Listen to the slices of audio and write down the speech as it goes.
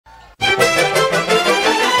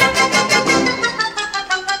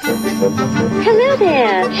Hello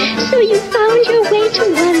there. So you found your way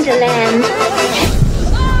to Wonderland.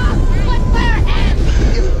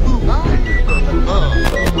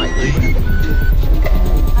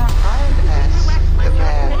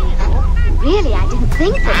 Really, I didn't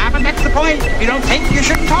think so. But that's the point. If you don't think, you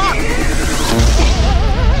shouldn't talk.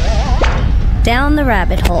 Down the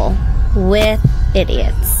rabbit hole with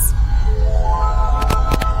idiots.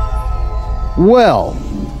 Well,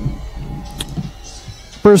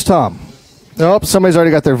 first Tom. Oh, somebody's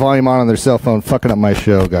already got their volume on their cell phone, fucking up my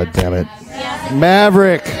show. God damn it,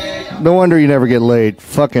 Maverick. No wonder you never get laid.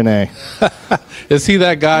 Fucking A. Is he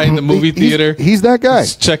that guy in the movie theater? He's that guy.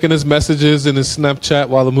 He's checking his messages in his Snapchat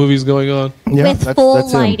while the movie's going on. Yeah, With full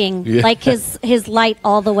that's lighting. Yeah. Like his light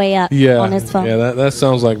all the way up on his phone. Yeah, that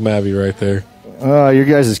sounds like Mavi right there. Your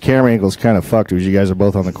guys' camera angle's kind of fucked because you guys are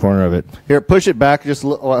both on the corner of it. Here, push it back. Just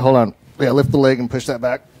hold on. Yeah, lift the leg and push that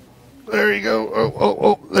back. There you go.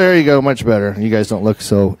 Oh, there you go. Much better. You guys don't look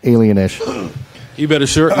so alienish. You better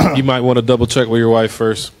you might want to double check with your wife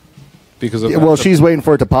first. Because she's waiting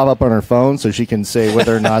for it to pop up on her phone so she can say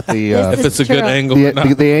whether or not the if it's a good angle,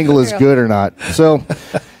 the angle is good or not. So,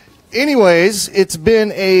 anyways, it's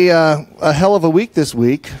been a hell of a week this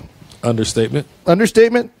week. Understatement.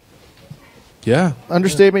 Yeah.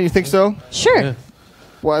 Understatement. You think so? Sure. Yeah.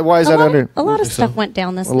 Why is that under? A lot of stuff went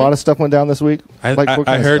down this week. A lot of stuff went down this week.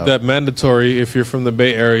 I heard that mandatory. If you're from the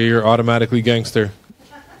Bay Area, you're automatically gangster.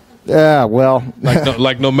 Yeah. Well,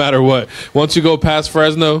 like no matter what. Once you go past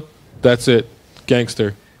Fresno. That's it.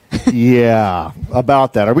 Gangster. Yeah,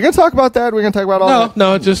 about that. Are we going to talk about that? Are we going to talk about all that?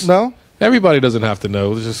 No, just... No? Everybody doesn't have to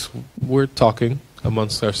know. It's just we're talking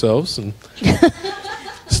amongst ourselves, and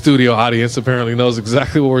studio audience apparently knows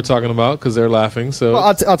exactly what we're talking about because they're laughing. So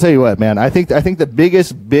well, I'll tell you what, man. I think the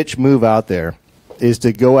biggest bitch move out there is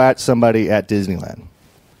to go at somebody at Disneyland.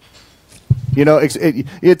 You know,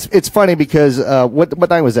 it's funny because what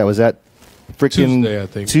night was that? Was that freaking Tuesday? I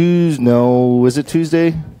think Tuesday. No, was it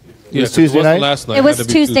Tuesday? Yeah, was Tuesday night. Last night. It was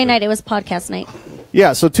Tuesday night. It was podcast night.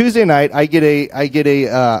 Yeah, so Tuesday night, I get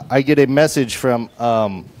a message from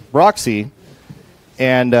Roxy,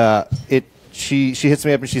 and she hits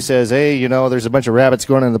me up and she says, "Hey, you know, there's a bunch of rabbits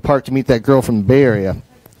going in the park to meet that girl from the Bay Area,"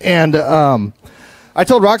 and I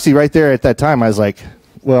told Roxy right there at that time, I was like,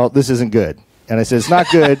 "Well, this isn't good," and I said, "It's not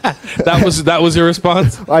good." that was your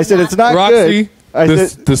response. I said, "It's not Roxy, good."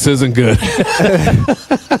 This isn't good.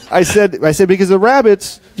 I said because the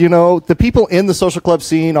rabbits, you know, the people in the social club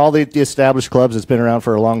scene, all the established clubs that's been around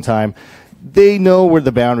for a long time, they know where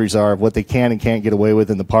the boundaries are of what they can and can't get away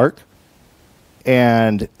with in the park,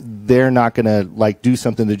 and they're not going to like do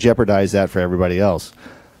something to jeopardize that for everybody else.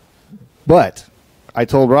 But I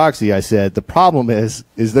told Roxy, I said, the problem is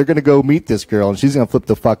they're going to go meet this girl and she's going to flip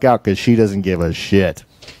the fuck out because she doesn't give a shit.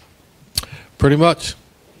 Pretty much.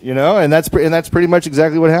 You know, and that's pretty much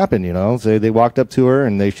exactly what happened. You know, so they walked up to her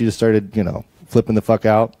and she just started, you know, flipping the fuck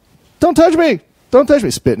out. Don't touch me! Don't touch me!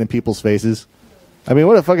 Spitting in people's faces. I mean,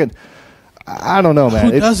 what a fucking... I don't know,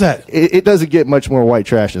 man. Who does that? It doesn't get much more white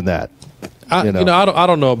trash than that. I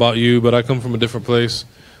don't know about you, but I come from a different place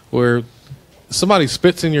where somebody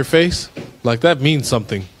spits in your face, like that means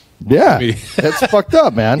something. Yeah, that's fucked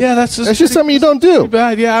up, man. Yeah, that's just something you don't do.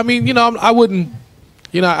 Bad. Yeah, I mean, you know, I wouldn't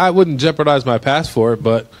jeopardize my pass for it,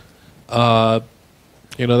 but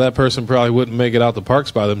you know, that person probably wouldn't make it out the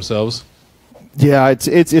parks by themselves. Yeah, it's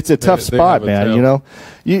a tough spot, man. You know,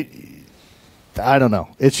 I don't know.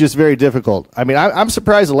 It's just very difficult. I mean, I'm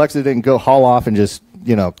surprised Alexa didn't go haul off and just,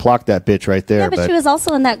 you know, clock that bitch right there. Yeah, but she was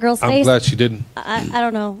also in that girl's face. I'm glad she didn't. I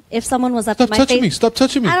don't know. If someone was up in my face. Stop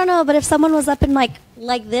touching me. I don't know, but if someone was up in like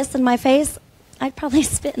this in my face, I'd probably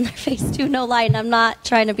spit in their face too, no lie. And I'm not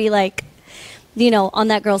trying to be like, you know, on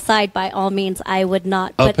that girl's side. By all means, I would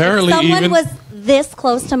not. But apparently, if someone was this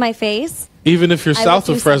close to my face, even if you're south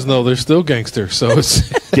of Fresno, they're still gangster. So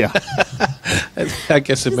it's yeah. I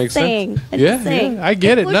guess it makes sense. Yeah, I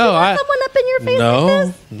get it. Would no, you let someone up in your face like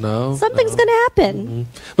this? No, something's gonna happen.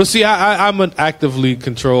 Mm-hmm. But see, I'm an actively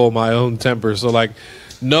control my own temper. So like,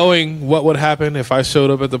 knowing what would happen if I showed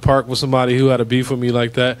up at the park with somebody who had a beef with me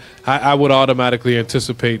like that, I would automatically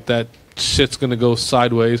anticipate that shit's gonna go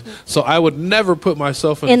sideways. So I would never put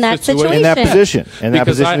myself in that situation. In that position.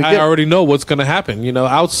 Because I already know what's gonna happen. You know,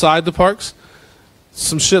 outside the parks,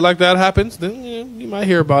 some shit like that happens, then you might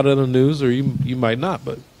hear about it on the news, or you might not.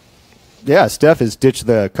 But yeah, Steph has ditched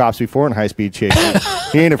the cops before in high-speed chasing.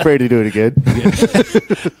 He ain't afraid to do it again.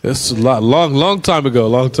 That's a long time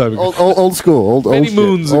ago. Old school. Many old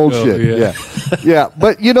moons shit. Old ago, shit. Yeah. Yeah.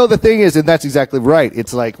 But you know the thing is, and that's exactly right.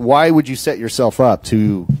 It's like, why would you set yourself up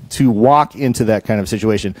to walk into that kind of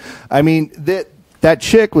situation? I mean, that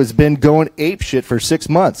chick was been going ape shit for 6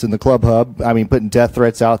 months in the club hub. I mean, putting death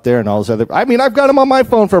threats out there and all this other. I mean, I've got them on my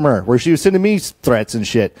phone from her where she was sending me threats and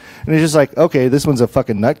shit. And it's just like, okay, this one's a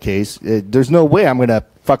fucking nutcase. There's no way I'm going to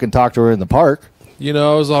fucking talk to her in the park. You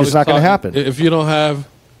know, I was always It's not going to happen. If you don't have,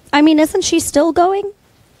 I mean, isn't she still going?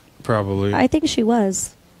 probably. I think she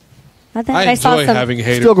was. I think I I saw enjoy some. having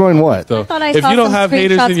haters. Still going what? Though. I thought I If saw you don't some have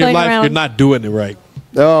haters screenshots in your going life, around. you're not doing it right.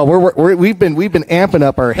 Oh, we've been amping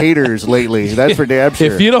up our haters lately. That's for damn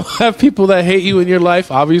sure. If you don't have people that hate you in your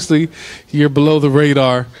life, obviously you're below the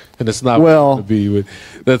radar, and it's not Well- to be.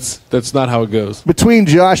 That's not how it goes. Between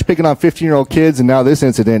Josh picking on 15-year-old kids and now this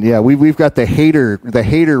incident, yeah, we've got the hater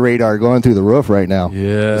radar going through the roof right now. Yeah.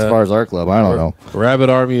 As far as our club, I don't know. Rabbit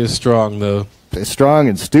Army is strong, though. It's strong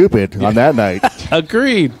and stupid on that night.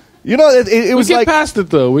 Agreed. You know, it We was get like, past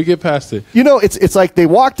it, though. We get past it. you know, it's like they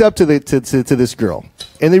walked up to this girl,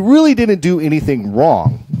 and they really didn't do anything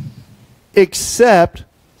wrong, except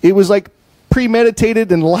it was like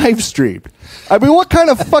premeditated and live streamed. I mean, what kind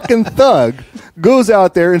of fucking thug goes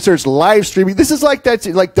out there and starts live streaming? This is like that,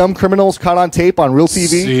 like dumb criminals caught on tape on real TV.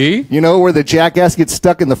 See? You know, where the jackass gets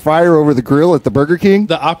stuck in the fryer over the grill at the Burger King.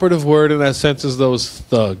 The operative word in that sense is those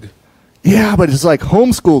thug. Yeah, but it's like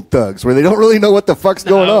homeschooled thugs where they don't really know what the fuck's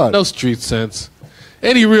going on. No street sense.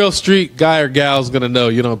 Any real street guy or gal's gonna know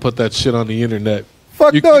you don't put that shit on the internet.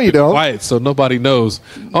 Fuck no, keep you it don't. Quiet, so nobody knows.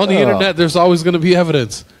 On the No. internet, there's always gonna be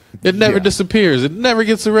evidence. It never Yeah. disappears. It never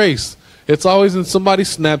gets erased. It's always in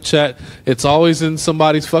somebody's Snapchat. It's always in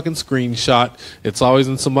somebody's fucking screenshot. It's always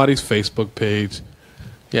in somebody's Facebook page.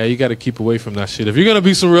 Yeah, you got to keep away from that shit. If you're gonna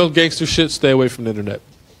be some real gangster shit, stay away from the internet.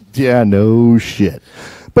 Yeah, no shit.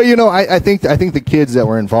 But you know, I think the kids that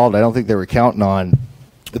were involved, I don't think they were counting on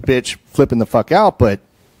the bitch flipping the fuck out. But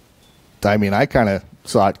I mean, I kind of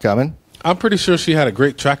saw it coming. I'm pretty sure she had a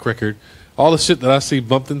great track record. All the shit that I see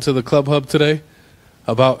bumped into the club hub today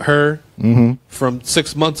about her from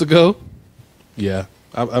 6 months ago. Yeah,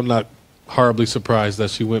 I'm not horribly surprised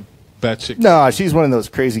that she went batshit. No, she's one of those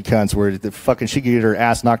crazy cunts where the fucking she can get her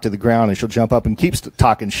ass knocked to the ground and she'll jump up and keep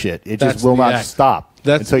talking shit. It That's just will the not act. stop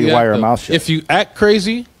until you the wire her act, mouth though. shut. If you act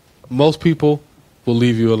crazy, most people will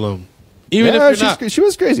leave you alone, even yeah, if you're not. she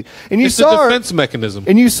was crazy, and you It's saw a her. defense mechanism.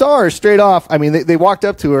 And you saw her straight off. I mean, they walked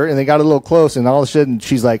up to her and they got a little close, and all of a sudden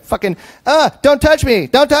she's like, "Fucking, don't touch me,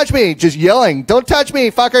 don't touch me!" Just yelling, "Don't touch me,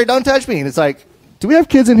 fucker, don't touch me!" And it's like, do we have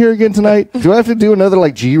kids in here again tonight? Do I have to do another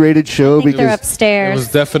like G-rated show? I think they're It upstairs. was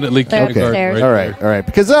definitely They're kindergarten. upstairs. Right all right.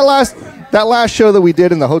 Because that last show that we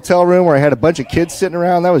did in the hotel room where I had a bunch of kids sitting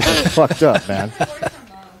around, that was just fucked up, man.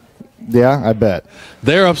 Yeah, I bet.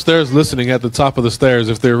 They're upstairs listening at the top of the stairs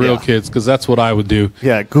if they're real Yeah. kids, because that's what I would do.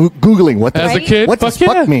 Yeah, Googling what the As a Right? kid, what does fuck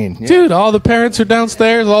fuck yeah. mean? Yeah. Dude, all the parents are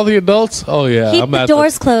downstairs, all the adults. Oh, yeah. Keep I'm the at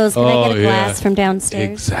doors closed. Can I Oh, get a yeah. glass from downstairs?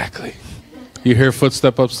 Exactly. You hear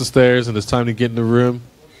footstep up the stairs, and it's time to get in the room.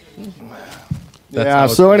 That's how Yeah. it-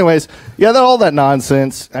 So, anyways, yeah, all that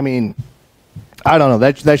nonsense. I mean, I don't know.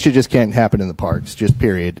 That shit just can't happen in the parks. Just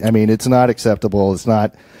period. I mean, it's not acceptable. It's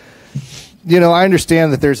not. You know, I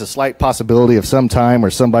understand that there's a slight possibility of some time where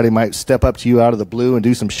somebody might step up to you out of the blue and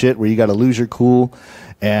do some shit where you got to lose your cool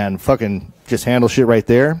and fucking just handle shit right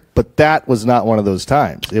there. But that was not one of those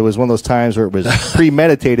times. It was one of those times where it was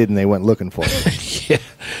premeditated and they went looking for it.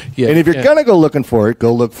 yeah. And if you're yeah. gonna go looking for it,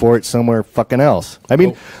 go look for it somewhere fucking else. I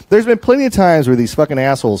mean, there's been plenty of times where these fucking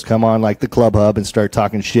assholes come on like the Club Hub and start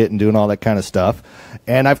talking shit and doing all that kind of stuff.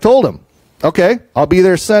 And I've told them, okay, I'll be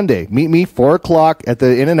there Sunday. Meet me 4:00 at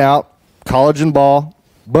the In-N-Out, College and Ball.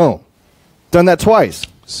 Boom. Done that twice.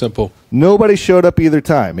 Simple. Nobody showed up either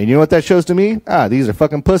time. And you know what that shows to me? These are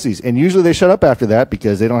fucking pussies. And usually they shut up after that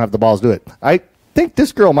because they don't have the balls to do it. I think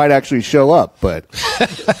this girl might actually show up, but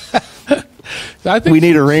I think We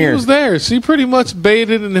need a She ringer. was there. She pretty much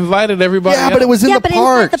baited and invited everybody. yeah, but it was in Yeah, the but inside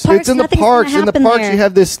parks. the parks, It's in the nothing's parks. gonna In the happen parks, there. you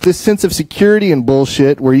have this sense of security and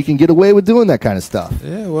bullshit where you can get away with doing that kind of stuff.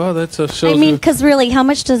 Yeah, well, that's a show. I mean, because really, how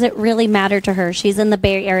much does it really matter to her? She's in the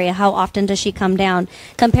Bay Area. How often does she come down?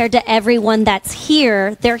 Compared to everyone that's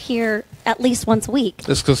here, they're here at least once a week.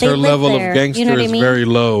 It's because They her live level there. of gangster You know what I is mean? very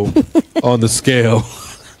low on the scale.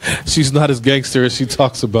 She's not as gangster as she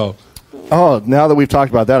talks about. Oh, now that we've talked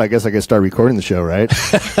about that, I guess I can start recording the show, right?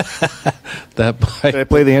 That Did I might,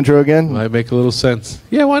 play the intro again? might make a little sense.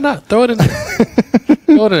 Yeah, why not? Throw it in there.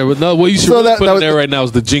 Throw it in there. No, what you should So really that- put that in was- there right now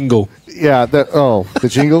is the jingle. Yeah. The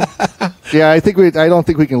jingle. Yeah, I don't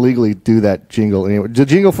think we can legally do that jingle anyway. The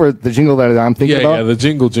jingle that I'm thinking Yeah, about. yeah, the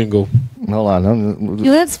jingle. Hold on. You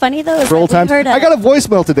know what's funny though? Is For that old we times. heard I got a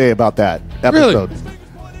voicemail today about that episode.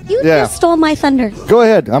 You yeah. just stole my thunder. Go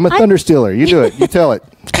ahead. I'm a thunder stealer. You do it. You tell it.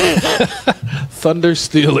 Thunder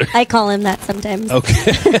Stealer. I call him that sometimes.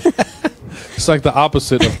 Okay. It's like the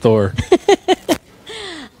opposite of Thor.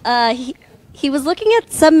 He was looking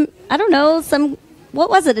at some, I don't know, what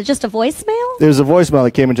was it? Just a voicemail? There's a voicemail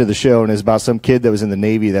that came into the show, and it's about some kid that was in the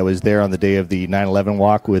Navy that was there on the day of the 9/11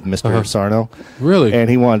 walk with Mr. Sarno. Really?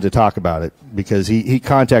 And he wanted to talk about it because he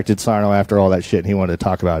contacted Sarno after all that shit, and he wanted to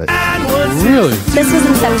talk about it. Really? This was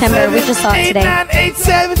in September. We just saw it today.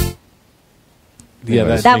 Yeah,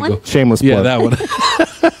 Anyways. That one? Shameless plug. Yeah, that one.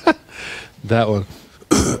 That one.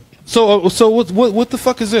 So what the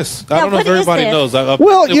fuck is this? I don't know what if is everybody this? knows.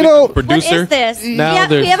 Well, you know, producer. What is this? Now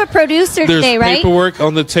we have a producer there's today, right? paperwork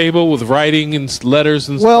on the table with writing and letters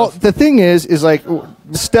and Well, stuff. the thing is like,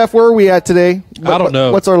 Steph, where are we at today? I don't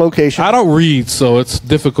know. What's our location? I don't read, so it's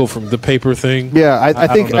difficult from the paper thing. Yeah, I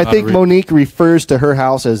think don't know how to read. Monique refers to her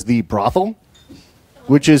house as the brothel,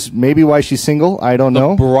 which is maybe why she's single. I don't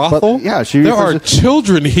know. Brothel? But, yeah, she there refers are to-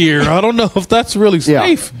 children here. I don't know if that's really Yeah,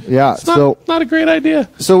 safe. yeah, It's not, so- not a great idea.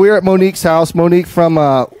 So we're at Monique's house. Monique from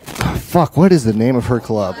fuck, what is the name of her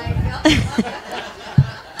club?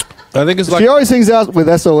 I think it's She like always hangs out with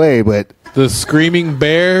SOA, but the Screaming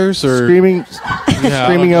Bears or screaming Yeah, I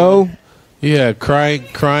screaming don't know. O, Yeah, crying.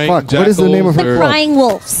 Fuck, what is the name of her jackals or- club? Crying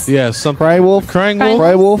Wolves. Yeah, something. Cry Wolf, Crying Crying wolf.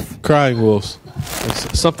 Cry Wolf. Crying wolves.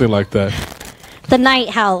 It's something like that. The Night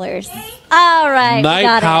Howlers. All right. Night we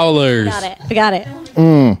got Howlers. We got it.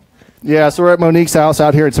 Yeah, so we're at Monique's house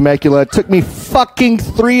out here in Temecula. It took me fucking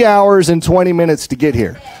 3 hours and 20 minutes to get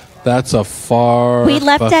here. That's a far. We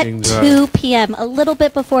left at fucking 2 drive. p.m., a little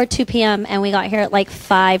bit before 2 p.m., and we got here at like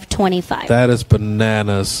 5:25. That is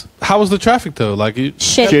bananas. How was the traffic though? Like,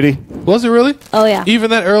 Shit. Shitty. was it really? Oh, yeah. Even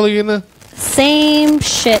that early in the. Same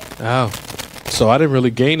shit. Oh, so I didn't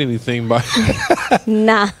really gain anything by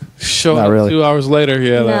Nah. showing Not up really. 2 hours later.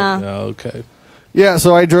 Yeah. No. Okay. Yeah,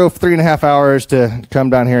 so I drove 3.5 hours to come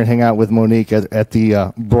down here and hang out with Monique at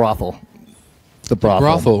the brothel. The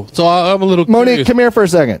brothel. So I'm a little Monique, curious. come here for a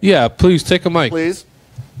second. Yeah, please take a mic. Please.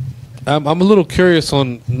 I'm a little curious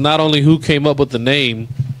on not only who came up with the name,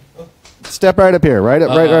 Step right up here, right up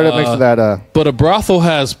next to that. but a brothel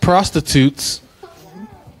has prostitutes.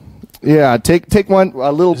 Yeah, take one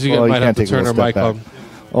a little. You well, you might have can't to take a turn little her step mic back.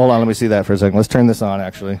 on. Hold on, let me see that for a second. Let's turn this on.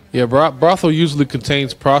 Actually, Yeah, brothel usually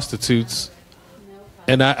contains prostitutes,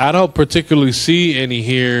 and I don't particularly see any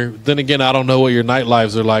here. Then again, I don't know what your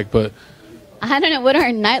nightlives are like, but I don't know what our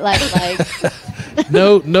nightlife like.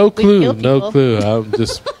 no clue, kill no people. clue. I'm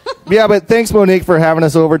just yeah, but thanks, Monique, for having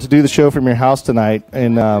us over to do the show from your house tonight.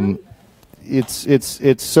 And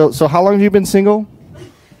it's so. How long have you been single?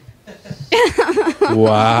 When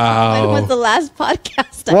wow. was the last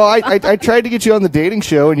podcast? Well, I tried to get you on the dating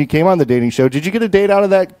show, and you came on the dating show. Did you get a date out of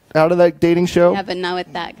that dating show? Yeah, but not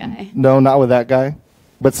with that guy. No, not with that guy.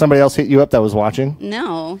 But somebody else hit you up that was watching.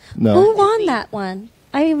 No. No, Who won that one?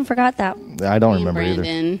 I even forgot that. I don't Me and remember either.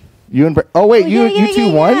 Brandon. You and oh wait, you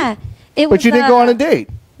two won, Yeah. It but was, you didn't go on a date.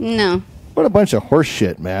 No. What a bunch of horse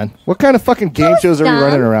shit, man! What kind of fucking game was shows are we dumb.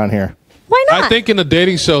 running around here? Why not? I think in a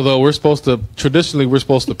dating show though, we're supposed to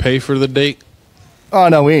pay for the date. Oh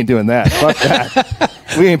no, we ain't doing that. Fuck that.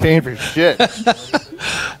 We ain't paying for shit.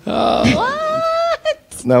 What?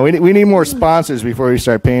 No, we need more sponsors before we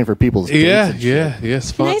start paying for people's dates Yeah, and shit. yeah,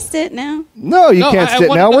 it's Can fun. I sit now? No, you No, can't I sit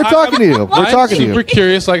wanna now. know- We're talking to you. We're I'm talking to super you.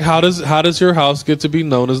 curious. Like, how does your house get to be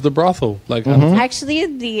known as the brothel? Like, Actually,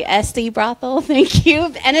 the SD brothel. Thank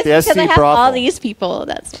you. And it's The because I SD have brothel. all these people.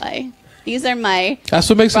 That's why. These are my that's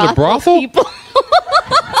what makes it a brothel. people.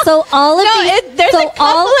 So all of No, these, there's so a couple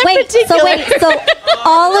all in wait, particular. so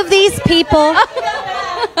all of these people.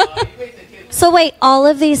 So wait, all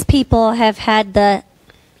of these people have had the.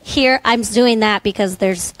 Here, I'm doing that because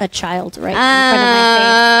there's a child right in front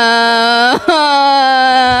of my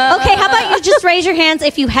face. Okay, how about you just raise your hands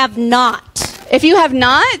if you have not? If you have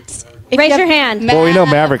not, if Raise you your have- hand. Well, we know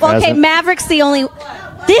Maverick Okay, hasn't. Maverick's the only.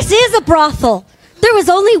 This is a brothel. There was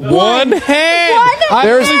only One hand. I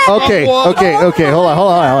There's only saw okay. one.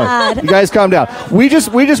 Hold on. You guys calm down. We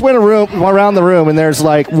just went around the room, and there's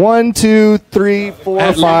like 1, 2, 3, 4,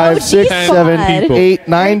 At 5, least 6, 10 7, people. 8,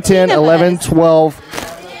 9, 10, 11, 12,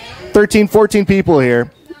 13, 14 people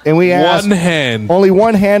here, and we asked. One hand. Only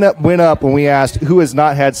one hand went up when we asked who has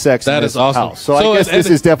not had sex. That in is this awesome. house. So I guess this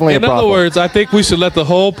is definitely a In other brothel. words, I think we should let the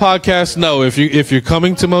whole podcast know if you're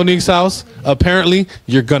coming to Monique's house, apparently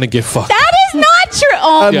you're gonna get fucked. That is not true.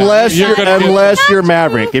 Oh, Unless you're gonna get- unless you're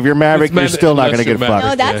Maverick. If you're Maverick, It's you're still not unless going to get you're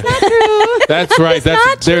fucked. no, Maverick. that's not true. That's right.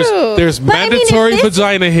 not true. There's But I mean, mandatory if this-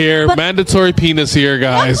 vagina here, but- mandatory penis here,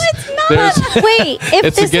 guys. No, it's not. There's- Wait, if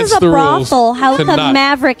It's this is against a the rules brothel, how to come not-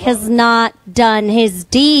 Maverick has not done his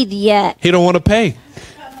deed yet? He don't want to pay.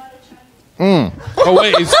 Oh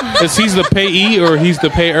wait, is he's the payee or he's the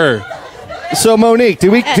payer? So Monique,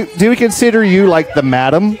 do we consider you like the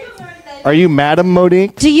madam? Are you Madame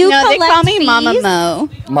Monique? Do you No, they collect call me fees? Mama Mo.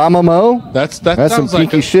 Mama Mo? That That's some sounds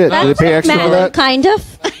like kinky shit. Do they pay extra for Madam, that? kind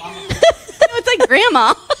of. It's like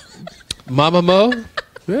grandma. Mama Mo?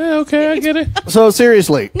 Yeah, okay, I get it. So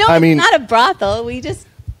seriously, No, I mean, it's not a brothel. We just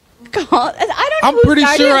call. I don't know. I'm who pretty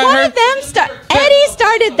started sure it. I One heard- of them Eddie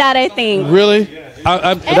started that, I think. Really?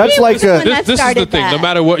 That's like was the one that This is the started thing. that. No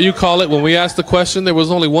matter what you call it, when we asked the question, there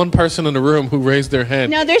was only one person in the room who raised their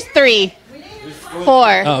hand. No, there's 3,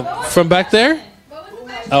 4. From back there?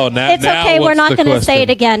 Oh, now It's okay. We're not going to say it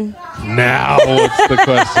again. Now what's the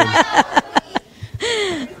question?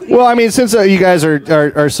 well, I mean, since you guys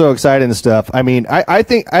are so excited and stuff, I mean, I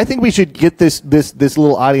think we should get this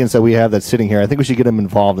little audience that we have that's sitting here. I think we should get them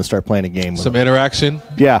involved and start playing a game with Some them. interaction?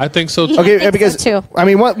 Yeah. I think so too. Okay, think because so, too. I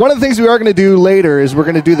mean, one of the things we are going to do later is we're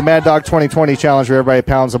going to do the Mad Dog 2020 challenge where everybody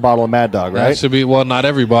pounds a bottle of Mad Dog, That right? should be, well, not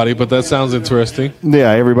everybody, but that sounds interesting.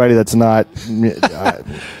 Yeah, everybody that's not.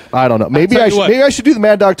 I don't know. Maybe tell I you should. what. Maybe I should do the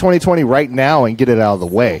Mad Dog 2020 right now and get it out of the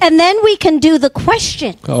way. And then we can do the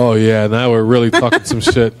question. Oh, yeah, now we're really talking some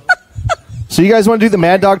shit. So you guys want to do the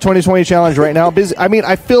Mad Dog 2020 challenge right now? I mean,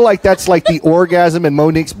 I feel like that's like the orgasm in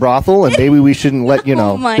Monique's brothel, and maybe we shouldn't let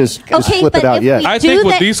just Okay, flip it but out if yet. we- I Do think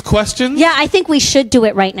with that- these questions, Yeah, I think we should do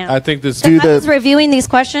it right now. I think this. Do I the- was reviewing these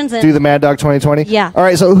questions and Do the Mad Dog 2020? Yeah. All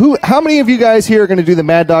right. So how many of you guys here are going to do the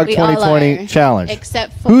Mad Dog We all 2020 are, challenge?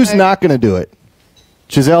 except for Who's not going to do it?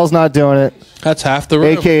 Giselle's not doing it. That's half the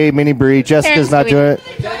room. AKA Mini Bree. Jessica's Karen's not doing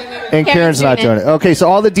doing it. And Karen's not doing doing it. Okay, so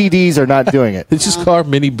all the DDs are not doing it. It's just called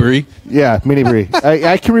Mini Brie. Yeah, Mini Bree.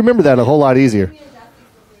 I can remember that a whole lot easier.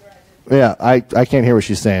 Yeah, I can't hear what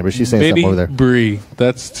she's saying, but she's saying something over Mini there. Brie.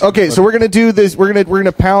 That's Okay, so we're gonna do this. We're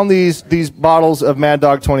gonna pound these bottles of Mad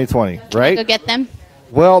Dog 2020, Go right? get them.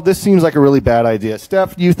 Well, this seems like a really bad idea.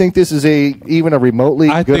 Steph, do you think this is even a remotely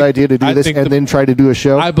I good think- idea to do I this think and the- then try to do a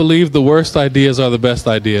show? I believe the worst ideas are the best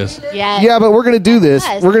ideas. Yes. Yeah, but we're going to do this.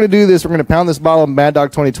 Yes. We're going to do this. We're going to pound this bottle of Mad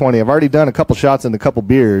Dog 2020. I've already done a couple shots and a couple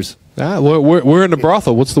beers. We're in the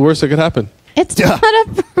brothel. What's the worst that could happen? It's not a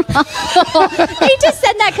brothel. They just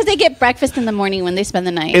said that because they get breakfast in the morning when they spend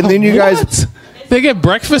the night. And then you guys... What? They get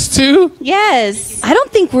breakfast too? Yes. I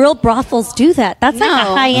don't think real brothels do that. That's like a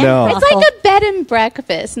No. high-end No. It's brothel. like a bed and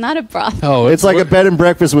breakfast, not a brothel. Oh, It's like a bed and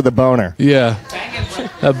breakfast with a boner. yeah,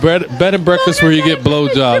 a bed and breakfast where you get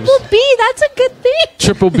blowjobs. Triple B, that's a good thing.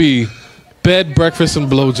 Triple B, bed, breakfast,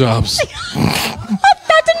 and blowjobs.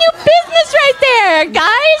 That's a new business right there,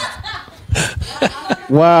 guys.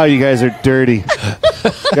 Wow, you guys are dirty.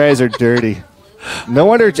 You guys are dirty. No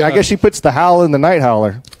wonder. I guess she puts the howl in the night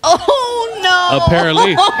howler. Oh, no.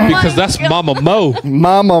 Apparently, because that's Mama Mo.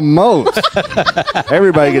 Mama Mo's.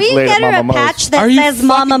 Everybody gets we laid get at her a Mama Mo's. patch that Are you says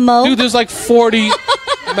Mama fucking- Mo. Dude, there's like 40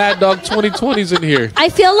 Mad Dog 2020s in here. I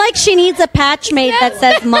feel like she needs a patch made that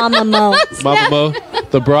says Mama Mo. Mama Mo,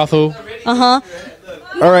 the brothel. All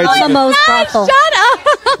right. Mama Mo's brothel. Shut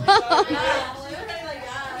up.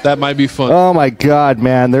 That might be fun. Oh my God,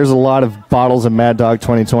 man! There's a lot of bottles of Mad Dog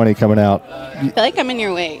 2020 coming out. I feel like I'm in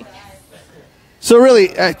your way. So really,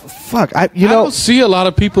 fuck. I don't see a lot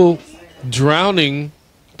of people drowning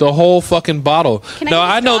the whole fucking bottle. Can I Now,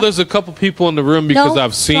 use I know straw? there's a couple people in the room because No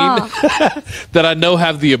I've seen straw. that I know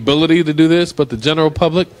have the ability to do this, but the general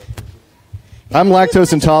public, I'm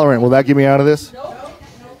lactose intolerant. Will that get me out of this?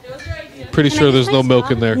 pretty sure there's no milk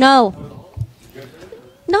in there. No.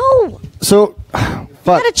 No. So,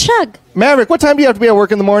 fuck. Gotta chug. Maverick, what time do you have to be at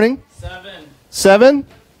work in the morning? 7.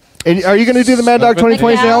 And are you going to do the Mad Dog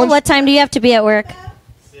 2020 Now, challenge? what time do you have to be at work?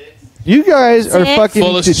 You guys are 6. fucking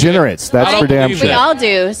Full of shit. degenerates. That's I for don't damn believe sure. We all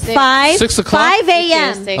do. 5. 6 o'clock? 5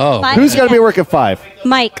 a.m. Tuesday. Oh. 5 Who's got to be at a.m. work at 5?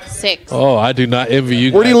 Mike. 6. Oh, I do not envy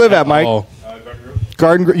you. Where do you guys live at, Mike? all.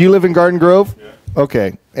 You live in Garden Grove?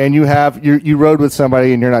 Okay. And you rode with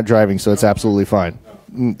somebody and you're not driving, so it's absolutely fine.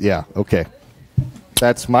 Yeah, okay.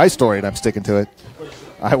 That's my story and I'm sticking to it.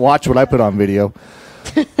 I watch what I put on video.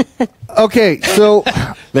 Okay, so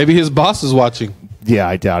Maybe his boss is watching. yeah,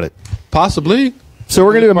 I doubt it. Possibly. So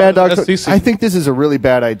we're gonna do a Mad Dog. Part of the SEC. I think this is a really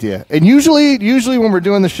bad idea. And usually when we're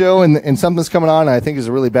doing the show and something's coming on, and I think is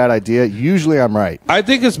a really bad idea. Usually I'm right. I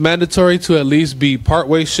think it's mandatory to at least be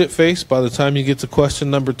partway shit-faced by the time you get to question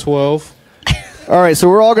number 12. All right, so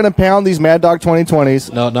we're all gonna pound these Mad Dog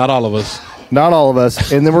 2020s. No, not all of us. Not all of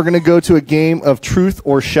us, and then we're gonna go to a game of truth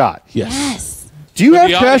or shot. Yes. Do you For have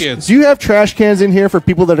the trash? audience. Do you have trash cans in here for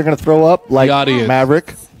people that are gonna throw up, like The audience.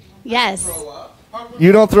 Maverick? Yes.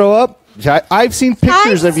 You don't throw up. I've seen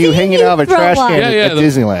pictures I've of you seen hanging you out of a throw trash up. can at the-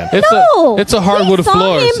 Disneyland. No. It's a hardwood We saw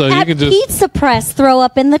floor, him so you at can just. Pizza Press throw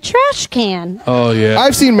up in the trash can. Oh yeah.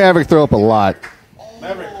 I've seen Maverick throw up a lot.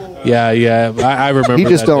 Yeah. I remember. He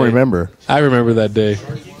just that don't day. remember. I remember that day.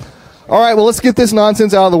 All right, well, let's get this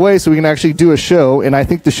nonsense out of the way so we can actually do a show. And I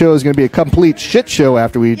think the show is going to be a complete shit show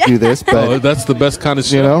after we do this. But Oh, that's the best kind of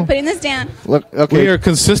show. you know, Putting this down. look, okay. We are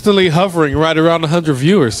consistently hovering right around 100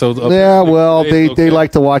 viewers. So Yeah, well, they okay.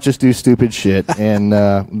 like to watch us do stupid shit, and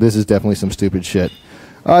this is definitely some stupid shit.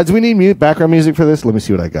 Do we need background music for this? Let me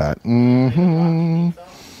see what I got.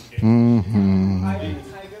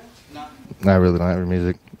 I really don't have any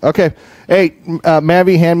music. Okay. Hey,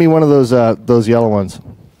 Mavi, hand me one of those yellow ones.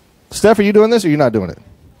 Steph, are you doing this or are you not doing it?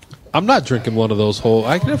 I'm not drinking one of those whole.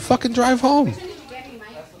 I can fucking drive home.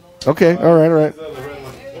 Okay. All right.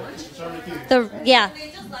 Yeah.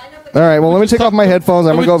 All right. Well, let me take off my headphones.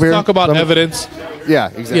 I'm Can going we to go over here. talk about evidence. Yeah,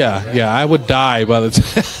 exactly. Yeah. I would die by the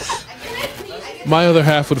time. My other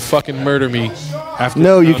half would fucking murder me. After.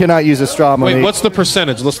 No, you cannot use a straw, Monique. Wait, what's the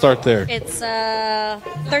percentage? Let's start there. It's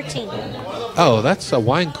 13. Oh, that's a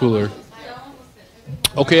wine cooler.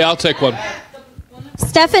 Okay, I'll take one.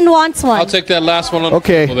 Stefan wants one. I'll take that last one on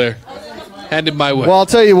Okay. the table there. Hand it my way. Well, I'll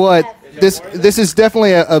tell you what. This is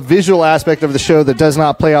definitely a visual aspect of the show that does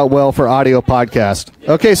not play out well for audio podcast.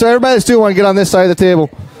 Okay, so everybody that's doing one, get on this side of the table.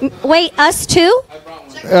 Wait, us too?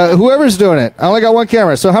 Whoever's doing it. I only got one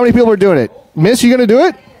camera. So how many people are doing it? Miss, you going to do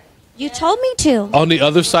it? You told me to. On the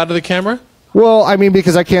other side of the camera? Well, I mean,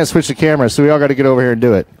 because I can't switch the camera, so we all got to get over here and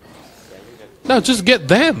do it. No, just get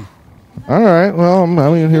them. All right. Well, I'm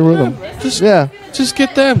in here with them. Just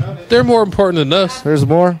get them. They're more important than us. There's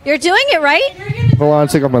more. You're doing it, right? Hold on,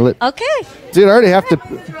 take off my lip. Okay. Dude, I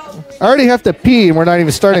already have to pee, and we're not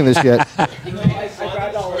even starting this yet.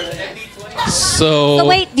 So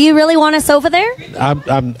wait, do you really want us over there?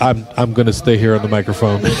 I'm gonna stay here on the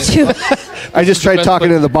microphone. I just tried talking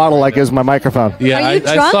to the bottle like it was my microphone. Yeah, Are you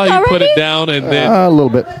I drunk saw you put already? it down and then A little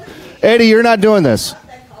bit. Eddie, you're not doing this.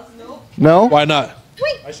 No? why not?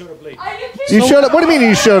 You showed up. What do you mean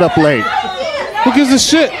you showed up late? Who gives a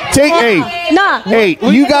shit? Nah. Hey,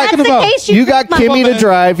 you got That's the case, you got Come on. Kimmy to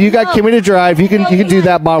drive. You got Kimmy to drive. You can do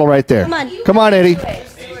that bottle right there. Come on. Eddie.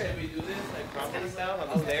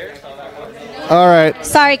 All right.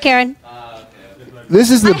 Sorry, Karen. This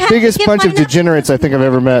is the I have to biggest give bunch of mine up. degenerates I think I've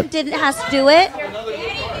ever met. Didn't has to do it.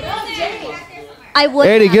 I would.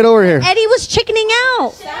 Eddie, get over here. Eddie was chickening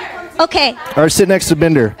out. Okay. Or sit next to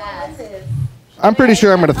Bender. I'm pretty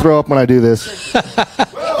sure I'm going to throw up when I do this.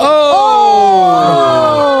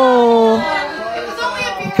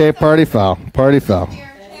 Okay, party foul. Party foul.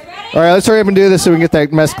 All right, let's hurry up and do this so we can get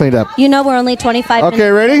that mess cleaned up. You know we're only 25 Okay,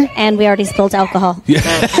 minutes. ready? And we already spilled alcohol.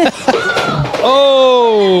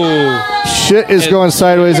 Oh, Shit is going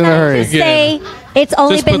sideways in a hurry. Say it's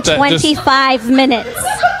only Just been put that- 25 minutes.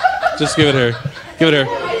 just give it her. Give it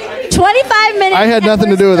her. 25 minutes. I had and nothing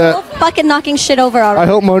we're to do with still that. Fucking knocking shit over I already.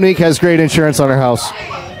 hope Monique has great insurance on her house.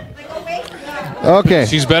 Okay.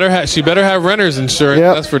 She better have renter's insurance.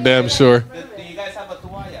 Yep. That's for damn sure.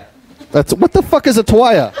 That's what the fuck is a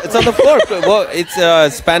toalla? It's on the floor. Well, it's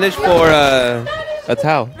Spanish for a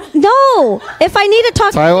towel. No. If I need to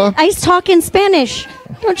talk, Tyler? I talk in Spanish.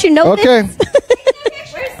 Don't you know Okay. this?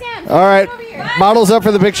 All right. Bottles up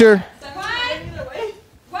for the picture.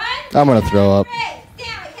 I'm going to throw up.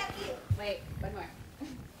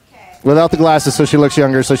 Without the glasses so she looks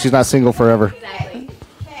younger so she's not single forever.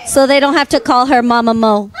 So they don't have to call her Mama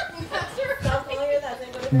Mo.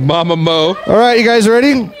 Mama Mo. All right, you guys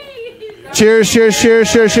ready? Cheers, cheers,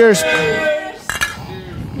 cheers, cheers, cheers.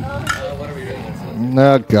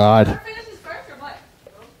 Oh, God.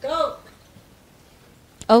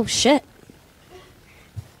 Oh, shit.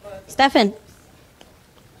 Stefan.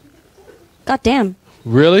 God damn.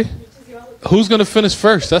 Really? Who's gonna finish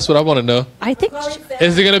first? That's what I want to know. I think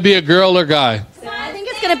Is it gonna be a girl or guy?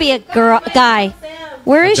 it's going to be a guy.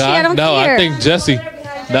 Where is she? Guy? I don't no, see her. I think Jesse.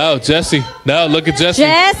 No, Jesse. No, look at Jesse.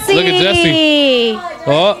 Jesse. Look at Jesse.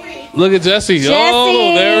 Oh, look at Jesse. Jesse.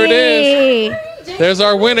 Oh, there it is. There's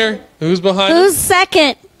our winner. Who's behind Who's us?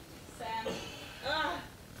 second?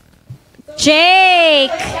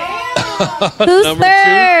 Jake. Who's Number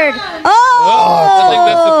third? I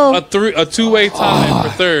Oh. think that's a two-way tie for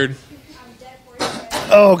third.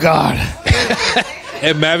 Oh, God.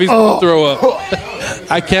 And Mavi's gonna throw up.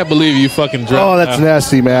 I can't believe you fucking dropped. Oh, that's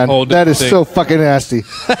nasty, man. Hold That is thing. so fucking nasty.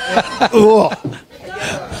 Ugh. Oh,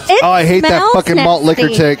 I hate that smells fucking malt liquor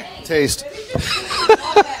nasty. taste.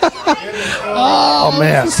 Oh,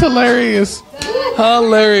 man. It's hilarious.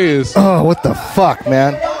 Hilarious. Oh, what the fuck,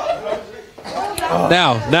 man?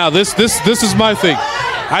 Now, this is my thing.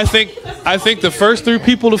 I think the first three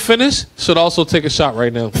people to finish should also take a shot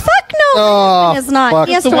right now. Fuck no. Oh, It's not. fuck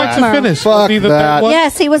He has The to one work to tomorrow. finish. Fuck Was he the that. third one?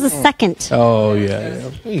 Yes, he was a second. Oh yeah.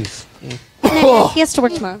 Please. He has to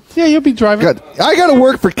work tomorrow. Yeah, you'll be driving. God, I got to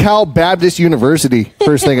work for Cal Baptist University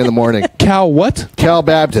first thing in the morning. Cal what? Cal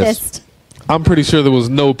Baptist. I'm pretty sure there was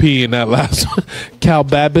no P in that last one. Cal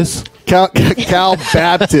Babis. Cal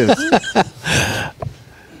Baptist.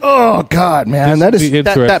 Oh God, man, This would be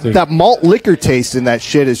interesting. that malt liquor taste in that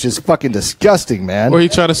shit is just fucking disgusting, man. What are you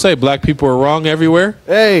trying to say? Black people are wrong everywhere?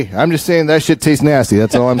 Hey, I'm just saying that shit tastes nasty.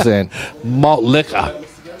 That's all I'm saying. Malt liquor.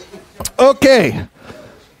 Okay,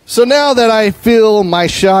 so now that I feel my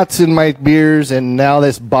shots in my beers, and now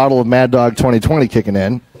this bottle of Mad Dog 2020 kicking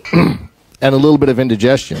in, and a little bit of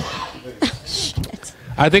indigestion.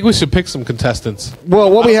 I think we should pick some contestants.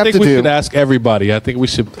 Well, what we have to I think we do. should ask everybody. I think we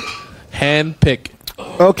should hand pick.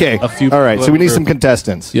 Okay. A few All right. So we need people. some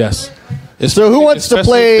contestants. Yes. So who wants to Especially if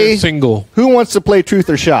play they're single? Who wants to play Truth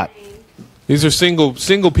or Shot? These are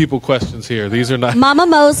single people questions here. These are not. Mama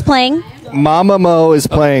Mo's playing. Mama Mo is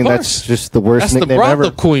playing. course. That's just the worst That's the nickname brothel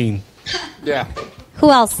ever. queen. Yeah. Who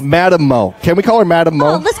else? Madame Mo. Can we call her Madame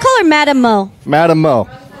Mo? Oh, let's call her Madame Mo. Madame Mo.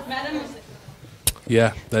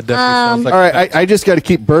 Yeah, that definitely sounds like. All right. I just got to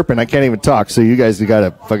keep burping. I can't even talk. So you guys got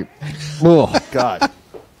to fucking. Oh God.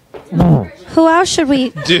 Who else should we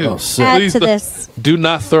Dude, add please to this? do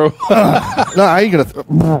not throw. No, I ain't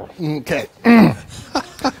gonna. Okay.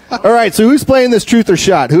 All right. So who's playing this Truth or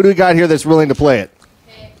Shot? Who do we got here that's willing to play it?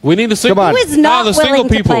 We need a single. Come on. Who is not the single willing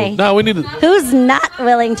to people. play? No, we need to. Who's not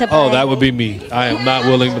willing to play? Oh, that would be me. I am not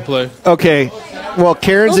willing to play. Okay. Well,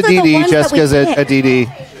 Karen's Those a are the DD. ones that we Jessica's a picked.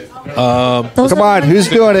 DD. Those Come are on. the Who's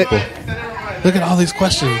doing it? Look at all these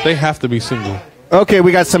questions. They have to be single. Okay.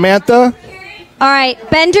 We got Samantha, All right,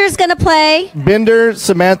 Bender's gonna play. Bender,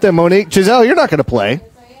 Samantha, Monique. Giselle, you're not going to play.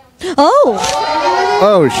 Oh,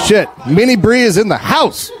 Oh, shit. Minnie Bree is in the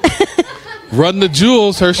house. Run the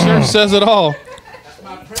jewels. Her shirt says it all.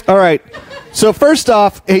 All right. So first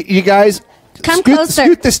off, hey, you guys, Come closer.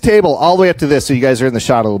 scoot this table all the way up to this so you guys are in the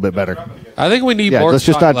shot a little bit better. I think we need Yeah, more. let's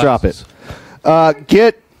just shot not drop glasses.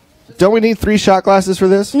 it. Don't we need 3 shot glasses for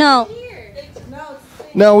this? no.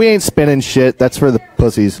 No, we ain't spinning shit. That's for the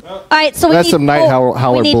pussies. All right, so we That's need some night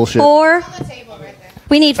howler we need bullshit.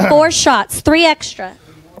 We need 4 shots, 3 extra.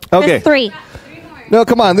 Okay. Just 3. No,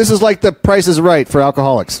 come on. This is like the Price is Right for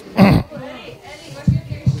alcoholics.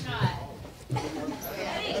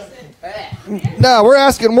 No, we're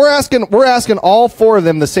asking all 4 of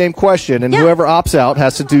them the same question, and Yeah. whoever opts out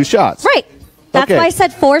has to do shots. Right. That's Okay. why I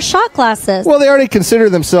said 4 shot glasses. Well, they already consider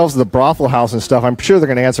themselves the brothel house and stuff. I'm sure they're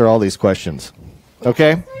going to answer all these questions.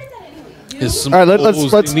 Okay? It's some All right, let's-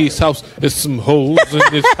 holes let's- in this house. It's some holes in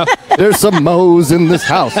this house. There's some mohos in this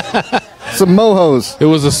house. Some mohos. It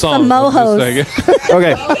was a song. Some mohos.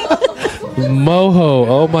 Okay. Moho.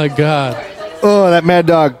 Oh my God. Oh, that mad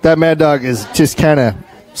dog is just kind of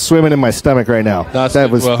swimming in my stomach right now. That's That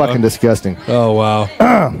it, was well, fucking disgusting. Oh wow.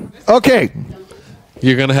 Okay.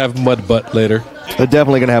 You're gonna have mud butt later. I'm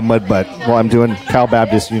definitely going to have mud butt while I'm doing Cal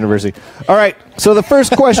Baptist University. All right. So the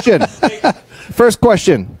first question.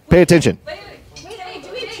 Pay attention.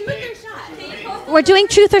 We're doing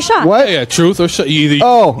truth or shot. What? Yeah, truth or shot. Either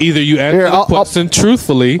Oh. either you answer Here, the I'll- question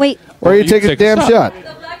truthfully. Wait. Or you take a damn shot.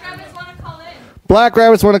 Black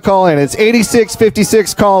Rabbits want to call in. It's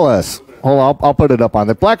 8656. Call us. Hold on. I'll put it up on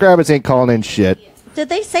there. Black Rabbits ain't calling in shit. Did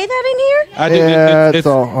they say that in here? I did, Yeah, it's, it's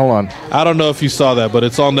all. Hold on. I don't know if you saw that, but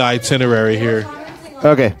it's on the itinerary here.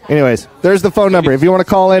 Okay. Anyways, there's the phone number. If you want to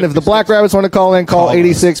call in, if the Black Rabbits want to call in, call Call us.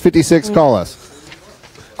 8656. Call us.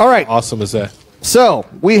 All right. Awesome is that? So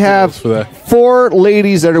we have for that. 4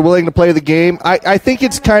 ladies that are willing to play the game. I think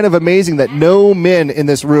it's kind of amazing that no men in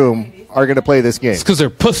this room are going to play this game. It's because they're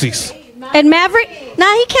pussies. And Maverick?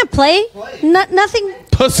 Nah, he can't play. Nothing.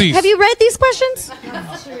 Pussies. Have you read these questions?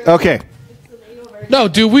 Okay. No,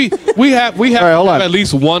 dude. We have All right, hold on. at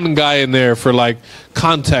least one guy in there for like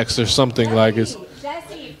context or something like it's.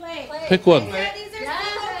 Pick one.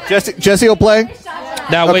 Jesse will play.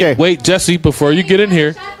 Now Okay. wait, Jesse. Before you get in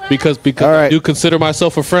here, because All right. I do consider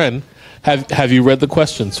myself a friend. Have you read the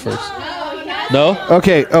questions first? No.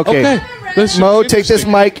 Okay. Let's Mo, just- take this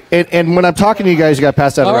mic, and when I'm talking to you guys, you got to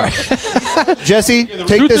pass that All around. right. Jesse, take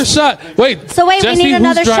Shoot the this. shot. Wait. So wait, Jesse, we need who's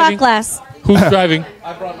another driving? shot glass. Who's driving?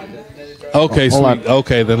 Okay, Hold sweet. on.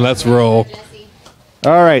 Okay, then let's roll.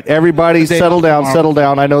 All right, everybody, settle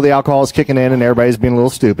down. I know the alcohol is kicking in, and everybody's being a little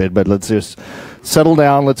stupid, but let's just settle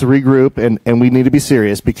down. Let's regroup, and we need to be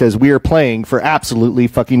serious because we are playing for absolutely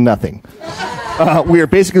fucking nothing. We are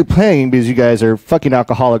basically playing because you guys are fucking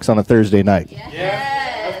alcoholics on a Thursday night.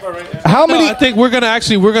 How No, many I think we're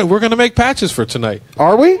gonna make patches for tonight.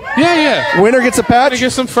 are we? Yeah. Winner gets a We're gonna patch.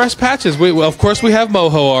 get some fresh patches. Well, of course, we have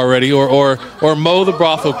Moho already, or Mo the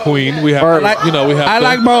brothel queen. We have, Or- we have. I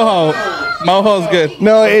like moho. Moho's good.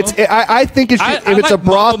 No, I think it should, if it's like a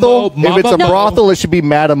brothel, Mama Mo. if it's a Mama Mo. brothel, it should be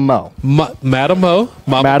Madame Mo. Madame Mo.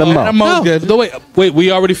 Madame Mo. Madame Mo's No, good. no, wait.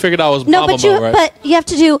 We already figured out it was No, Mama but you Mo, right? but you have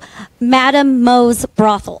to do Madame Mo's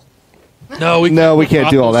brothel. No, we can't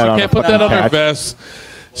do all that She on can't a put that on her patch. vest.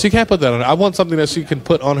 She can't put that on. I want something that she can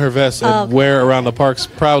put on her vest and wear around the parks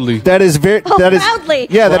proudly. That is very. Oh, that is. proudly.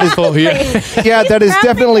 Yeah, that is. Oh, yeah. Yeah, that is Proudly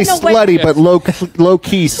definitely in a way. slutty, but low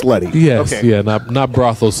key slutty. Yes, Okay. yeah, not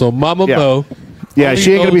brothel. So Mama Yeah. Mo. Yeah, Only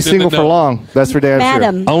she ain't gonna be those in the single for know. long. That's for damn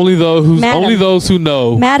Madam. Only Madam. those who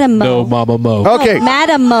know. Madam Mo. know Mama Mo. sure. Okay.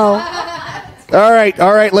 Madame Mo. All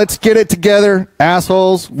right. Let's get it together,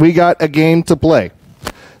 assholes. We got a game to play.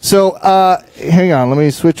 So, hang on. Let me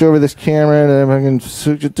switch over this camera. And if I can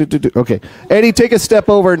switch it. Okay, Eddie, take a step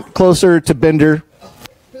over closer to Bender.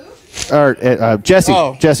 Or Jesse.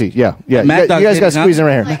 Oh. Jesse. Yeah. You Mad Dog's guys got hitting, squeezing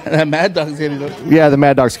right here. That Mad Dog's hitting. Yeah, the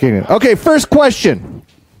Mad Dog's Canyon. Okay, first question.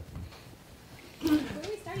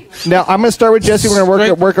 Now I'm going to start with Jesse. We're going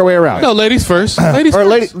to work our way around. No, ladies first. Ladies Or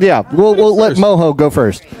first. yeah, we'll let Moho go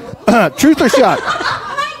first. Truth or shot?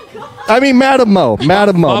 I mean, Madame Mo.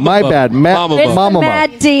 Madame Mo. Mama My Mo. bad. Mama Mo. It's Mama the Mo.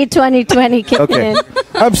 Mad D 2020 kicking Okay. in.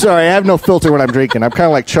 I'm sorry. I have no filter when I'm drinking. I'm kind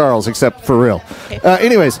of like Charles, except for real.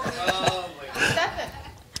 Anyways,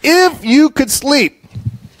 if you could sleep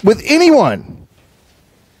with anyone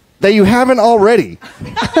that you haven't already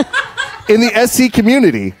in the SC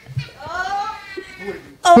community,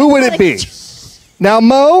 who would it be? Now,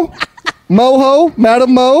 Moho,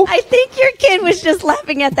 Madame Mo. I think your kid was just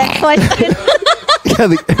laughing at that question. Yeah,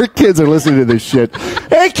 her kids are listening to this shit.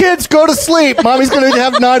 Hey, kids, go to sleep. Mommy's going to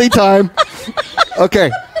have naughty time.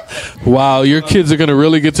 Okay. Wow, your kids are going to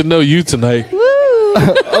really get to know you tonight.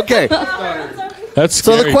 Okay. That's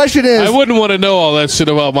So scary. the question is- I wouldn't want to know all that shit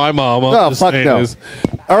about my mom. I'm No, just fuck saying no. this.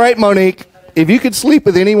 All right, Monique. If you could sleep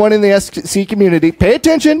with anyone in the SC community, pay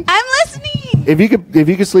attention. I'm listening. If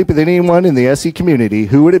you could sleep with anyone in the SC community,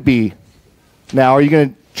 who would it be? Now, are you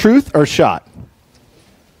going to truth or shot?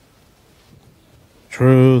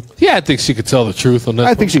 Truth. Yeah, I think she could tell the truth on that.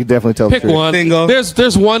 I think she could definitely tell Pick the truth. one. Bingo.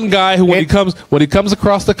 There's one guy who when he comes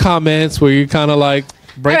across the comments where you kind of like All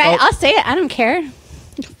break right, out. I'll say it. I don't care.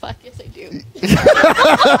 Fuck, yes, I do.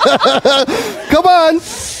 Come on.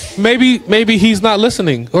 Maybe he's not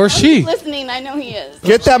listening or she. Listening, I know he is.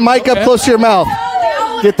 Get that mic up close to your mouth.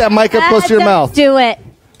 Get that mic up close to your mouth. Do it.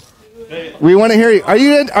 We want to hear you. Are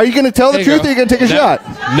you going to tell the There you truth go. or are you going to take a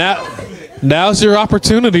shot? Now's your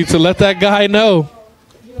opportunity to let that guy know.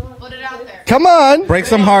 Come on. Break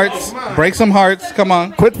some hearts. Break some hearts. Come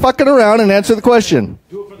on. Quit fucking around and answer the question.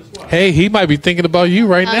 Hey, he might be thinking about you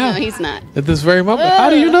right Oh, now no, he's not. at this very moment. How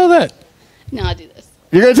do you know that? No, I'll do this.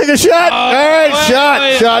 You're going to take a shot? All right, wait, shot.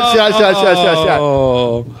 wait. Shot.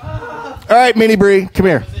 Oh. All right, Mini Bree, come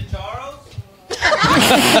here.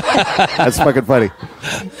 That's fucking funny.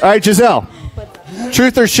 All right, Giselle.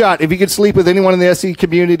 Truth or shot? If you could sleep with anyone in the SE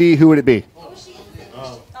community, who would it be?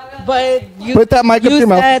 But you Put that mic up to you your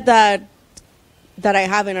mouth. said that I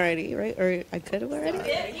haven't already, right? Or I could have already?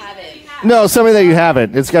 No, somebody that you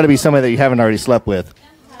haven't. It's got to be somebody that you haven't already slept with.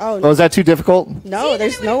 Oh, Oh, is that too difficult? no,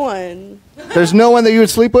 there's no one There's no one that you would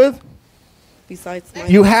sleep with? besides my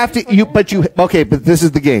You have to, but this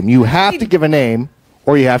is the game. You have to give a name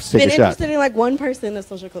or you have to take been a shot. interested in like one person in the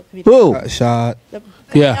social club community. Who? Shot.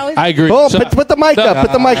 Yeah, I agree. Oh, Shot. put the mic up.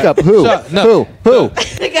 Put the mic up. Who? Shot. No. Who?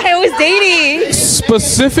 The guy I was dating.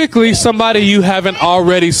 Specifically, somebody you haven't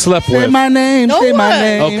already slept Say with. my name. No Say my one.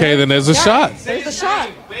 name. Okay, then there's a shot. There's a shot.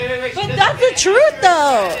 But that's the truth,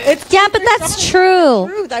 though. It's Yeah, but that's true.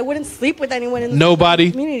 the truth. I wouldn't sleep with anyone in the Nobody?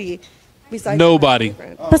 social community besides Nobody. my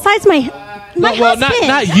boyfriend. Besides my Well, husband.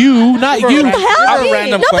 not you, not you. What the hell? Have a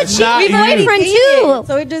random No, but question. she's Not my you. boyfriend Dating. too.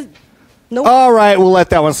 So it just no. All right, we'll let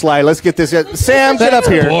that one slide. Let's get this. Sam, get up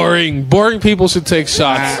here. Boring people should take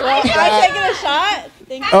shots. I'm taking a shot.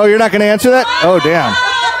 Oh, you're not going to answer that? Oh, damn.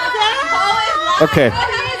 Okay.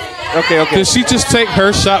 Did she just take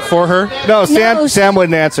her shot for her? No, Sam. No, Sam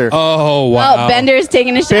wouldn't answer. Oh wow. Oh, Bender's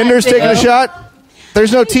taking a shot. Bender's taking a too. shot.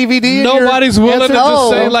 There's no TVD. in your Nobody's willing to answer? just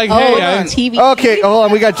say like, hey, I, TV. Okay, hold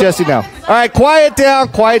on. We got Jesse now. All right, quiet down.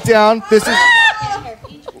 Quiet down. This is.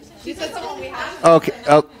 Okay.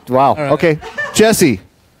 Oh, wow. Okay, Jesse.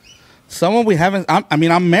 Someone we haven't.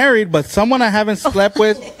 I'm married, but someone I haven't slept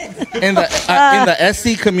with in the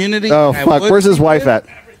SC community. Oh I fuck. would Where's his sleep wife with. at?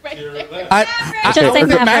 Just say The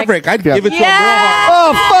Maverick. Maverick. I'd Yeah. give it to a real Yeah.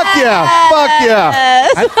 hard. Oh fuck yeah! Fuck yeah!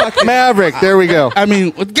 I'd fucking- Maverick. There we go. I mean,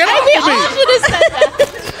 get off We of all me. should have said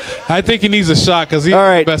that. I think he needs a shot because he's All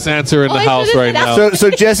right. the best answer in the I house should've right said now. that. So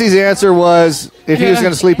Jesse's answer was if he was Yeah.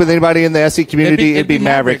 going to sleep with anybody in the SE community, it'd be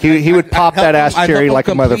Maverick. He would pop that ass I'd cherry help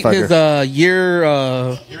him like a complete motherfucker. His year.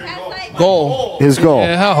 Goal. His goal.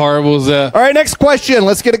 Yeah, how horrible is that? All right, next question.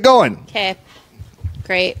 Let's get it going. Okay.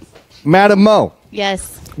 Great. Madam Mo,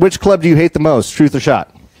 Yes. which club do you hate the most? Truth or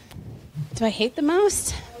shot? Do I hate the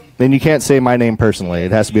most? Then you can't say my name personally.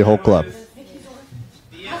 It has to be a whole club.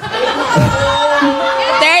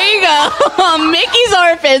 There you go. Mickey's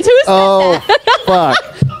Orphans. Who said that? Fuck.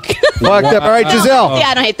 Fucked up. All right, Giselle. Yeah,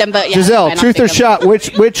 I don't hate them, but yeah. Giselle, fine, I'll truth pick or them. shot?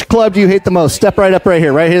 Which club do you hate the most? Step right up right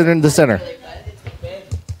here in the center.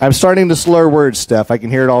 I'm starting to slur words, Steph. I can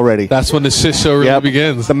hear it already. That's when the shit show really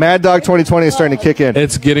begins. The Mad Dog 2020 is starting to kick in.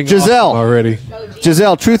 It's getting Giselle awesome already.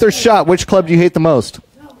 Giselle, truth or shot? Which club do you hate the most?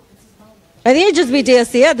 I think it'd just be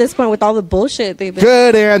DSC at this point with all the bullshit they've been.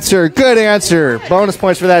 Good answer. Good answer. Bonus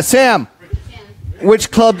points for that. Sam, which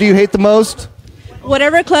club do you hate the most?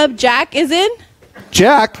 Whatever club Jack is in,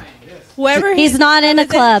 Jack. whoever He's not in a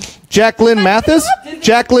club. Jacqueline Mathis?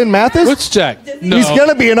 Jacqueline Mathis? Which Jack? No. He's going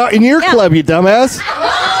to be in your club, you dumbass.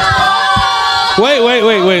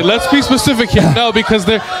 Wait. Let's be specific here. No, because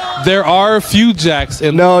there are a few Jacks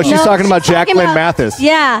in. No, she's talking about Jacqueline Mathis.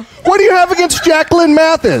 Yeah. What do you have against Jacqueline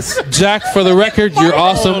Mathis? Jack, for the record, you're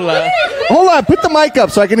awesome. Hold on, put the mic up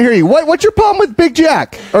so I can hear you. What's your problem with Big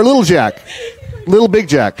Jack or Little Jack? Little Big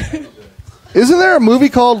Jack. Isn't there a movie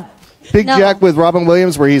called Big Jack with Robin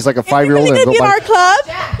Williams where he's like a 5-year-old? really gonna be in our club.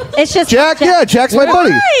 It's just Jack. Yeah, Jack's my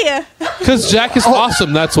buddy. Why? Because Jack is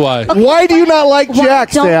awesome. That's why. Why do you not like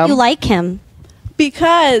Jack, Don't Sam? you like him?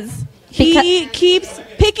 Because he keeps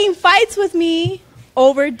picking fights with me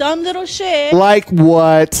over dumb little shit. Like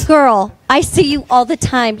what? Girl, I see you all the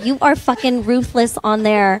time. You are fucking ruthless on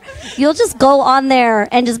there. You'll just go on there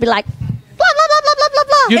and just be like, blah, blah, blah, blah, blah, blah,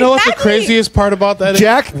 blah. You know what the craziest part about that is?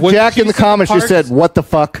 Jack in the comments just said, what the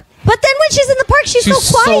fuck? But then when she's in the park, she's so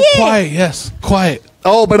quiet. So quiet, yes. Quiet.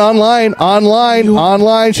 Oh, but online,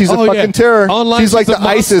 she's a fucking terror. Online, she's like she's the a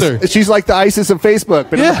monster. ISIS. She's like the ISIS of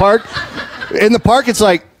Facebook. But in the park, it's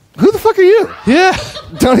like, who the fuck are you? Yeah.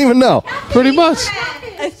 Don't even know. Pretty much.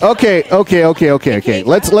 Okay.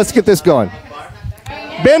 Let's get this going.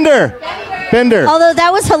 Bender. Although that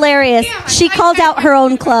was hilarious. She called out her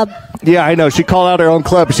own club. Yeah, I know. She called out her own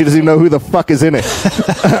club, but she doesn't even know who the fuck is in it.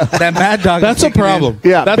 That Mad Dog. That's a problem.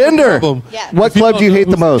 Yeah, That's Bender. a problem. What club do you hate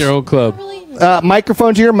the most? Your own club.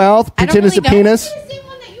 Microphone to your mouth. Pretend it's a penis.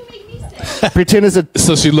 Pretend it's a.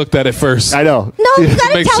 So she looked at it first. I know. No, you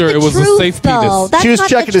gotta Make tell sure the it was a truth, safe though. penis. That's She was not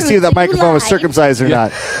checking the to see if truth. that microphone was You lied. circumcised or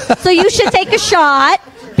not. So you should take a shot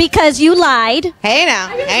because you lied. Hey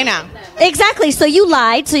now. Exactly. So you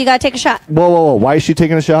lied. So you gotta take a shot Whoa. Why is she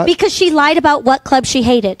taking a shot? because she lied about what club she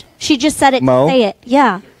hated. She just said it Mo? to say it.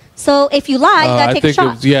 Yeah. So if you lie, you gotta I take a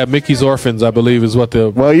think shot. Mickey's Orphans, I believe, is what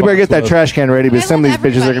the. Well, you better get that trash can ready because some of these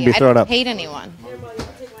bitches are gonna be thrown up. Hate anyone.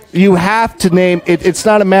 You have to name it. It's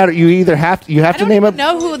not a matter. You either have to. You have I to don't name even it.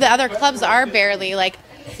 know who the other clubs are. Barely. Like,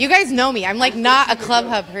 you guys know me. I'm like not a club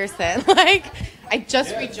hub person. Like, I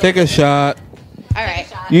just rejoined. Take a shot. All right.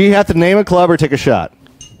 You have to name a club or take a shot.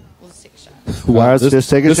 Wow, just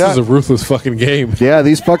take a this shot. is a ruthless fucking game. Yeah,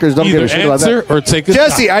 these fuckers don't give Either a shit about answer that. or take a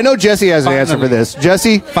Jesse, shot. I know Jesse has an answer for this.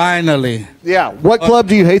 Jesse, Finally. yeah. What club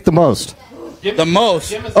do you hate the most? The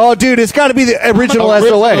most. Oh, dude, it's got to be the original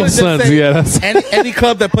SOA. Sons, yeah, that's Any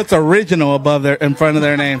club that puts original above their in front of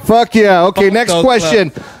their name. Fuck yeah. Okay, Fuck next those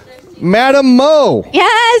question. Madam Mo,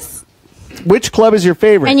 Yes. which club is your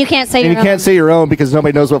favorite? And you can't say And your you can't own. say your own because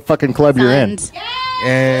nobody knows what fucking club you're in. Sons.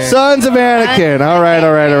 Yeah. Sons of Anakin. All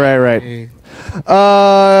right.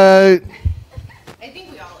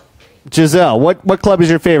 Giselle, what club is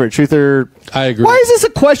your favorite? Truth or? I agree. Why is this a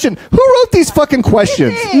question? Who wrote these fucking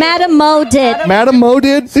questions? Madam Mo did. Madam Mo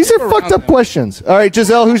did? These are fucked up questions. All right,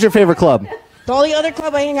 Giselle, who's your favorite club? The only other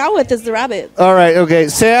club I hang out with is the Rabbit. All right, okay.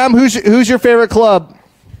 Sam, who's your favorite club?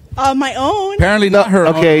 My own. Apparently not her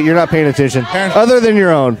own. Okay, you're not paying attention. Other than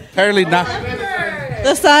your own. Apparently not.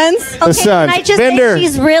 The Suns. The Okay, Suns. can I just Bender. say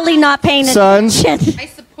she's really not paying Suns. attention? I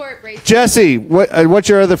support Rachel. Jesse, what's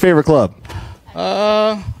your other favorite club?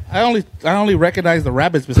 I only recognize the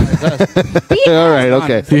rabbits besides us. All right,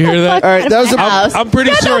 okay. You hear that? All right, that was I'm pretty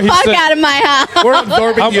Get sure the he fuck said. out of my house. We're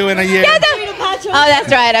absorbing you in a year. Oh,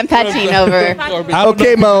 that's right. I'm patching over.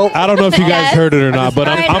 Okay, Mo. I don't know if you guys Yes. heard it or not, but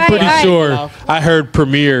All right, I'm pretty all right. sure I heard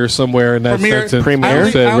premiere somewhere in that Premier- sentence. Premier?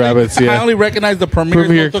 It said rabbits, I yeah. only recognize the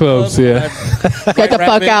premier Clubs, yeah. Get the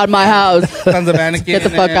fuck out of my house. Sons of Anakin. Get the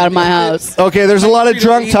fuck out of my house. Okay, there's a lot of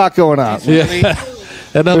drunk talk going on.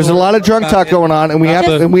 There's a lot of drunk talk going on, and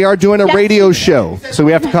we are doing a radio show, so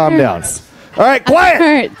we have to calm down. All right, quiet,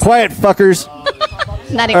 hurt. quiet, fuckers.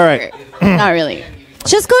 Not even All right. hurt. Not really.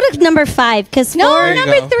 Just go to number 5 because No,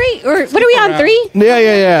 number 3. Or what are we on? 3?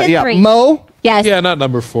 Yeah. Three. Mo, Yes. Yeah, not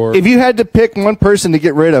number 4. if you had to pick one person to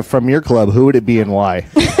get rid of from your club, who would it be and why?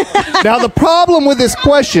 Now the problem with this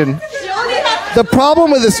question,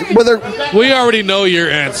 we already know your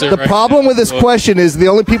answer. The problem with this question is the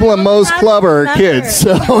only people in Mo's club are kids,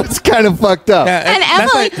 so it's kind of fucked up. And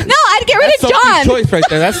Emily, no, I'd get rid of Sophie's John. choice right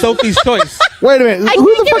there. That's Sophie's choice. Wait a minute. I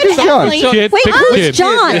Who can't the fuck get is rid of John? Emily. Kid, Wait, pick a who's kid.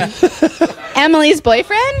 John? Emily's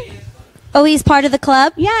boyfriend? Oh, he's part of the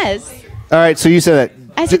club? Yes. All right, so you said that.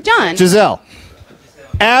 I said John. Giselle,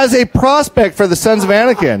 as a prospect for the Sons of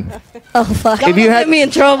Anakin, Oh, fuck. if you Get me had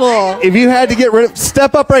in trouble. to get rid of,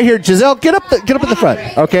 step up right here, Giselle. Get up at the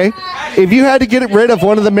front, okay? If you had to get rid of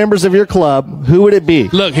one of the members of your club, who would it be?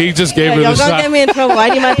 Look, he just gave her Y'all the gonna shot. get me in trouble. I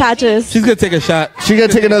need my patches. She's gonna take a shot. She got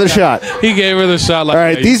to take another shot. He gave her the shot. Like, All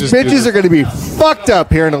right, hey, these just do bitches this. are going to be fucked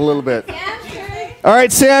up here in a little bit. All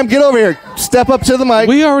right, Sam, get over here. Step up to the mic.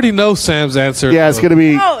 We already know Sam's answer. Yeah, it's going to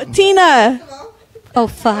be. Oh, Tina. Oh,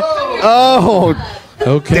 fuck. Oh,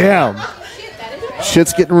 Okay. damn.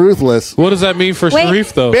 Shit's getting ruthless. What does that mean for Wait.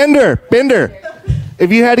 Sharif, though? Bender.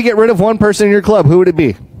 If you had to get rid of one person in your club, who would it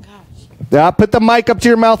be? Yeah, put the mic up to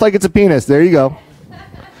your mouth like it's a penis. There you go.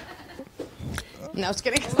 No, I was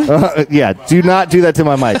kidding. Yeah, do not do that to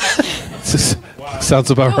my mic.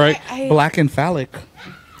 Sounds about right. Black and phallic.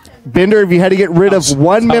 Bender, if you had to get rid of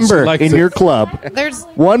one member selective. in your club, There's.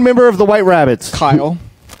 one member of the White Rabbits. Kyle.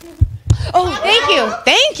 Oh, thank you.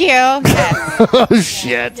 Thank you. Yes. Oh,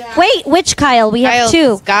 shit. Wait, which Kyle? We have Kyle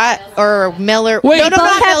two. Scott or Miller. Wait. no, Both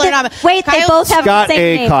not have Miller. the- Not wait, they Kyle- both have Scott the same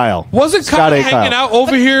A. name. Kyle. Wasn't Scott Kyle A. hanging out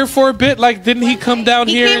over here for a bit? Like, didn't he come down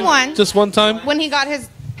He here came once. just one time? When he got his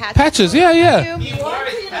Patches, yeah.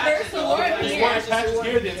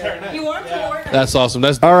 That's awesome.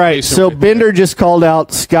 That's All right, so Bender just called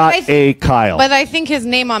out Scott A. Kyle. But I think his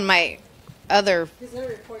name on my other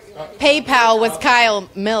PayPal was Kyle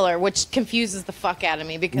Miller, which confuses the fuck out of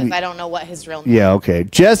me because I don't know what his real name is. Yeah, okay.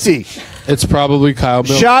 Jesse, it's probably Kyle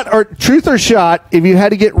Miller. shot or truth or shot, if you had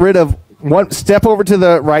to get rid of one, step over to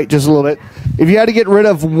the right just a little bit. If you had to get rid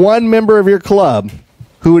of one member of your club,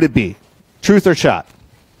 who would it be? Truth or shot?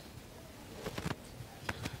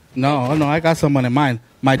 No, I got someone in mind.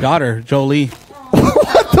 My daughter, Jolie.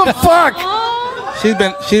 What the fuck?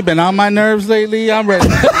 She's been on my nerves lately. I'm ready.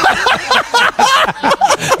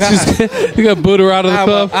 You got boot her out of the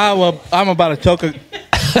club. I'm about to choke a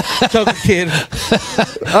kid.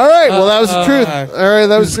 All right, well that was the truth. All right,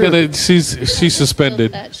 that was the truth. She's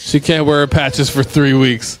suspended. She can't wear her patches for 3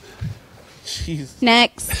 weeks. Jeez.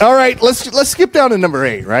 Next. All right, let's skip down to number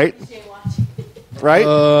 8, right? Right?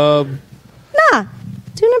 Nah.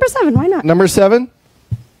 Do number 7. Why not? Number 7?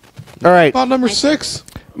 All right. About number 6.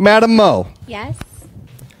 Madam Mo. Yes.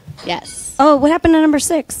 Yes. Oh, what happened to number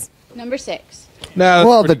 6? Number 6. Nah,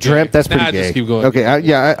 Well, the dreamt, that's pretty gay. Just keep going. Okay,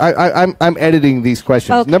 I'm editing these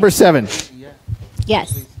questions. Okay. Number 7,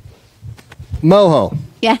 Yes. Moho.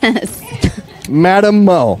 Yes. Madam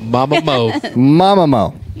Mo. Mama Mo. Mama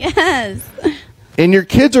Mo. Yes. And your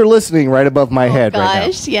kids are listening right above my head right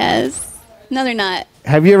Gosh, yes. No, they're not.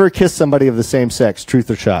 now. Have you ever kissed somebody of the same sex, truth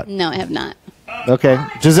or shot? No, I have not. Okay.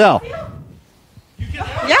 Giselle.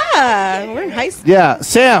 Yeah, we're in high school. Yeah.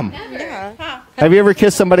 Sam. Yeah. Have you ever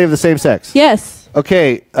kissed somebody of the same sex? Yes.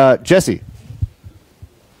 Okay. Jesse.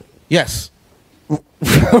 Yes.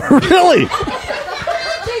 Really?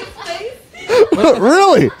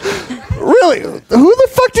 Really? Really? Who the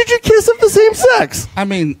fuck did you kiss of the same sex? I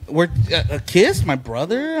mean, we're a kiss, my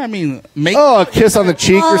brother. I mean, make. Oh, a kiss on the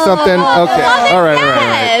cheek or something? Okay. All right.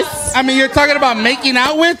 Yes. I mean, you're talking about making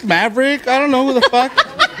out with Maverick. I don't know who the fuck.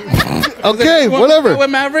 Okay, You want whatever. With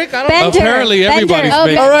Maverick, I don't. Bender. Apparently, everybody's Bender.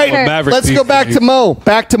 making All right, with Maverick let's these go back days. to Mo.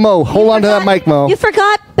 Back to Mo. Hold on to that mic, Mo. You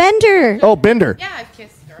forgot Bender. Oh, Bender. Yeah, I've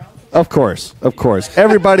kissed girls. Of course.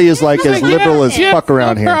 Everybody is like as liberal as fuck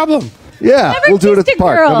around here. Problem. Yeah, Never we'll do it at kissed the a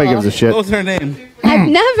park. girl. Nobody gives a shit. What's her name? I've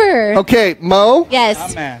never. Okay, Mo.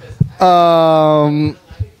 Yes. Man.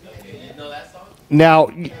 Now,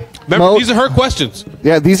 Remember, Mo, these are her questions.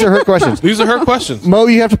 yeah, these are her questions. These are her questions. Mo,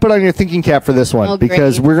 you have to put on your thinking cap for this one Oh,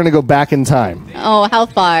 because great. we're going to go back in time. Oh, how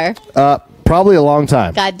far? Probably a long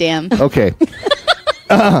time. Goddamn. Okay.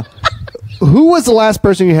 Who was the last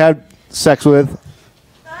person you had sex with?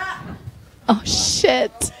 Oh,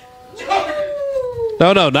 shit.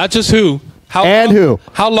 No, not just who. How And who?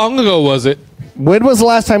 How long ago was it? When was the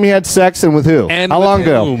last time you had sex and with who? And How with long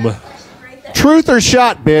ago? whom? Truth or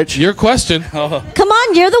shot, bitch? Your question. Come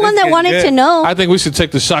on, you're the one that wanted to know. I think we should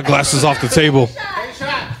take the shot glasses off the table.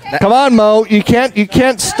 Come on, Mo. You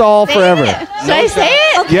can't stall forever. Should I say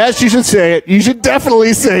it? Yes, you should say it. You should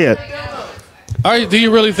definitely say it. All right, do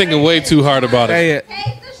you really thinking way too hard about it?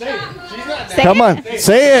 Say it. Come on,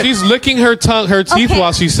 say it. She's licking her teeth Okay.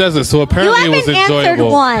 while she says it, so You apparently it was haven't answered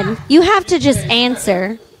enjoyable. one. You have to just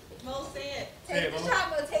answer.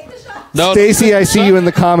 No, Stacy, I see you in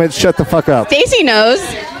the comments. Shut the fuck up. Stacy knows.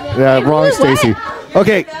 Yeah, wrong, Stacy.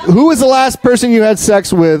 Okay, who was the last person you had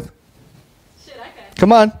sex with?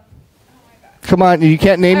 Come on. Come on, you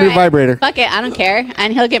can't name All your right. vibrator. Fuck it, I don't care.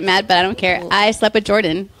 And he'll get mad, but I don't care. I slept with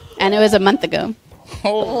Jordan, and it was a month ago.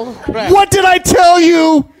 Oh, crap. What did I tell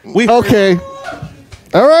you? Okay.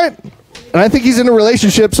 All right. And I think he's in a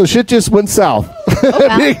relationship, so shit just went south.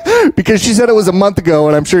 wow. Because she said it was a month ago,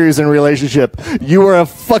 and I'm sure he's in a relationship. You are a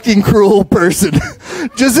fucking cruel person.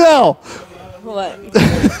 Giselle. What?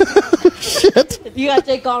 Shit. You got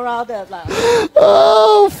Jake all riled up. Like,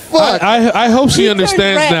 Oh, fuck. I hope she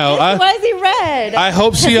understands now. why is he red? I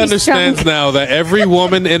hope she understands now that every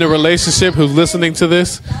woman in a relationship who's listening to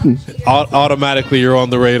this, automatically you're on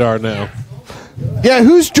the radar now. Yeah,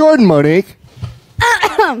 who's Jordan, Monique?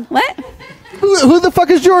 What? Who the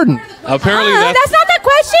fuck is Jordan? Apparently That's not the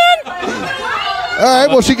question. All right,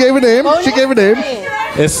 well, she gave a name. She gave a name.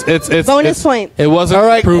 it's Bonus point. It wasn't. All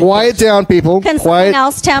right, proved. quiet down, people. Can Quiet. someone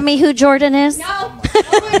else tell me who Jordan is?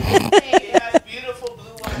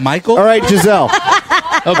 Michael? All right, Giselle.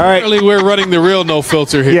 Apparently, we're running the real no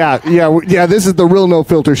filter here. Yeah, this is the real no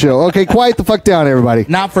filter show. Okay, quiet the fuck down, everybody.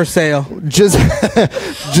 Not for sale.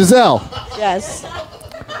 Giselle, Yes.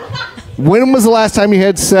 when was the last time you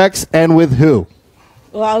had sex and with who?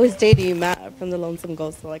 Well, I was dating Matt from the Lonesome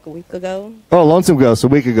Ghost like a week ago. Oh, Lonesome Ghost a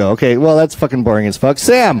week ago. Okay, well, that's fucking boring as fuck.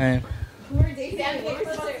 Sam, Hey.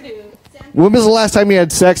 when was the last time you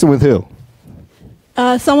had sex and with who?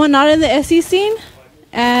 Someone not in the SE scene,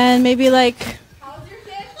 and maybe like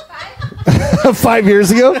 5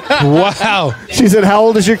 years ago? Wow. She said, how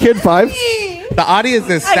old is your kid? 5? The audience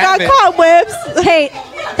is I got savage. cobwebs. Hey,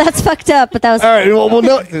 that's fucked up, but that was. All right, well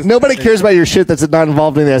nobody cares about your shit that's not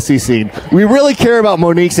involved in the SC scene. We really care about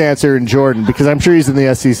Monique's answer and Jordan, because I'm sure he's in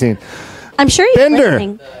the SC scene. I'm sure he's Bender.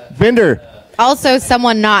 listening. Bender. Also,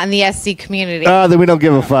 someone not in the SC community. Then we don't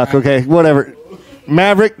give a fuck. Okay, whatever.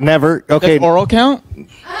 Maverick, never. Okay. Does oral count?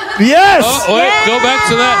 Yes. Oh, wait, go back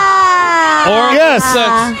to that. Or Yes.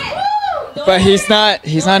 sex. But he's not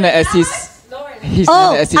in the SEC. He's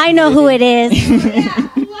not Oh, in the SEC I know who it is.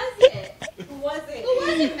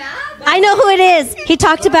 I know who it is. He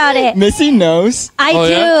talked about it. Missy knows. I Oh,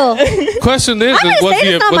 do. yeah? Question is, I'm gonna was say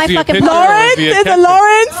he it's not my a fucking picture or Lawrence? was he a Is it catfish?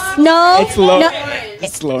 Lawrence? No. It's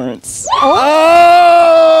It's Lawrence. Oh.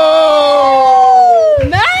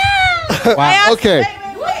 Wow. Okay.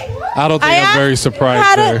 I don't think I'm very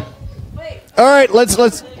surprised there. All right. Let's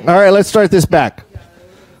start this back.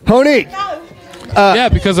 Monique. Yeah,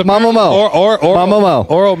 because Mama Mo. Mama Mo.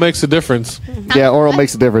 Oral makes a difference. Yeah, oral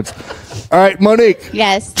makes a difference. All right, Monique.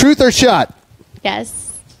 Yes. Truth or shot?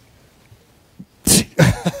 Yes.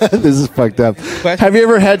 This is fucked up. Have you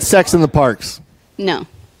ever had sex in the parks? No.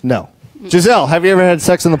 No. Giselle, have you ever had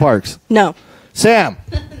sex in the parks? No. Sam.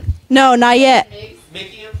 No, not yet.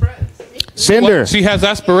 Bender. She has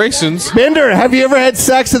aspirations. Bender, have you ever had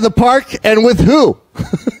sex in the park and with who?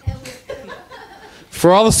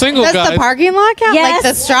 For all the single Does guys. the parking lot count? Yes.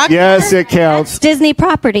 Like the structure? Yes, it counts. Disney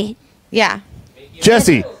property. Yeah.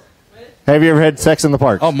 Jesse, have you ever had sex in the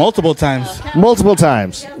park? Oh, multiple times. Multiple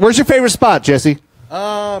times. Where's your favorite spot, Jesse?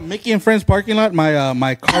 Mickey and Friends parking lot.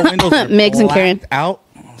 My car windows are Migs and Karen. blacked out.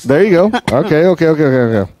 There you go. Okay.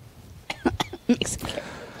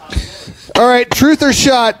 All right, truth or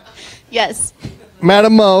shot, Yes.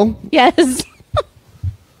 Madame Mo. Yes.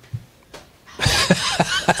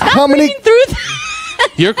 How many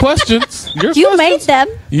Your questions. You made them.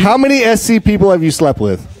 How many SC people have you slept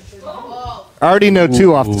with? I already know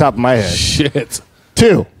 2 off the top of my head. Shit.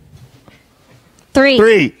 2. 3.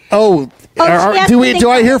 3. Oh, she has to think do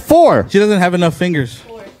I hear 4? She doesn't have enough fingers.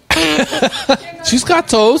 She's got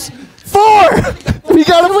toes. 4. We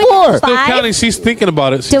got a 4. Still 5? counting. She's thinking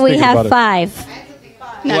about it. She's Do we thinking have about it. 5?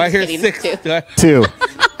 No, Do I just hear kidding. 6? Two. Do I- 2.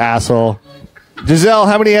 Asshole. Giselle,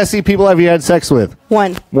 how many SC people have you had sex with?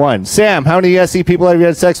 1. 1. Sam, how many SC people have you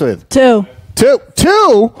had sex with? 2. 2.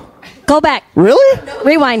 2? Go back. Really?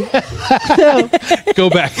 Rewind. Go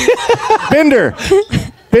back.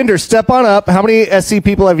 Bender, step on up. How many SC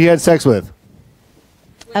people have you had sex with?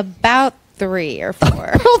 About 3 or 4. 3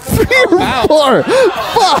 or 4.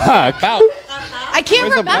 Fuck. I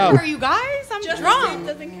can't remember, you guys. I'm drunk.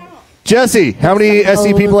 Jesse, how many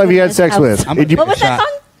SC people have you had sex with? I'm gonna take What was a that shot.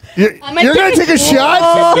 song? You're going to take a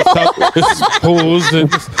shot? This is posed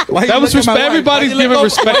and- Why you that was look at my wife? everybody's Why you giving look-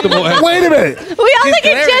 respectable answers. Wait a minute. We all She's look at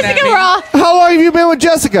glaring Jessica at me. Raw. How long have you been with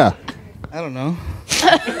Jessica? I don't know.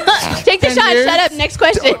 Take the shot. years. Shut up. Next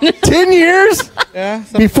question. 10 years? Yeah.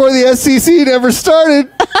 Before the SCC never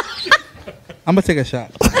started. I'm gonna take a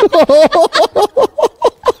shot.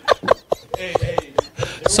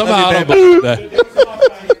 Somehow I don't believe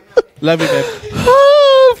that. Love you, babe.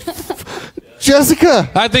 Jessica.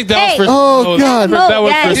 I think that was for. Oh, God. That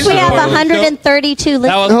was Yes, for we have show. 132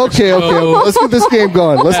 listeners. Okay. Let's get this game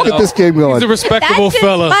going. He's a respectable That's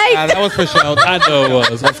fella. despite- That was for show. I know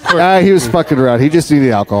it was. Of course. He was fucking around. He just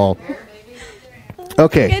needed alcohol.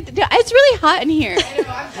 Okay. It's really hot in here.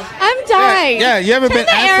 I'm dying. Yeah, you haven't Turn been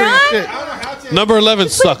the air answering on. shit. Number 11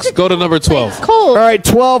 sucks. Go to number 12. Cold. All right,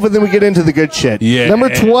 12, and then we get into the good shit. Yeah. Number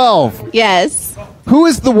 12. Yes. Who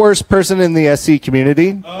is the worst person in the SC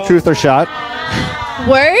community? Truth or shot?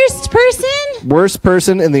 Worst person? Worst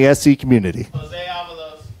person in the SC community.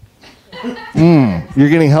 You're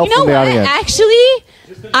getting help You know from the what? audience.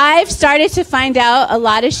 Actually, I've started to find out a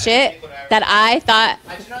lot of shit that I thought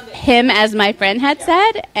him as my friend had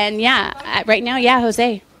said. And right now,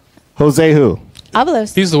 Jose. Jose who?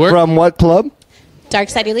 Avalos. He's the worst. From what club? Dark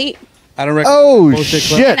Side Elite. I don't Oh, bullshit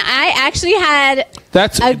club. shit. And I actually had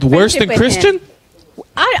That's a worse friendship than with Christian? him.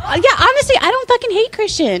 Honestly, I don't fucking hate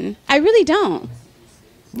Christian. I really don't.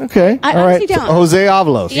 Okay. I All right. honestly don't. Jose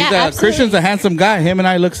Avalos. Yeah, He's absolutely. Christian's a handsome guy. Him and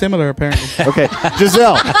I look similar, apparently. Okay.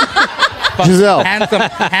 Giselle. Giselle.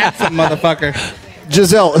 Handsome motherfucker.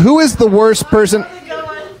 Giselle, who is the worst person?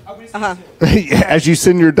 As you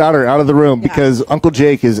send your daughter out of the room because Uncle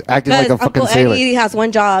Jake is acting like a fucking Uncle sailor. Eddie has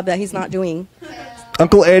one job that he's not doing.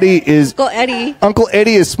 Uncle Eddie is Uncle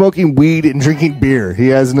Eddie is smoking weed and drinking beer. He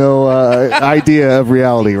has no idea of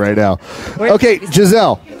reality right now. Okay,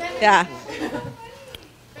 Giselle, Yeah.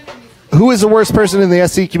 who is the worst person in the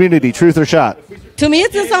SC community? Truth or shot? To me,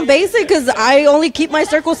 it's just on basic because I only keep my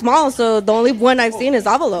circle small, so the only one I've seen is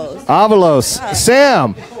Avalos. Avalos. Yeah.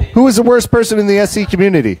 Sam, who is the worst person in the SC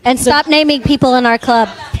community? And stop naming people in our club.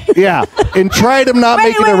 Yeah, and try to not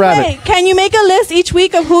make it a rabbit. Wait. Can you make a list each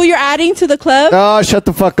week of who you're adding to the club? Oh, shut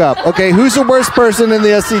the fuck up. Okay, who's the worst person in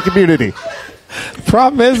the SC community?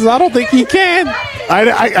 Problem is, I don't think he can.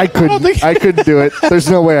 I couldn't. I couldn't do it. There's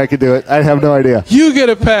no way I could do it. I have no idea. You get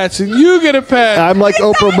a patch and you get a patch. I'm like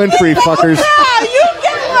Oprah Winfrey, fuckers. Yeah, you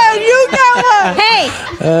get one. You get one. Hey,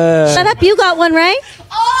 shut up. You got one, right?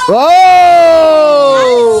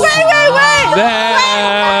 Oh! Wait.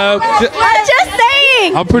 I'm just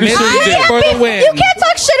saying. I'm pretty sure you did. For the win. You can't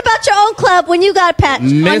talk shit about your own club when you got a patch.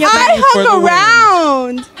 Miss I for the hung win.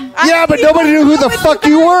 around. Yeah, but nobody knew who the fuck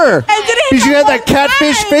you were. And didn't hit Because you had my that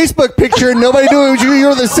catfish line. Facebook picture and nobody knew it was you. You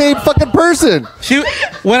were the same fucking person.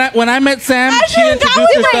 When I met Sam, she should've introduced gone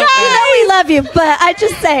with herself. my You know we love you, but I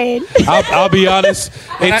just saying. I'll be honest.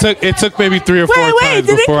 It took maybe 3 or 4 Wait. times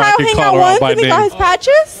Didn't before I Kyle could hang call out her out once by and he got his name.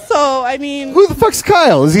 patches? So, I mean. Who the fuck's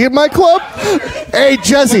Kyle? Is he in my club? Hey,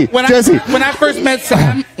 Jesse. Jesse. When I first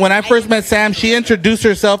met Sam, she introduced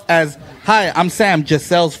herself as, "Hi, I'm Sam,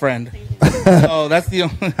 Giselle's friend." So that's the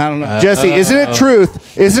only, I don't know. Jesse, isn't it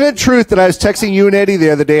truth? Isn't it truth that I was texting you and Eddie the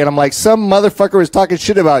other day, and I'm like, some motherfucker was talking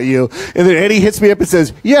shit about you, and then Eddie hits me up and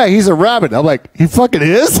says, "Yeah, he's a rabbit." I'm like, "He fucking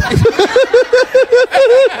is."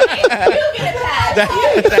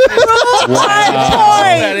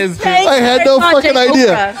 That is true. I had no fucking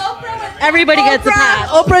idea. Everybody gets a pass.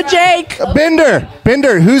 Oprah Jake.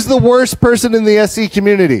 Bender, who's the worst person in the SC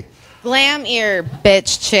community? Glam ear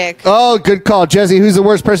bitch chick. Oh, good call, Jesse. Who's the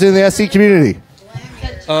worst person in the SC community?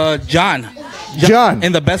 John. John.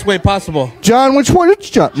 In the best way possible. John, which one?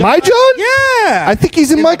 Which John? My John? Yeah. I think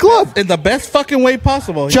he's in my club. In the best fucking way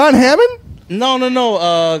possible. John Hammond? No.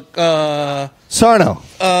 Sarno.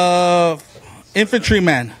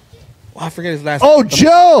 Infantryman. Oh, I forget his last Oh, name.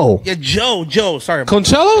 Joe. Yeah, Joe. Sorry.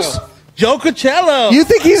 Conchelos? Joe Coachello. You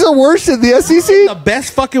think he's the worst in the SEC? The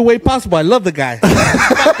best fucking way possible. I love the guy.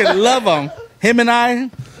 I fucking love him. Him and I.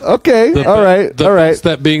 Okay. All right.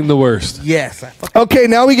 That being the worst. Yes. Okay,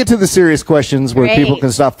 now we get to the serious questions where Great. people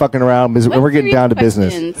can stop fucking around because we're getting down to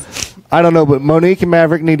business. I don't know, but Monique and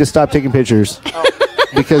Maverick need to stop taking pictures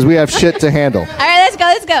because we have shit to handle. All right,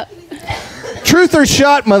 let's go. Truth or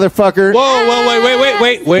shot, motherfucker. Whoa,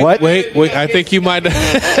 wait. What? Wait. I think you might.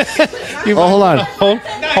 Hold on.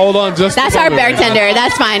 Hold on. Just That's our bartender.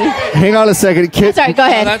 That's fine. Hang on a second. Kid. Sorry, go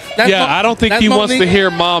ahead. I don't think he wants to hear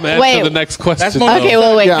Mom answer Wait. the next question. Monique. Okay,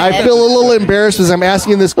 well, wait. Yeah, I feel a little embarrassed as I'm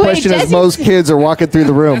asking this question as Jesse- most kids are walking through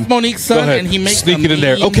the room. That's Monique's son, Go ahead. and he makes Sneak it in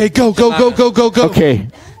there. mean- Okay, go. Okay.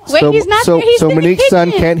 Wait, he's not there. He's so in the Monique's son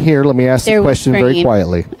kitchen. can't hear. Let me ask the They're question very whispering.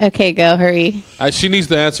 quietly. Okay, go. Hurry. She needs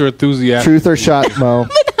to answer enthusiastic. Truth or shot, Mo?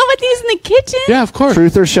 But he's in the kitchen. Yeah, of course.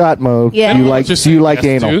 Truth or shot, Mo? Yeah. Do you like Yes,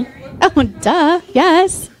 anal? dude. Oh, duh.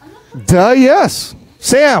 Yes. Duh, yes.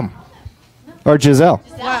 Sam or Giselle?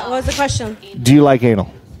 What was the question? Do you like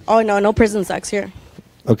anal? Oh, no prison sex here.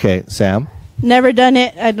 Okay, Sam. Never done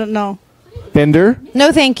it. I don't know. Bender?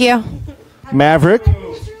 No, thank you. Maverick?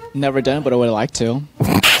 Never done, but I would like to.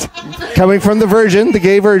 Coming from the virgin, the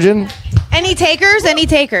gay virgin. Any takers? Any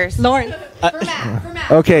takers? Lauren.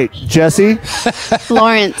 Okay, Jesse.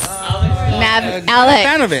 Florence. Alex.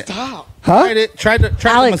 Fan of it. Huh? Tried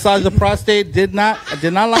to massage the prostate. I did not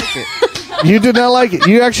like it. You did not like it.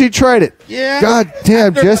 You actually tried it. Yeah. God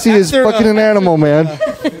damn, Jesse is fucking an animal, man.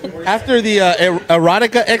 After the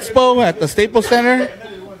Erotica Expo at the Staples Center,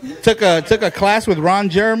 took a class with Ron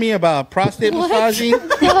Jeremy about prostate massaging.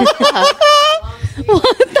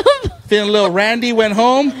 Feeling a little randy, went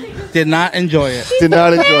home. Did not enjoy it. Did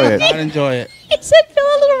not enjoy it. Did not enjoy it. He said feel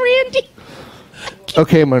a little randy.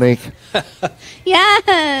 Okay, Monique.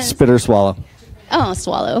 Yes. Spit or swallow? Oh,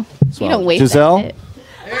 swallow. You Swallow. don't waste Giselle? that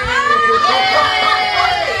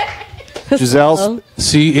shit. Giselle?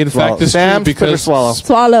 See, in Swallow. fact, it's Sam, true spit or because swallow?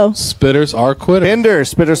 Swallow. spitters are quitters. Bender,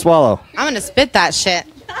 spit or swallow? I'm gonna spit that shit.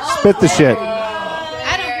 Spit the shit.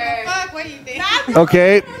 I don't give a fuck. What do you think?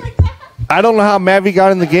 Okay. I don't know how Mavi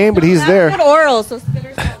got in the game, but he's there. Good oral, so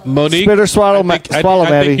spitter. Monique, Spit or swallow, swallow, I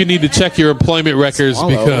Mavi. think you need to check your employment records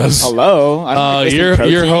because Hello. I don't think your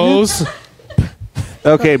there's some hose.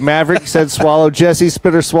 Okay, Maverick said swallow. Jesse,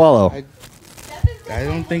 spit or swallow? I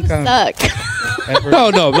don't think I'm Suck. ever. No,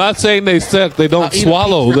 I'm not saying they suck. They don't I'll eat a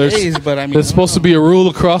swallow. piece for There's days, but I mean, supposed to be a rule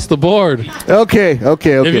across the board. Okay. If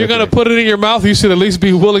you're gonna put it in your mouth, you should at least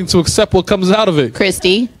be willing to accept what comes out of it.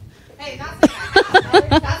 Christy.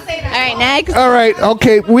 All right, next. All right,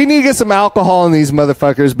 okay. We need to get some alcohol in these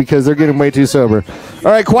motherfuckers because they're getting way too sober.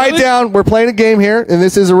 All right, quiet down. We're playing a game here, and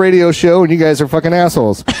this is a radio show, and you guys are fucking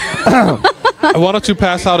assholes. Why don't you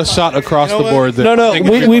pass out a shot across the board? Then? No,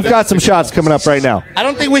 we've got some shots coming up right now. I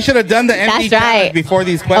don't think we should have done the empty That's right. challenge before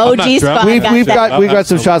these Oh, questions. geez, fuck. We've got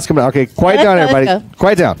some shots coming up. Okay, quiet Let's down, go, everybody. let's go.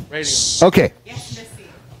 Quiet down. Okay,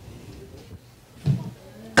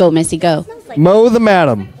 Go, Missy, go. Mo the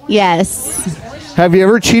Madam. Yes. Have you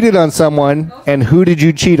ever cheated on someone, and who did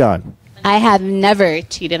you cheat on? I have never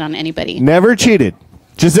cheated on anybody. Never cheated.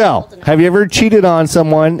 Giselle, have you ever cheated on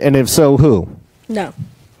someone, and if so, who? No.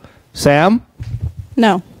 Sam?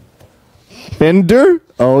 No. Bender?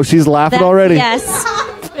 Oh, she's laughing already. Yes.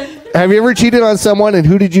 Have you ever cheated on someone, and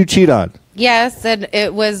who did you cheat on? Yes, and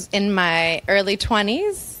it was in my early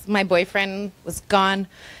 20s. My boyfriend was gone,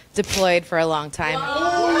 deployed for a long time.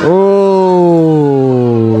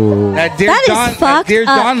 Oh. That Dear That is John, fucked Dear up.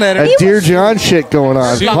 John letter. A Dear John shit going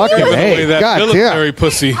on. She Fucking giving away hey. that God military damn.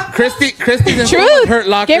 pussy. Christy's in someone's Truth. hurt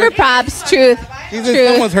locker. Give her props. Truth. She's in Truth.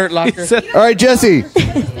 someone's hurt locker. All right, Jesse.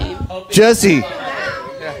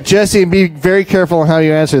 Jesse, be very careful on how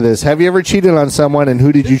you answer this. Have you ever cheated on someone, and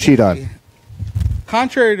who did you cheat on?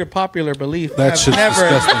 Contrary to popular belief, That shit's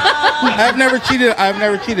disgusting. I've never cheated. I've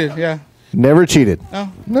never cheated. Yeah. Never cheated. No.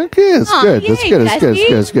 Okay, that's Aw, good. That's yay, good. That's good. That's Jesse.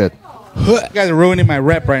 good. That's good. You guys are ruining my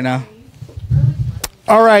rep right now.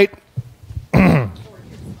 All right.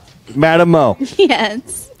 Madam Mo,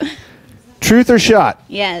 Yes. truth or shot?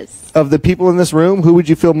 Yes. Of the people in this room, who would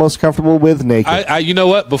you feel most comfortable with naked? I you know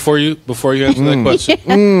what? Before you answer that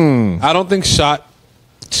question, I don't think shot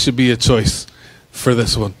should be a choice for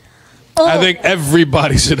this one. I think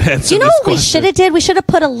everybody should answer You know this what we question. should have did? We should have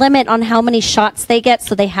put a limit on how many shots they get,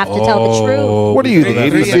 so they have to tell the truth. What are you, That's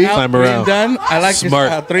the ABC? next time Three around. and done. I like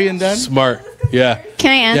Smart. 3 and done. Smart. Yeah.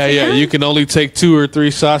 Can I answer? Yeah. now? You can only take 2 or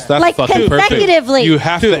 3 shots. That's Like fucking perfect. consecutively. You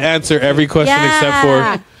have to answer every question except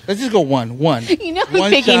for. Let's just go one. You know who's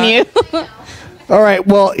One picking shot. you. All right.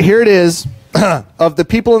 Well, here it is. Of the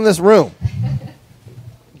people in this room,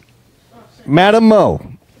 Madam Mo.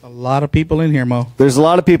 A lot of people in here, Mo. There's a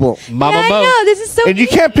lot of people, Mama Yeah, I Mo. know. This is so. and you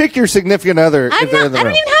can't pick your significant other I'm if they're not. in the I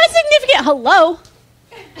room. don't even have a significant. Hello.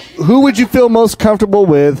 Who would you feel most comfortable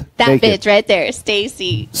with? That naked? bitch right there,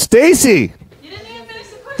 Stacy. Stacy. The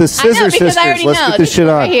I know Scissor because Sisters. I already Let's know. get this shit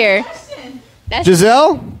right on. here. That's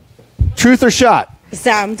Giselle, truth or shot?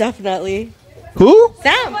 Sam, definitely. Who?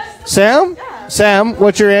 Sam. Sam? Sam,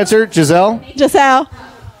 what's your answer? Giselle? Giselle.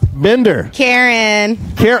 Bender. Karen.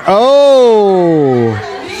 Oh.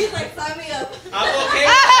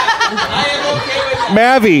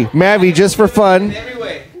 Mavi, just for fun,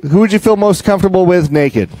 who would you feel most comfortable with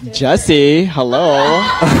naked? Jesse, hello.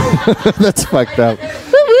 That's fucked up.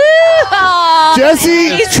 Aw.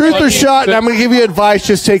 Jesse, truth or shot, and I'm going to give you advice,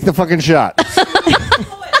 just take the fucking shot.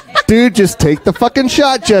 Dude, just take the fucking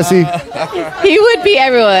shot, Jesse. He would be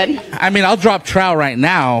everyone. I mean, I'll drop trow right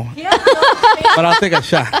now, but I'll take a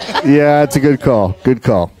shot. Yeah, it's a good call. Good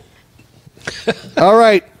call. All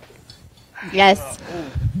right, Yes.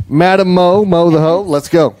 Madam Mo the hoe, let's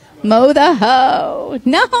go. Mow the hoe.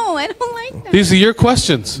 No, I don't like that. These are your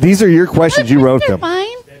questions. These are your questions. You wrote They're them.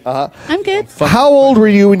 fine. I'm good. How old were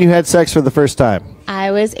you when you had sex for the first time?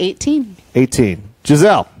 I was 18. 18.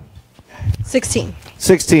 Giselle, 16.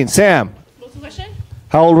 16. Sam, What's the question?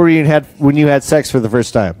 how old were you when you had sex for the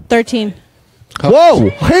first time? 13. Whoa,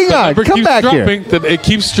 hang on. number Come keeps back dropping, here. It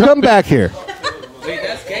keeps dropping. Come back here.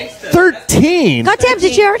 13. Goddamn,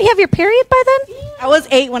 did you already have your period by then? I was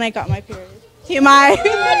 8 when I got my period. TMI.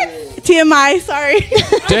 TMI, sorry.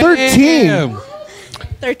 13.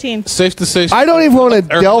 13. Safe to say. I don't even want to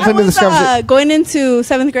delve into this conversation. Going into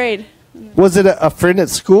 7th grade. Was it a friend at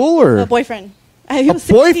school or A boyfriend. He a was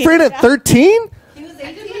 16, boyfriend at 13?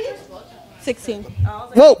 16.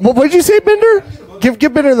 Whoa, what did you say, Bender?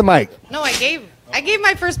 Give Bender the mic. No, I gave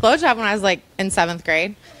my first blowjob when I was like in 7th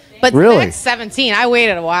grade. But Really? next 17, I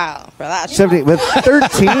waited a while for that. 17 with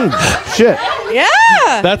 13. Shit.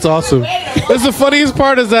 Yeah. That's awesome. That's the funniest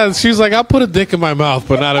part is that she's like, I'll put a dick in my mouth,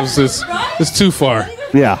 but not if it's too far.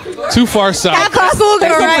 Yeah. Too far south. Cool girl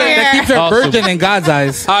right That keeps here. her Awesome. virgin in God's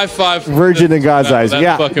eyes. High five. Virgin in God's eyes. That's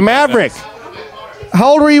Yeah. fucking Maverick.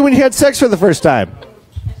 How old were you when you had sex for the first time?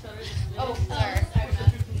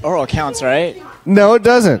 Oral counts, right? No, it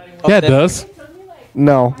doesn't. Yeah, it does.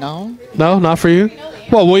 No. No. No, not for you.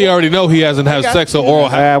 Well, we already know he hasn't had sex, so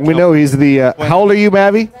oral. We know he's the. How old are you,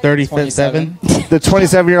 Mavi? 37. The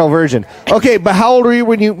 27-year-old virgin. Okay, but how old were you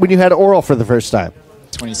when you had oral for the first time?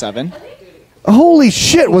 27. Holy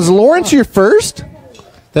shit! Was Lawrence your first?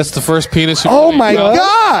 That's the first penis. You Oh my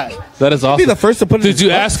god! That is awesome. Be the first to put it in Did his you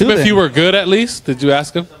butt, ask him too, if then. you were good at least? Did you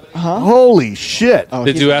ask him? Holy shit! Oh,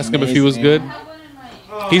 Did he's you ask him if he was good?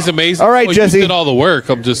 amazing. He's amazing. All right, Well, Jesse. You did all the work.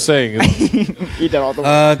 I'm just saying. He did all the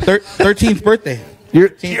 13th birthday. Your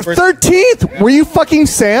 13th birthday. 13th? Were you fucking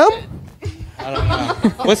Sam?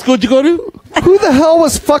 What school did you go to? Who the hell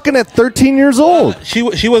was fucking at 13 years old? She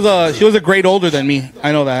was a grade older than me.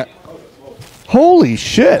 I know that. Holy It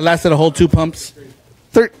shit! lasted a whole 2 pumps.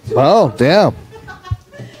 Oh damn.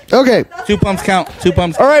 Okay. 2 pumps count. 2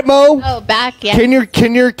 pumps. All right, Mo. Oh, back, yeah.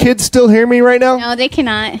 Can your kids still hear me right now? No, they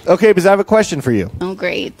cannot. Okay, because I have a question for you. Oh,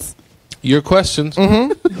 great. Your questions.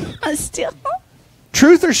 Still.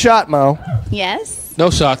 Truth or shot, Mo? Yes. No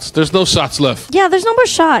shots. There's no shots left. Yeah, there's no more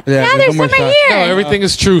shot. Yeah, there's no more some right shots. No, here. everything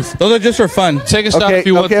is truth. Those are just for fun. Take a shot Okay, if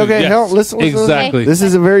you want okay, to. okay. Yes. No, listen. Exactly. This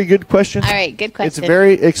is a very good question. All right, good question. It's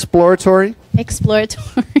very exploratory.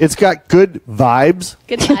 exploratory. It's got good vibes.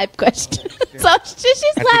 Good vibe question. So she's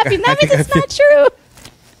laughing. That means I it's not true.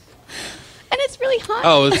 And it's really hot.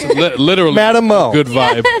 Oh, it's literally Madame Mo. good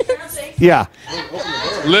vibe. Yeah.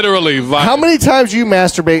 Literally vibe. How many times do you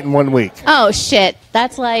masturbate in 1 week? Oh shit,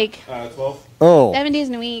 that's like 12. Oh. 7 days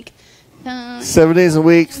in a week. 7 days a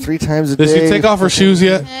week, 3 times a day. Does she take off her shoes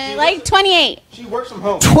yet? Like 28. She works from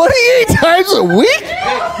home. 28 times a week?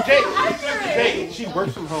 She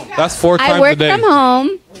works from home. That's 4 times I a work day. from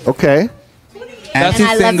home, Okay. And and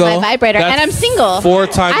I love my vibrator, and I'm single. 4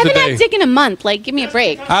 times I haven't a day. had dick in a month. Like, give me a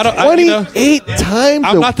break. I don't. 28 times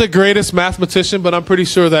I'm a not the greatest mathematician, but I'm pretty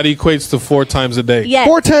sure that equates to 4 times a day. Yes,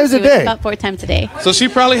 4 times a it was day. About 4 times a day. So she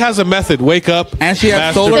probably has a method. Wake up, And she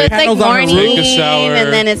has masturbate, solar So it's like panels on her morning, roof. Take a shower.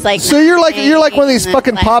 and then it's like. So you're like one of these and then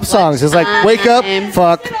fucking like pop songs. It's like lunchtime, wake up,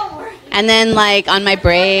 fuck. and then like on my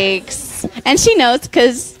breaks, and she knows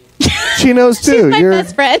because She knows she's too. my You're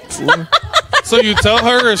best friend. So you tell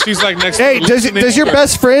her, or she's like next. Hey, to does your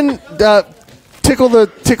best friend tickle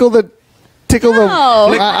the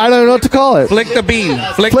No. I don't know what to call it. Flick the bean.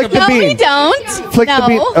 Flick Flick the the No, bean. we don't. Flick no. the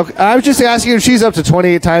bean. Okay, I was just asking if she's up to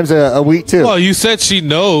 28 times a week too. Well, you said she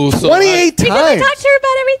knows. So 28 Because I times. talk to her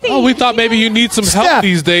about everything. Oh, we thought maybe you need some help Steph.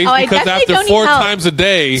 these days Oh, I because definitely after don't need 4 help. times a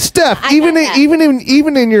day, Steph, I even get that.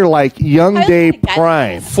 even in your like young I day like that.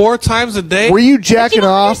 prime, 4 times a day. were you jacking don't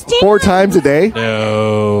off understand. 4 times a day?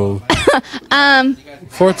 No.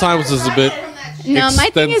 4 times is a bit. No, my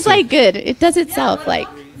thing is extensive. like good. It does itself. Like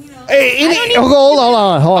Hey, hold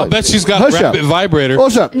on. I bet she's got Hush a up. rabbit vibrator.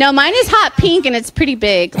 Hush up. no, mine is hot pink and it's pretty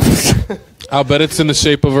big. I'll bet it's in the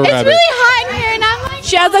shape of a It's rabbit. really hot in here, and I'm like,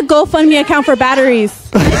 She has a GoFundMe account for batteries.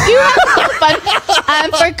 do have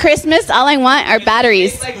fun. For Christmas, all I want are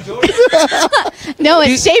batteries. No,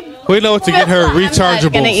 it's shaped. We know what to get her. I'm not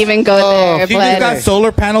Rechargeable. gonna even go there. She just got But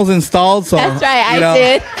solar panels installed, so That's right, I you know,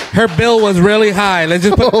 did. Her bill was really high. Let's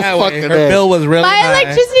just put it that way. fucking Her A. bill was really my high.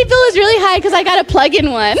 electricity bill is really high because I got a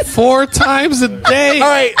plug-in one. 4 times a day. All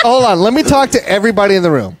right, hold on. Let me talk to everybody in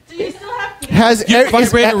the room. Has Your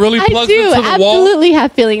vibrator really I plugs do into the wall? absolutely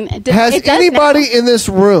have feeling. Has It does anybody in this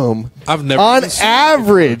room, I've never on even seen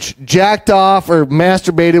average, jacked off or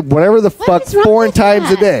masturbated, whatever the fuck, is wrong 4 with times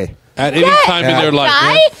a that? day? At any Yeah, time in their life.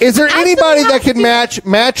 guy? Yeah. Is there anybody that can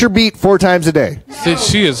Absolutely. match or beat 4 times a day?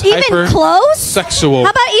 She is Even hyper close? sexual.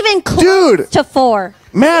 How about even close Dude. to 4?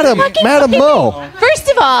 Madam Fucking Mo. First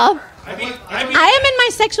of all, I am in my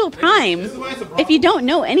sexual prime. If you don't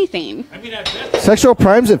know anything. Sexual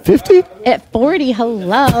primes at 50? At 40,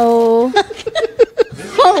 hello.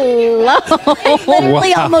 Hello. I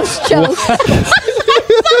literally almost choked.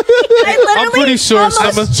 I'm pretty sure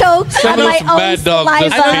almost choked some on of my those own mad dogs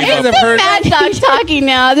just saliva. came up. It's the mad dog talking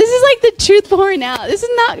now. This is like the truth pouring out. This is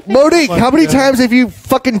not. Monique, how many times have you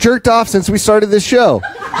fucking jerked off since we started this show?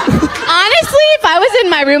 Honestly, if I was in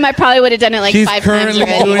my room, I probably would have done it like She's 5 times currently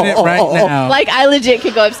already. doing it right now. Like, I legit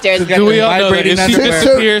could go upstairs. Do we all know that Vibrating if she underwear.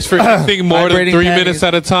 disappears for anything more than Vibrating 3 panties. minutes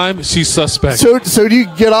at a time, she's suspect. So do you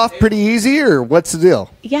get off pretty easy, or what's the deal?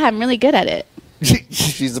 Yeah, I'm really good at it.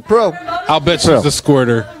 She's a pro. I'll bet she's a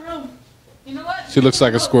squirter. She looks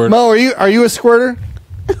like a squirter. Mo, are you a squirter?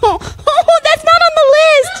 Oh, that's not on the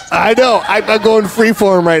list. I know. I'm going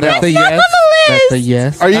freeform right now. That's a Not yes. on the list. That's a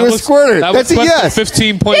yes. Are you a squirter? That's a yes.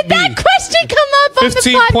 15 point Did B. that question come up on the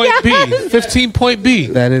 15 point B. podcast? 15 point B.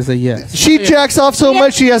 That is a yes. She jacks off so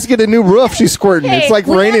much she has to get a new roof. She's squirting. Hey, it's like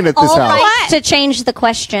We raining have at this all house. right to change the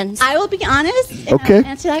questions. I will be honest. and Okay. I'll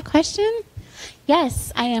answer that question.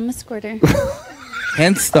 Yes, I am a squirter.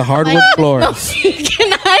 Hence the hardwood floors.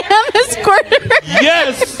 I am a squirter.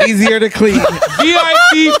 Yes. Easier to clean.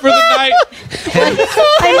 VIP for the night.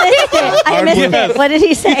 I missed it. What did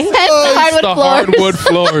he say? Hardwood The floors. hardwood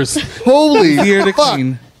floors. Holy Easier to fuck.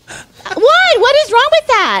 clean. What? What is wrong with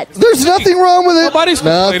that? There's nothing wrong with it. Nobody's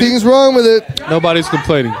complaining. Nothing's wrong with it. Nobody's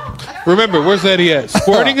complaining. Remember, where's Eddie at?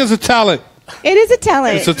 Squirting is a talent. It is a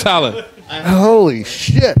talent. It's a talent. Holy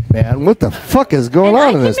shit, man. What the fuck is going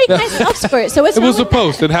on in I this? can make myself squirt. So what's It was a wrong with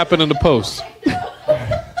post. It happened in the post.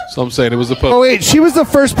 So I'm saying it was a post. Oh, wait. She was the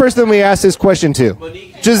first person we asked this question to.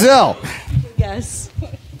 Giselle. Yes.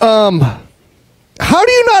 How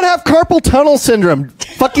do you not have carpal tunnel syndrome?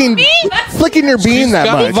 Fucking flicking your bean She's that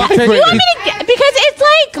got much. that? You want me to get, because it's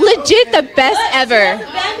like legit the best ever.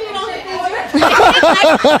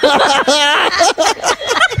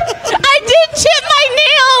 I did chip my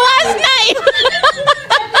nail last night.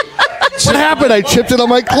 What happened? I chipped it on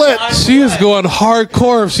my clit. She is going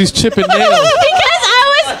hardcore if she's chipping nails. Because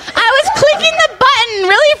I was clicking the button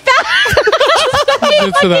really fast.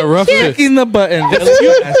 Into that rough shit. Clicking the button.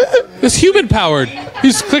 It's human powered. You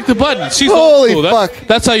just click the button. She's Holy old school. fuck.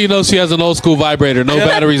 That's how you know she has an old school vibrator. No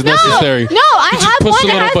batteries necessary. No, I You just have push one the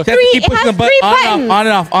that little has button. three. Keep It pushing has the three button on buttons. and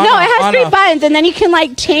off, on no, and off, it has on three and off. buttons, and then you can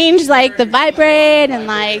like change like the vibrate and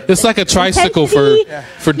like. It's like a tricycle intensity.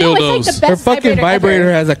 for No, dildos. it's like the Her best fucking vibrator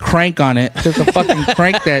ever. has a crank on it. Just a fucking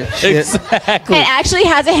crank that shit. Exactly. It actually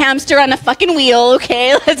has a hamster on a fucking wheel.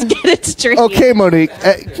 Okay, let's get it straight. Okay, Monique.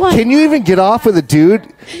 What? Can you even get off with a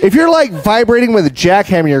dude? If you're like vibrating with a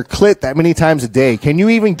jackhammer your clit that many times a day, can you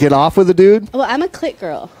even get off with a dude? Well, I'm a clit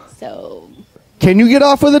girl, so Can you get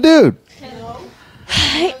off with a dude?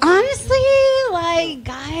 I honestly like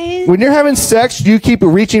guys. When you're having sex, do you keep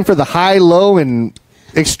reaching for the high, low, and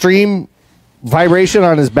extreme vibration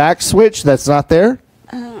on his back switch that's not there?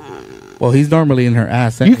 Well, he's normally in her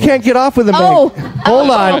ass. You can't get off with him. Oh.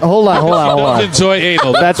 Hold on. Don't enjoy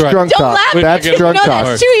anal. That's right. drunk Don't talk. laugh. That's We're drunk not talk.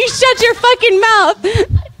 gonna- Chewy, shut your fucking mouth.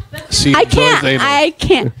 She I enjoys can't. anal. I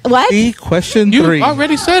can't. What? See, question You 3.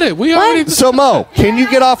 already said it. We What? already. So, Mo, can you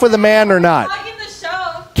get off with a man or not?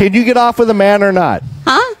 Can you get off with a man or not?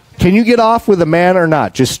 Huh? Can you get off with a man or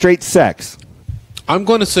not? Just straight sex. I'm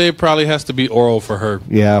going to say it probably has to be oral for her.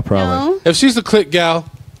 Yeah, probably. No. If she's a clit gal,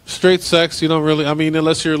 straight sex, you don't really. I mean,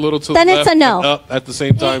 unless you're a little too. Then it's a no. and up at the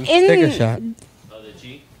same time. Take a shot.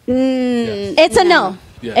 It's a no.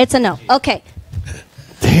 Yeah. It's a no. Okay.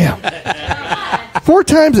 Damn. 4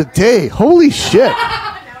 times a day. Holy shit.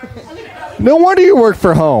 No wonder you work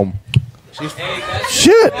for home.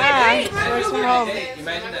 Shit.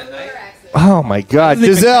 Oh my God,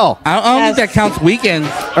 Giselle. I don't think that counts weekends.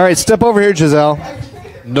 All right, step over here, Giselle.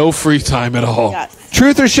 No free time at all.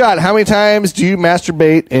 Truth or shot? How many times do you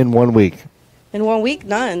masturbate in 1 week? In 1 week,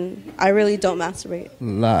 none. I really don't masturbate.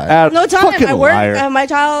 Lie. No time. Fucking I work. liar. I have my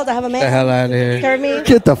child. I have a man. Get the hell out of here. Care of me.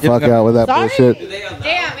 Get the fuck out with that Sorry. bullshit.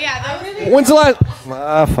 Damn, yeah. That was When's the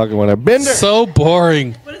last? Fucking whatever. Bender. So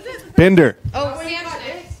boring. Bender.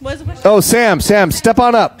 What's the question? Oh, Sam. Step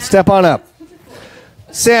on up. Step on up.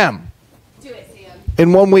 Sam.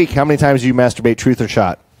 In 1 week, how many times do you masturbate? Truth or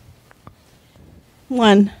shot?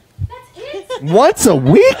 1. Once a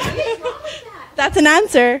week? That's an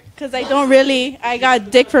answer because I don't really. I got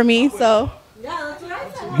dick for me, so.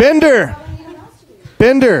 Bender.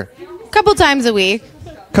 couple times a week.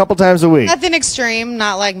 Couple times a week. Nothing extreme,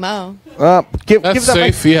 not like Mo. Give That's that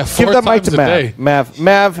safe. mic, Yeah, give 4 that mic times to a day. Mav.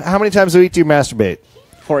 Mav, how many times a week do you masturbate?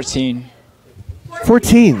 14.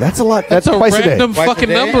 14. That's a lot. That's a twice a day. random fucking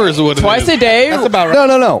number is what it Twice is. a day. That's about right.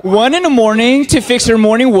 No. One in the morning to fix your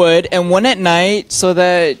morning wood, and one at night so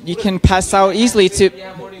that you can pass out easily. To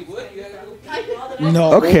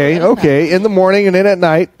no. Okay. In the morning and then at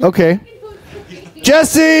night. Okay.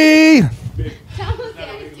 Jesse!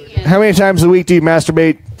 How many times a week do you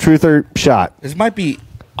masturbate? Truth or shot? This might be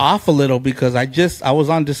off a little because I was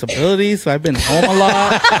on disability, so I've been home a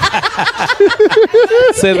lot.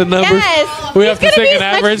 Say the numbers. Yes. We have to He's gonna take be an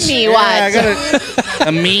as much average. as me, Yeah, watch. I got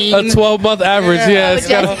a mean. A 12-month average. Yeah, it's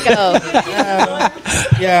got Just go.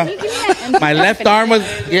 Yeah. My left arm was.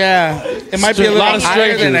 Yeah. It might be a little lot of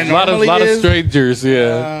higher than I strangers. Lot normally of is. strangers.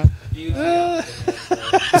 Yeah.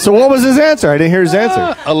 So what was his answer? I didn't hear his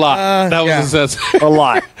answer. A lot. That was yeah. his answer. A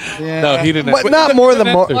lot. Yeah. No, he didn't. But not more than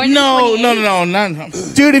more. No. None.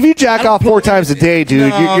 Dude, if you jack off 4 times a day,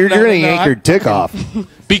 dude, you're going to yank your dick off.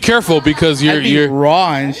 Be careful because I'd be you're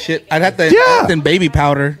raw and shit. I'd have to invest in baby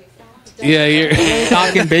powder. yeah you're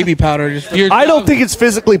Knocking baby powder. Just you're I don't think it's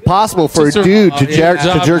physically possible for a dude to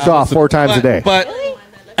jerk off 4 times a day. But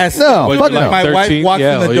as No, fuck no. my wife 13? walks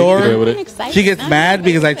Yeah, in well, the you can get away with door, it. she gets mad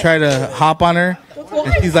because I try to hop on her.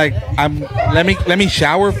 And she's like, let me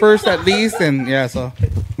shower first at least, and yeah, so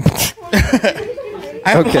I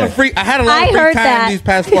had a lot of free time these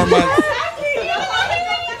past 4 months.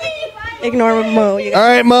 Ignore Mo. You All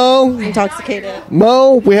right, Mo. intoxicated.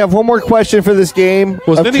 Mo, we have one more question for this game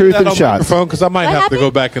Was of any truth of and that on shots. microphone? Because I might What have to happened?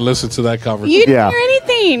 go back and listen to that You conversation. didn't Yeah. hear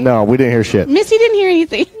anything. No, we didn't hear shit. Missy didn't hear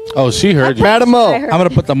anything. Oh, she heard you. Madam Mo, I'm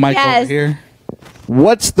gonna put the mic Yes. over here.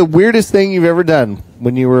 what's the weirdest thing you've ever done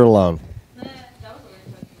when you were alone?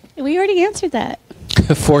 We already answered that.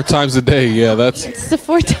 4 times a day. Yeah, that's It's the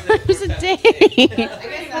 4 times a day.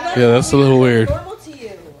 that's a little weird.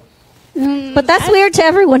 But that's weird to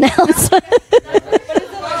everyone else.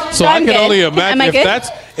 So I'm I can good. only Am imagine I if good?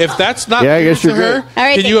 that's not Yeah, I weird guess you're to her. good. All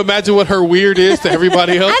right, Can you imagine what her weird is to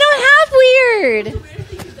everybody else? I don't have weird.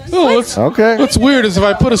 Oh, Okay. What's weird is if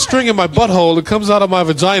I put a string in my butthole, it comes out of my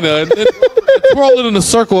vagina, and then I twirl it in a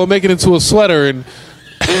circle and make it into a sweater. And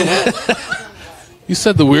you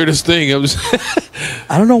said the weirdest thing.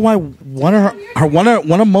 I don't know why one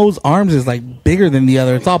of Mo's arms is like bigger than the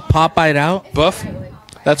other. It's all Popeyed out. Buff.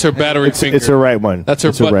 That's her battery finger. It's her right one. That's her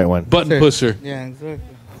It's her right one. button pusher. Yeah, exactly.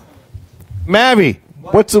 Mavi,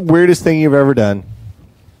 what's the weirdest thing you've ever done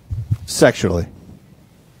sexually?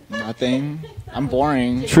 nothing. I'm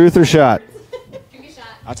boring. Truth or shot?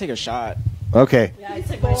 I'll take a shot. Okay.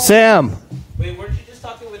 Sam. Wait, weren't you just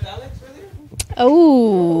talking with Alex earlier?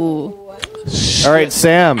 Oh. All right,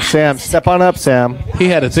 Sam. Step on up, Sam. He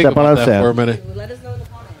had to think Step on about up, that Sam. for a minute.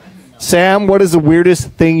 Sam, what is the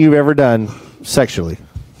weirdest thing you've ever done sexually?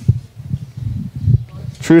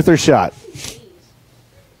 Truth or shot?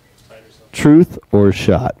 Truth or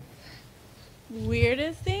shot?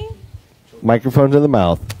 Weirdest thing? Microphone to the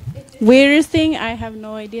mouth. Weirdest thing? I have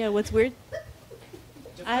no idea. What's weird?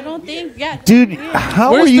 I don't think. Yeah. Dude,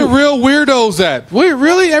 how Where's are you? the real weirdos at? Wait,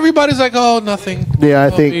 really? Everybody's like, oh, nothing. Yeah, I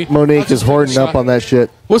think Monique is hoarding up on that shit.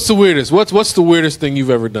 What's the weirdest? What's the weirdest thing you've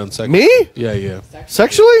ever done sexually? Me? Yeah.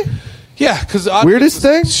 Sexually? Yeah, because Weirdest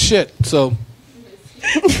thing? Shit. So.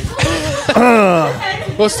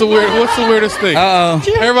 What's the weirdest thing?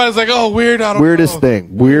 Everybody's like, oh, weird. I don't Weirdest know.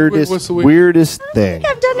 thing. What's the Weirdest thing.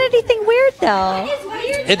 I've done anything weird though.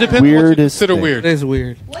 It depends on what you Weirdest consider thing. weird. It is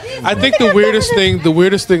weird. I think the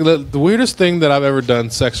weirdest thing that I've ever done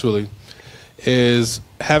sexually is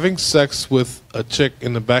having sex with a chick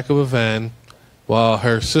in the back of a van while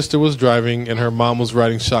her sister was driving and her mom was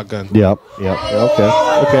riding shotgun. Yep. Okay.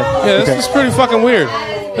 Yeah, this is pretty fucking weird.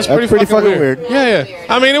 That's pretty fucking weird. Yeah.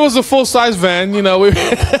 I mean, it was a full size van. You know, we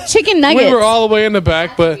Chicken nuggets. we were all the way in the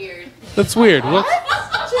back, but that's weird.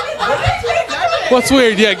 What's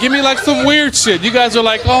weird? Yeah, give me like some weird shit. You guys are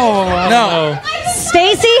like, oh, I don't know.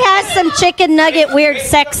 Stacy has some chicken nugget weird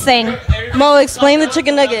sex thing. Mo, explain the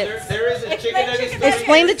chicken nugget.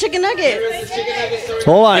 Explain the chicken nugget.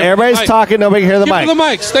 Hold on. Everybody's Mike. talking. Nobody can hear the Give me mic. the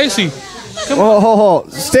mic, Stacy.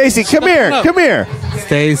 Hold. Stacy, come here. up. Come here.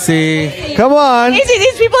 Stacy. Come on.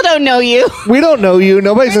 These people don't know you. We don't know you.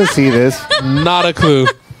 Nobody's going to see this. Not a clue.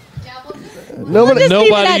 Nobody. Just leave it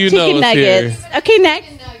Nobody at you chicken know is nuggets. Okay, next.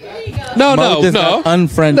 No.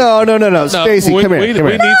 Unfriend. No. Stacy, we, come here. We Come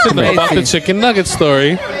need here. to know about the chicken nugget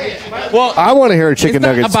story. Well, I want to hear a chicken it's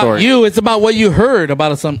not nugget about story. you. It's about what you heard about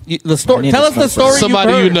the story. Tell us the story.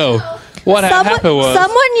 Somebody you know. What happened was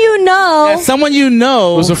Someone you know. Yeah, someone you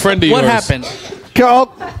know was a friend of what yours.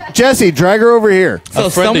 happened? Jesse, drag her over here. So A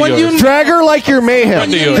friend of someone yours. you Drag her like you're mayhem.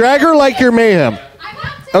 Friend of yours. Drag her like you're mayhem.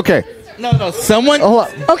 Okay. No. Someone. Hold on.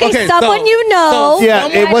 Okay, someone so- you know. Yeah,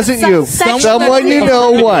 it wasn't you. Someone Someone you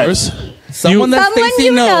know what? Someone that Someone Stacy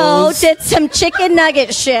you know knows did some chicken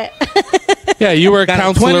nugget shit. Yeah, you were a got a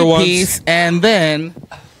counselor 20 once. piece, and then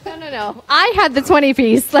No. I had the 20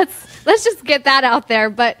 piece. Let's just get that out there.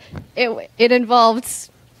 But it involved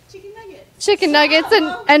chicken nuggets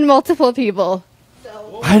and multiple people.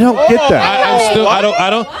 I don't get that.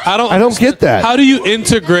 I don't get that. How do you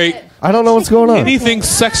integrate? I don't know what's going on. Anything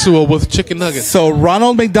sexual with chicken nuggets. So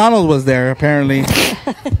Ronald McDonald was there apparently.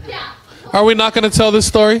 Are we not going to tell this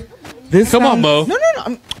story? Come on, Mo.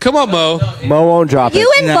 No. Come on, Mo. Mo won't drop it.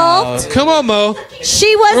 You involved? Come on, Mo.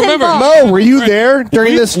 She was Remember, involved. Mo, were you there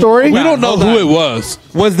during this story? We don't know who it was.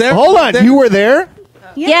 Was there? Hold on, you were there?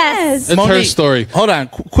 Yes. It's her Monique, story. Hold on.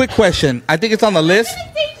 Quick question. I think it's on the list.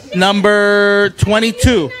 Number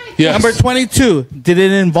 22. Yes. Number 22. Did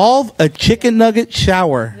it involve a chicken nugget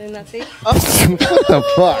shower? What the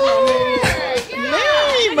fuck?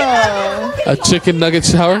 A chicken nugget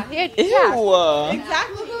shower?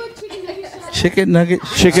 Chicken nugget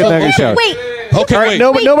shower. Wait. Okay, All right,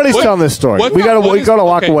 wait. nobody's What- telling this story. what- We gotta what is-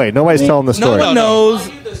 walk okay. away. Nobody's telling the story. No one knows.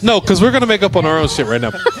 No, because we're going to make up on our own shit right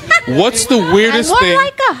now. What's the weirdest More thing?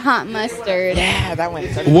 like a hot mustard. Yeah, that one.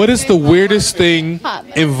 What is the weirdest thing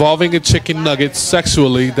involving a chicken nugget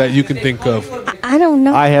sexually that you can think of? I don't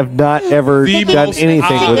know. I have not ever The done most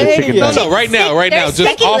anything with a chicken No, nugget. no, right now,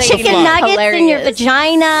 just off the Chicken fly. nuggets in your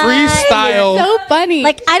vagina. Freestyle. So funny.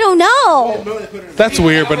 Like, I don't know. That's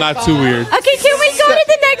weird, but not too weird. Okay, can we go to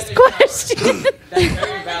the next question?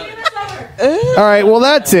 All right, well,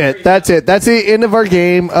 that's it. That's the end of our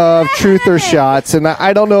game of truth or shots. And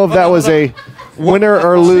I don't know if that was a winner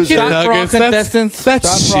or loser. Shot for all contestants.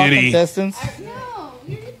 That's Shot for all shitty. contestants.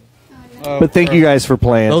 But thank you guys for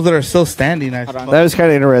playing. Those that are still standing. I That was kind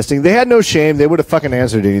of interesting. They had no shame. They would have fucking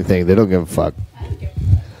answered anything. They don't give a fuck.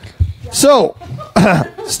 So,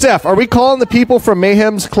 Steph, are we calling the people from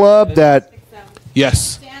Mayhem's Club that...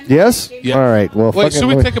 Yes. Yes? Yeah. All right. Well, Wait, fucking should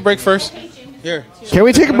we let me- take a break first? Here. Can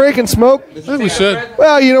we take a break and smoke? I think we should.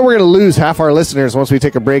 Well, you know we're going to lose half our listeners once we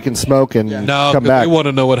take a break and smoke and No, come 'cause back. they want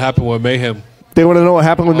to know what happened with Mayhem. They want to know what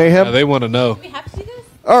happened with Mayhem? Yeah, they want to know.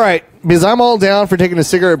 All right, because I'm all down for taking a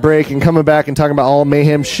cigarette break and coming back and talking about all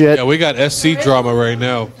Mayhem shit Yeah, we got SC drama right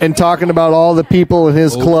now. and talking about all the people in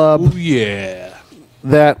his club Oh, yeah.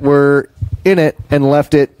 that were in it and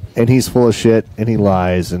left it, and he's full of shit and he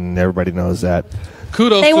lies, and everybody knows that.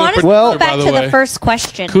 Kudos They to want the us to producer, go back by to the way. the first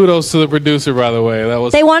question. Kudos to the producer, by the way.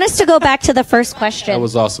 They want us to go back to the first question. That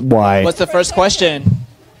was awesome. Why? What's the first question?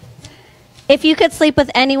 If you could sleep with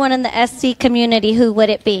anyone in the SC community, who would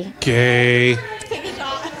it be? Gay.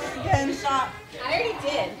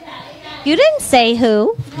 You didn't say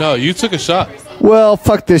who. No, you took a shot. Well,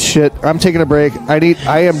 fuck this shit. I'm taking a break.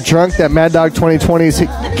 I am drunk. That Mad Dog 2020 is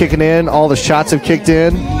kicking in. All the shots have kicked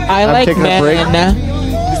in. I I'm like taking a break. men.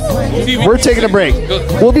 We're taking a break.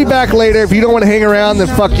 We'll be back later. If you don't want to hang around, then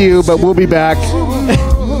fuck you, but we'll be back.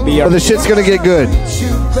 Or the shit's going to get good.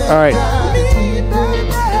 All right.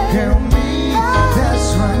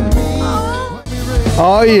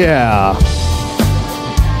 Oh, yeah.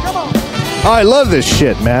 Oh, I love this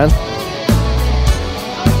shit, man.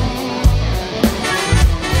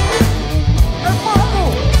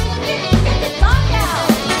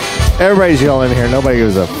 Everybody's yelling in here. Nobody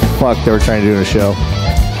gives a fuck they were trying to do in a show.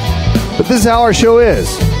 But this is how our show is.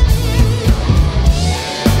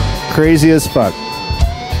 Crazy as fuck.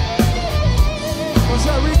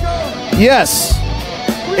 Yes.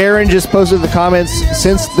 Aaron just posted the comments.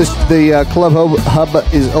 Since the club hub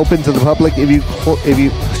is open to the public, if you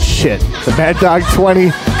shit, the Mad Dog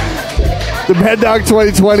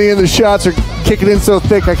 2020 and the shots are kicking in so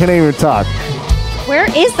thick I can't even talk. Where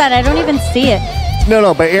is that? I don't even see it.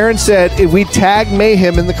 No, but Aaron said if we tag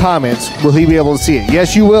Mayhem in the comments, will he be able to see it?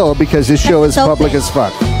 Yes, you will, because this show is public as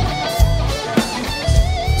fuck.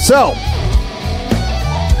 So,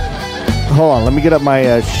 hold on, let me get up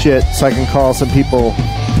my shit so I can call some people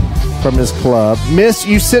from his club. Miss,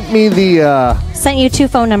 you sent me the... Sent you 2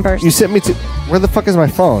 phone numbers. You sent me to... Where the fuck is my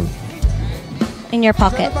phone? In your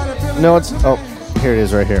pocket. No, it's... Oh, here it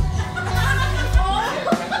is right here.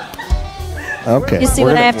 Okay. You see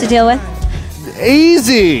what I have to deal with?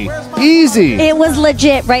 Easy. It was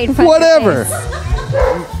legit right in front Whatever. of your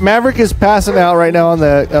face. Maverick is passing out right now on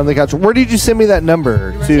the couch. Where did you send me that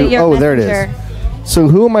number to? your Oh, there it messenger. is. So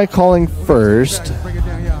who am I calling first?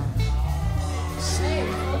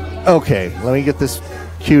 Okay, let me get this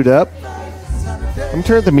queued up. I'm gonna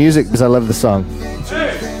turn up the music because I love the song.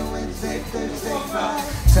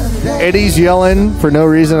 Eddie's yelling for no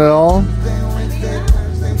reason at all.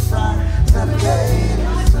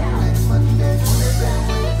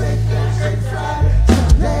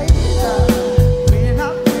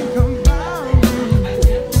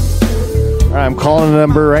 I'm calling a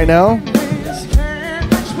number right now.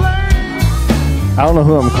 I don't know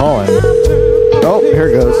who I'm calling. Oh, here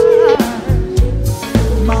it goes.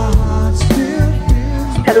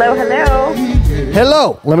 Hello, hello.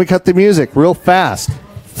 Hello. Let me cut the music real fast.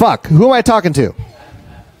 Fuck. Who am I talking to?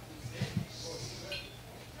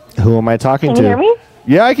 Who am I talking to? Can you hear me?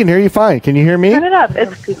 Yeah, I can hear you fine. Can you hear me? Turn it up.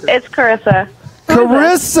 It's Carissa.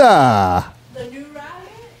 Carissa. The new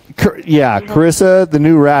rabbit? Yeah, Carissa, the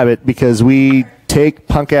new rabbit, because we take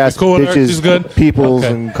punk ass bitches, peoples,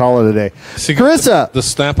 and call it a day. See, Carissa, the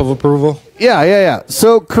stamp of approval. Yeah.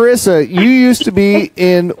 So, Carissa, you used to be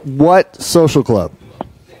in what social club?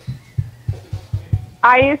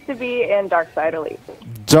 I used to be in Dark Side Elite.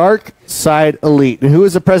 Dark Side Elite. And who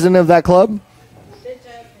is the president of that club?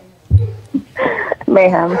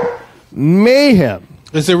 Mayhem. Mayhem.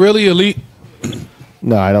 Is it really elite?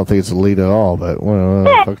 No, I don't think it's elite at all, but what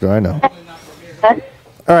the fuck do I know?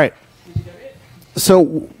 All right. So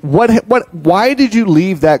why did you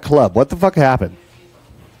leave that club? What the fuck happened?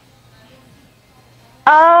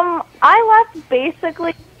 I left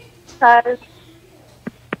basically because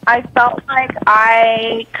I felt like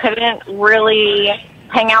I couldn't really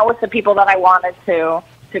hang out with the people that I wanted to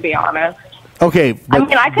be honest. Okay. I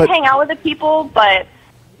mean, I could hang out with the people, but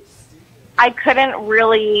I couldn't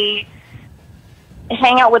really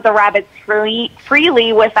hang out with the rabbits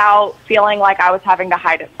freely without feeling like I was having to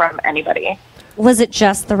hide it from anybody. Was it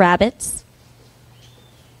just the rabbits?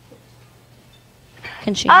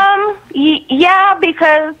 Can she? Yeah,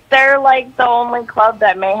 because they're like the only club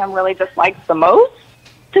that Mayhem really dislikes the most,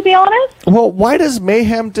 to be honest. Well, why does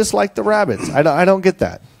Mayhem dislike the rabbits? I don't get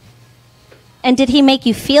that. And did he make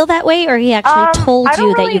you feel that way, or he actually told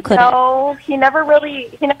you that you couldn't? No, he never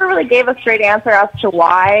really gave a straight answer as to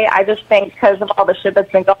why. I just think because of all the shit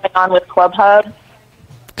that's been going on with Club Hub,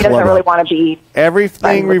 he doesn't really want to be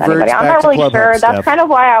everything reverts I'm back not to really Club sure. Hub That's stuff. kind of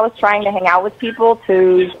why I was trying to hang out with people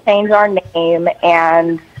to change our name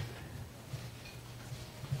and.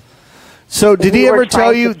 So did he ever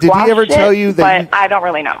tell you? Did he ever tell you that? But I don't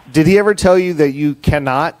really know. Did he ever tell you that you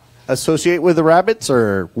cannot associate with the rabbits,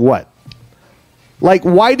 or what? Like,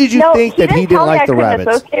 why did you think that he didn't like the rabbits?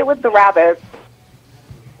 I associate with the rabbits.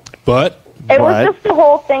 But it was just the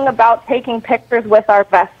whole thing about taking pictures with our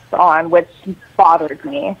vests on, which bothered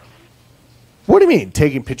me. What do you mean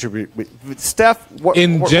taking pictures with Steph?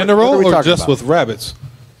 In general, what are we or talking just about? with rabbits?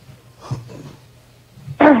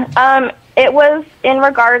 It was in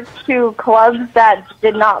regards to clubs that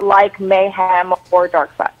did not like Mayhem or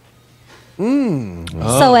Dark Side.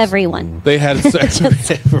 So everyone. They had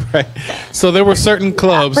right. So there were certain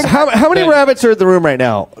clubs. How many rabbits are in the room right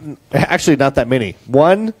now? Actually, not that many.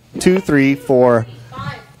 1, 2, 3, 4.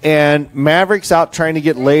 And Maverick's out trying to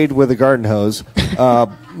get laid with a garden hose.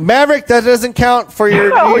 Maverick, that doesn't count for your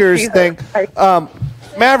New Year's thing.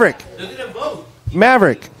 Maverick.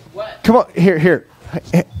 Maverick. Come on, here.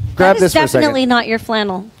 Grab this for a second. Definitely not your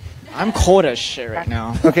flannel. I'm cold as shit right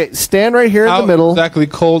now. Okay, stand right here in How the middle. exactly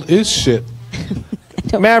cold is shit?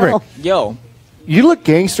 Maverick. Yo. You look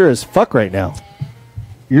gangster as fuck right now.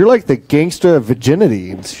 You're like the gangster of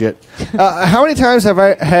virginity and shit. How many times have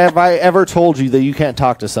I ever told you that you can't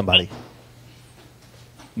talk to somebody?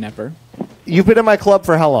 Never. You've been in my club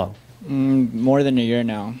for how long? More than a year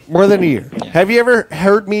now. More than a year. Yeah. Have you ever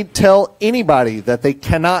heard me tell anybody that they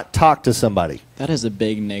cannot talk to somebody? That is a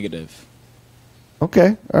big negative.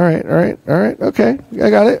 Okay. All right. Okay. I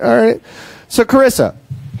got it. All right. So, Carissa,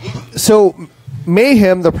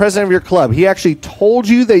 Mayhem, the president of your club, he actually told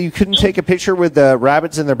you that you couldn't take a picture with the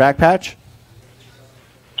rabbits in their back patch?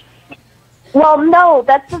 Well, no,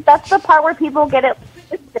 that's the part where people get it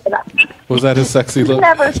twisted. Was that his sexy He look?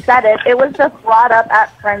 never said it. It was just brought up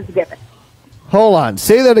at Friendsgiving. Hold on.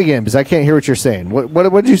 Say that again, because I can't hear what you're saying. What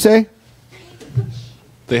did you say?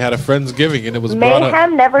 They had a Friendsgiving, and it was brought up.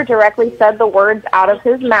 Mayhem never directly said the words out of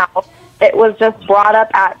his mouth. It was just brought up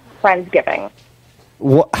at Friendsgiving.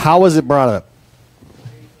 How was it brought up?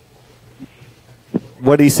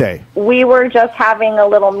 What did he say? We were just having a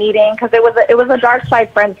little meeting because it was a Dark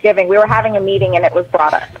Side Friendsgiving. We were having a meeting and it was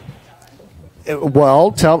brought up.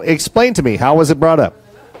 Well, explain to me. How was it brought up?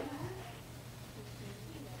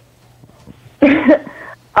 It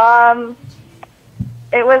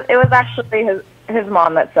was actually his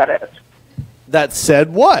mom that said it. That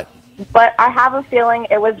said what? But I have a feeling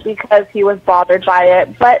it was because he was bothered by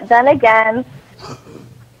it. But then again,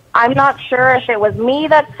 I'm not sure if it was me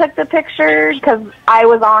that took the picture because I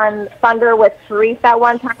was on Thunder with Therese at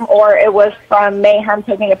one time, or it was from Mayhem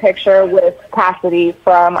taking a picture with Cassidy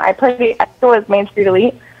from, I think it was Main Street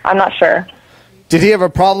Elite. I'm not sure. Did he have a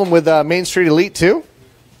problem with Main Street Elite too?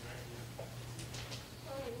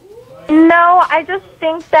 No, I just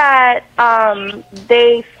think that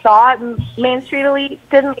they thought Main Street Elite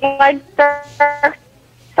didn't like their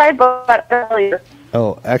side, but earlier.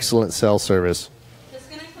 Oh, excellent cell service.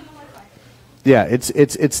 Yeah, it's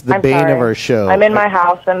the I'm bane sorry. of our show. I'm in my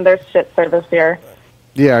house and there's shit service here.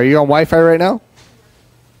 Yeah, are you on Wi-Fi right now?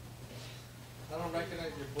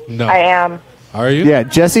 No. I am. Are you? Yeah,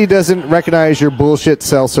 Jesse doesn't recognize your bullshit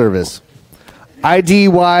cell service.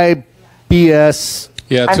 IDYBS.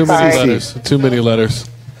 Yeah, I'm too many sorry. letters. Too many letters.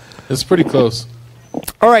 It's pretty close.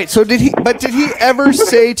 All right, so did he ever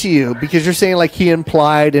say to you, because you're saying like he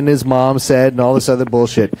implied and his mom said and all this other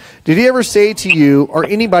bullshit, did he ever say to you or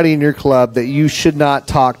anybody in your club that you should not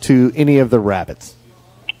talk to any of the rabbits?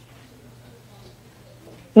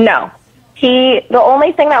 No. The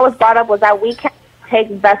only thing that was brought up was that we can't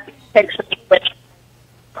take best pictures with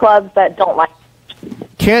clubs that don't like us.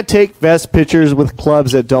 Can't take best pictures with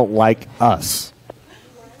clubs that don't like us.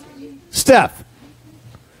 Steph,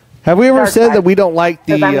 have we ever Dark said side. that we don't like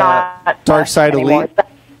the 'Cause I'm not Dark Side anymore. Elite?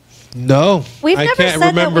 No. We've I never can't said that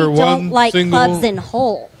remember we one don't like single clubs in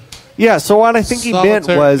whole. Yeah, so what I think he meant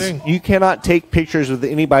solitary was thing. you cannot take pictures with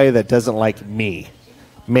anybody that doesn't like me.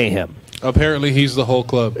 Mayhem. Apparently, he's the whole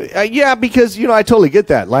club. Yeah, because, I totally get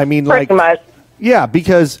that. I mean, Pretty much. yeah,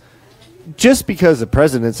 because just because the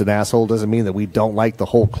president's an asshole doesn't mean that we don't like the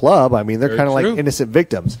whole club. I mean, they're Very kind of like true. innocent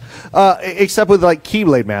victims. Except with like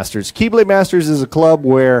Keyblade Masters. Keyblade Masters is a club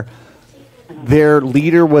where their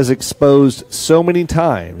leader was exposed so many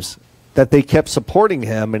times that they kept supporting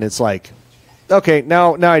him, and it's like, okay,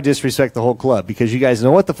 now I disrespect the whole club because you guys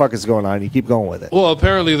know what the fuck is going on. You keep going with it. Well,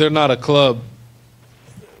 apparently, they're not a club.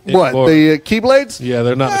 What, anymore. the Keyblades? Yeah,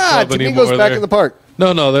 they're not a Ah, club to me anymore. goes back They're- in the park.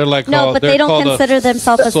 No, they're like No, called, but they're they don't called a consider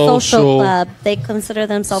themselves a social club. They consider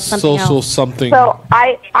themselves something social else. something. So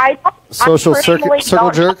I Social I circle personally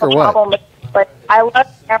don't jerk have a or what? problem with it, but I love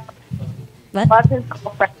him. What? Love his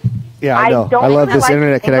girlfriend. Yeah, I know. don't I love this like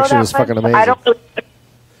internet Tango connection that is fucking much. amazing. I don't really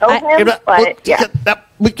know him, but yeah.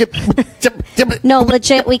 No,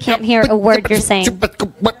 legit, we can't hear a word you're saying.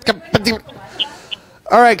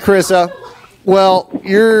 All right, Carissa. Well,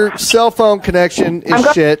 your cell phone connection is I'm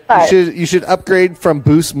going shit. outside. You should upgrade from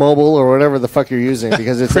Boost Mobile or whatever the fuck you're using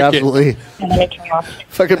because it's Cricket. absolutely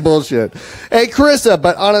fucking bullshit. Hey, Carissa,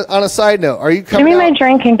 but on a side note, are you Give coming me my out?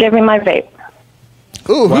 drink and give me my vape.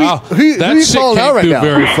 Ooh, Wow, who that you shit calling came out right through now?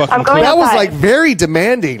 very fucking I'm going That was outside. like very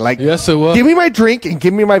demanding. Like, Yes, it was. give me my drink and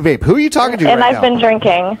give me my vape. Who are you talking to And right I've now? been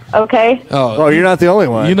drinking, okay? Oh, you're not the only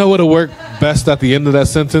one. You know what will work best at the end of that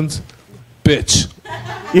sentence? Bitch.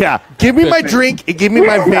 Yeah, give me my drink and give me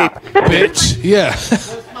my vape. Bitch. Yeah.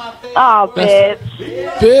 Oh, bitch.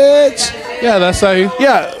 Bitch. Yeah, that's how you.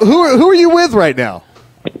 Yeah, who are you with right now?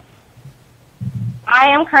 I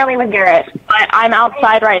am currently with Garrett, but I'm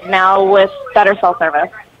outside right now with better cell service.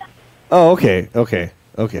 Oh, okay.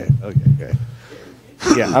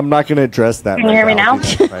 Yeah, I'm not going to address that. Can you hear me now?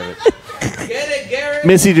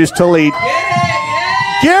 Missy just totally.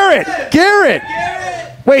 Garrett!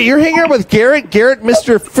 Wait, you're hanging out with Garrett? Garrett,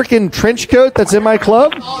 Mr. Freaking Trenchcoat that's in my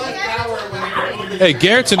club? Hey,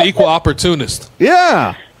 Garrett's an equal opportunist.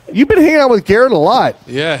 Yeah. You've been hanging out with Garrett a lot.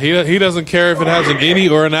 Yeah, he doesn't care if it has an innie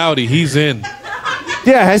or an outie. He's in.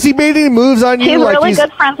 Yeah, has he made any moves on you? He's like really he's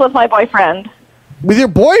good friends with my boyfriend. with your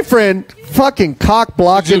boyfriend? Fucking cock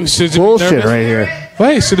blocking Should you be bullshit nervous? right here.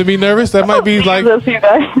 Wait, should it be nervous? That might be like Jesus, you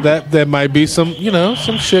guys. that might be some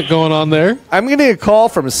some shit going on there. I'm getting a call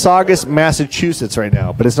from Saugus, Massachusetts right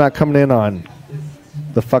now, but it's not coming in on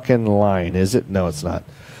the fucking line, is it? No, it's not.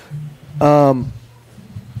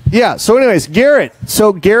 Yeah, so anyways, Garrett.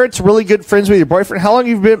 So Garrett's really good friends with your boyfriend. How long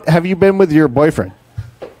have you been with your boyfriend?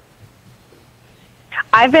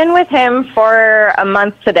 I've been with him for a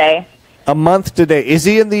month today. A month today. Is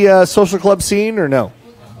he in the social club scene or no?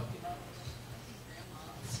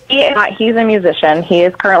 He's a musician. He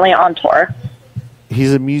is currently on tour.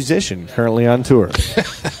 He's a musician currently on tour.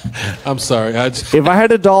 I'm sorry. If I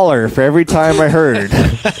had $1 for every time I heard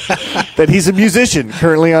that he's a musician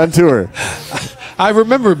currently on tour. I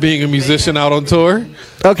remember being a musician out on tour.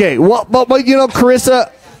 Okay, well, but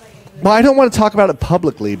Carissa, well, I don't want to talk about it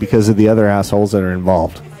publicly because of the other assholes that are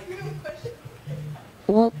involved.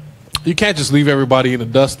 Well, you can't just leave everybody in the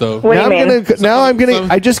dust, though.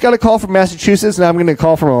 I just got a call from Massachusetts. Now I'm going to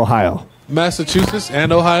call from Ohio. Massachusetts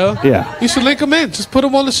and Ohio? Yeah. You should link them in. Just put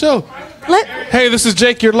them on the show. Hey, this is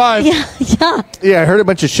Jake. You're live. Yeah. Yeah, I heard a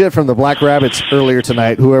bunch of shit from the Black Rabbits earlier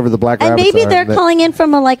tonight. Whoever the Black And Rabbits maybe are. they're calling in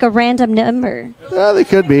from a random number. They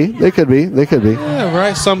could be. Yeah,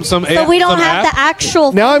 right. Some So we don't have the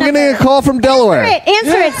actual. Now I'm getting a call from Delaware.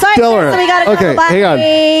 Answer it. Sorry, Delaware. so we got to Okay, hang on.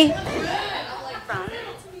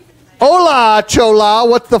 Hola, Chola.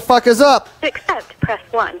 What the fuck is up? To accept, press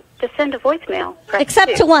 1. To send a voicemail, press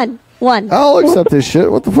Accept 2. to 1. 1. I'll accept this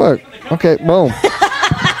shit. What the fuck? Okay, boom.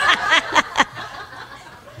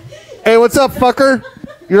 Hey, what's up, fucker?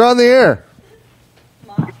 You're on the air.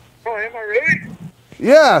 Oh, am I really?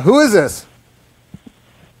 Yeah, who is this?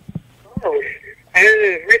 Oh, I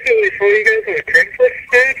recently saw you guys on a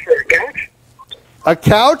Craigslist ad for a couch. A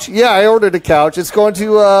couch? Yeah, I ordered a couch. It's going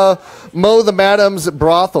to mow the Madame's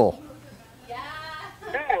brothel.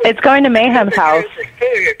 It's going to Mayhem's house.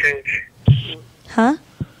 Huh?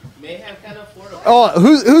 Oh,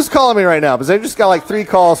 who's calling me right now? Because I just got like 3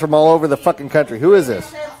 calls from all over the fucking country. Who is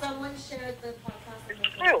this?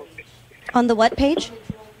 On the what page?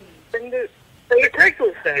 From the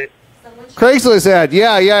Craigslist ad. Craigslist ad.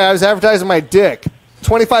 Yeah, I was advertising my dick.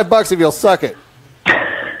 $25 if you'll suck it.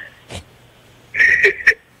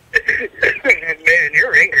 Man,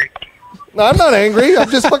 you're angry. No, I'm not angry. I'm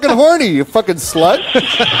just fucking horny, you fucking slut.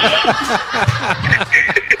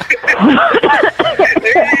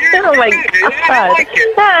 Oh my god. What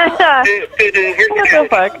the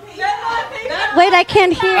fuck? Wait, I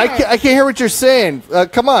can't hear. I can't hear what you're saying.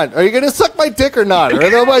 Come on. Are you going to suck my dick or not? Or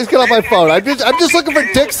nobody's get off my phone. I'm just looking for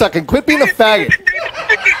dick sucking. Quit being a faggot.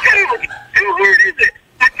 How hard is it?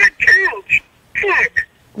 That's a couch. Fuck.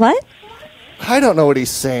 What? I don't know what he's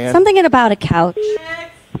saying. Something about a couch.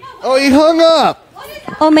 Oh, he hung up.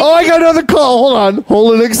 Oh, I got another call. Hold on.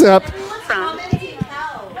 Hold and accept.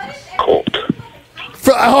 Colt.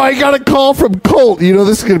 I got a call from Colt. You know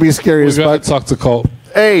this is going to be scary as fuck. Talk to Colt.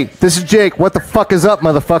 Hey, this is Jake. What the fuck is up,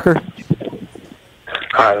 motherfucker?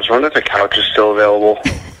 Hi, I was wondering if the couch is still available.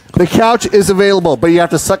 The couch is available, but you have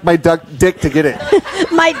to suck my dick to get it.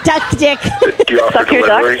 My duck dick. Do you offer Suck your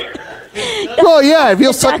duck? delivery? Well, yeah, if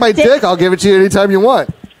you'll suck my dick, I'll give it to you anytime you want.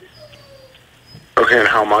 Okay, and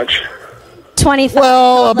how much? 25.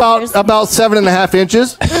 Well, about 7.5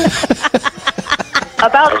 inches.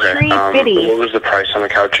 About Okay, 350. what was the price on the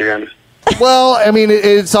couch again? Well, I mean,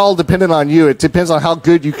 it's all dependent on you. It depends on how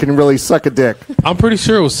good you can really suck a dick. I'm pretty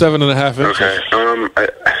sure it was 7.5 inches. Okay,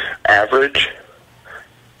 average?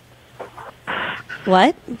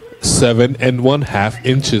 What? 7.5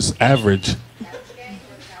 inches average.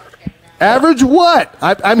 Average what?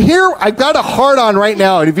 I'm here. I've got a hard on right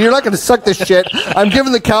now. And if you're not going to suck this shit, I'm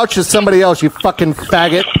giving the couch to somebody else, you fucking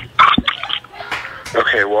faggot.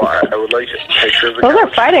 Okay, well, I would like a picture of the Those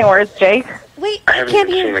couch. are fighting words, Jake. Wait, I haven't even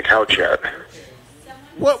seen the couch yet.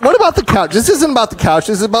 What about the couch? This isn't about the couch.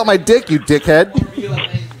 This is about my dick, you dickhead.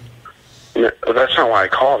 No, that's not why I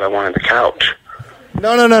called. I wanted the couch.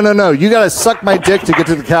 No. You got to suck my dick to get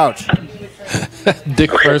to the couch.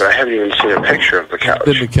 Dick Okay, first, but I haven't even seen a picture of the couch.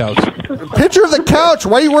 then the couch. Picture of the couch.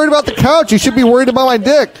 Why are you worried about the couch? You should be worried about my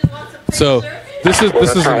dick. So this is Well,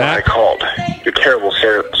 this that's is not an why I app. called. You're a terrible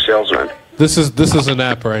salesman. This is an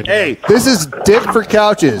app right now. Hey, this is dick for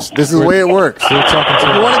couches. This is the way it works. We're talking If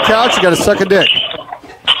you to want a couch, you got to suck a dick.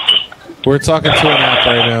 we're talking to an app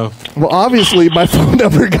right now. Well, obviously, my phone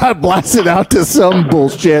number got blasted out to some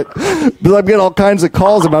bullshit. But I'm getting all kinds of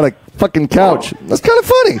calls about a fucking couch. That's kind of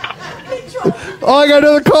funny. Oh, I got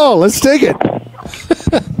another call. Let's take it.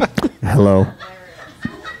 Hello.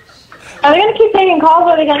 Are they going to keep taking calls or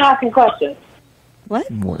are they going to ask you questions? What?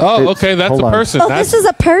 Oh, okay, that's Hold a on. person. Oh, That's, this is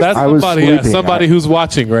a person? That's I was somebody, sleeping. somebody who's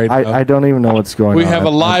watching right now. I don't even know what's going on. We have a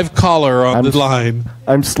live caller on the line.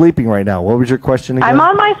 I'm sleeping right now. What was your question again? I'm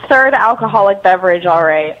on my third alcoholic beverage, all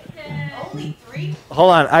right.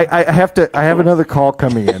 Hold on. I have another call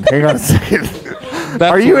coming in. Hang on a second. That's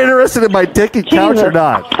Are you interested in my dick and couch or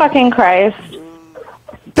not? Fucking Christ.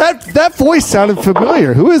 That voice sounded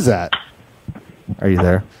familiar. Who is that? Are you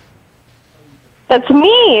there? That's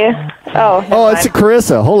me. Oh, it's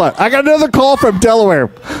Carissa. Hold on. I got another call from Delaware.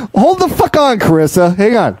 Hold the fuck on, Carissa.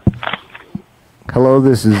 Hang on. Hello,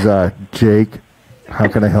 this is Jake. How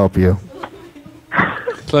can I help you?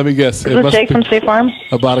 Let me guess. Is this Jake from State Farm?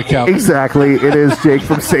 About a couch. Exactly. It is Jake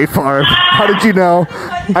from State Farm. How did you know?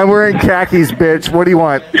 I'm wearing khakis, bitch. What do you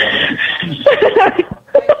want?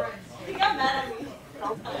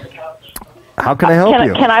 How can I help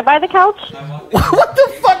you? Can I buy the couch? What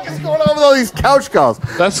the fuck is going on with all these couch calls?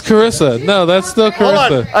 That's Carissa. No, that's still Hold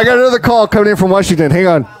Carissa. on. I got another call coming in from Washington. Hang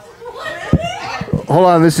on. Hold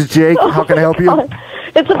on. This is Jake. How can I help you?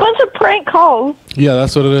 It's a bunch of prank calls. Yeah,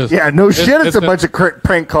 that's what it is. Yeah, no shit. It's a bunch of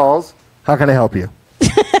prank calls. How can I help you?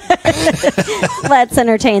 Let's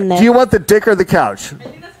entertain this. Do you want the dick or the couch?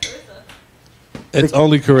 It's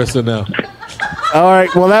only Carissa now. All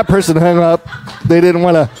right. Well, that person hung up. They didn't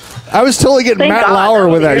want to I was totally getting Matt Lauer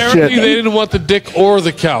with that shit. Apparently they didn't want the dick or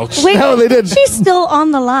the couch. Wait, No, they didn't. She's still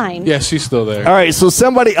on the line. Yeah, she's still there. All right, so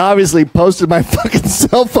somebody obviously posted my fucking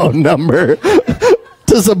cell phone number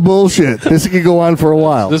to some bullshit. This could go on for a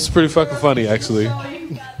while. This is pretty fucking funny, actually.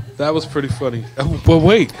 That was pretty funny. But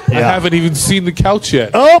wait, I Yeah. haven't even seen the couch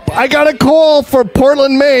yet. Oh, I got a call for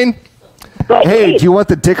Portland, Maine. Hey, do you want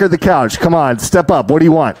the dick or the couch? Come on, step up. What do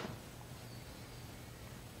you want?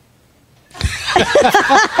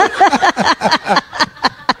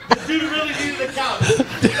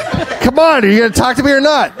 Come on, are you going to talk to me or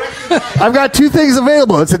not? I've got two things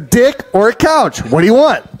available. It's a dick or a couch. What do you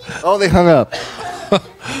want? Oh, they hung up.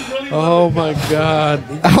 Oh my God!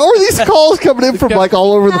 How are these calls coming in from like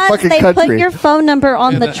all over the fucking they country? put your phone number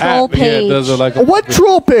on the troll page. What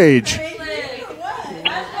troll page?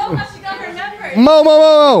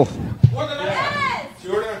 Mo.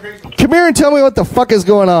 Come here and tell me what the fuck is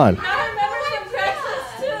going on.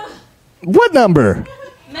 What number?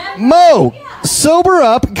 Mo, sober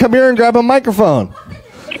up and come here and grab a microphone.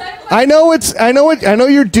 I know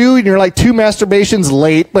you're due and you're like 2 masturbations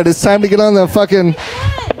late, but it's time to get on the fucking...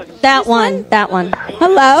 That one.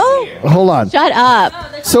 Hello? Hold on. Shut up.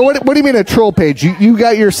 So what do you mean a troll page? You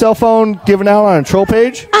got your cell phone given out on a troll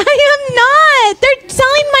page? I am not. They're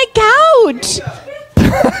selling my couch.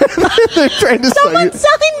 They're trying to Someone's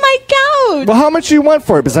selling my couch. Well, how much do you want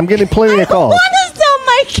for it? Because I'm getting plenty of calls. Want to sell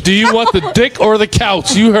my couch? Do you want the dick or the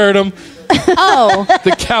couch? You heard him. Oh.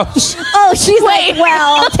 The couch. Oh, she's like,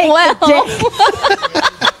 well, I'll take the dick.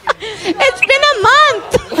 It's been a month.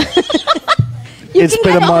 It's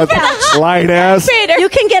been a month. Light ass. You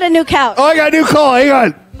can get a new couch. Oh, I got a new call. Hang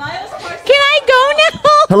on. Can I go now?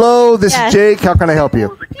 Hello, this is Jake. How can I help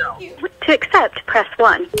you? To accept, press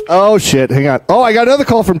 1. Oh, shit. Hang on. Oh, I got another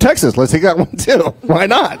call from Texas. Let's take that one, too. Why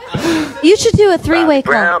not? You should do a 3-way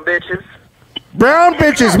call. Brown bitches. Brown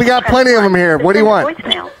bitches. We got plenty of them here. What do you want?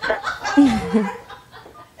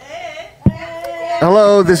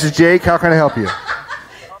 Hello, this is Jake. How can I help you?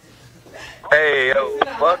 Hey, yo,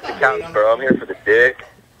 fuck the couch, bro. I'm here for the dick.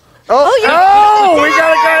 Oh, we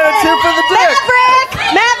got a guy that's here for the dick.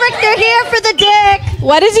 Maverick, they're here for the dick.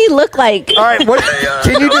 What does he look like? All right, what?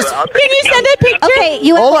 Can you send a picture? Okay,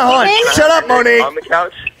 you have Hold a on. woman. Shut up, Monique. On the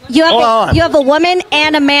couch? You have Hold on. you have a woman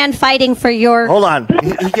and a man fighting for your Hold on.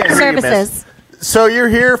 He can't hear you, miss. services. So you're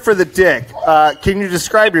here for the dick. Can you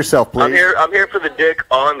describe yourself, please? I'm here for the dick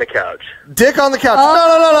on the couch. Dick on the couch.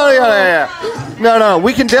 Oh. No.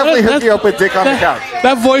 We can definitely hook you up with dick on the couch.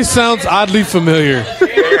 That voice sounds oddly familiar.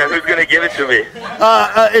 Yeah, who's gonna give it to me?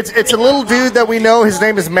 It's a little dude that we know. His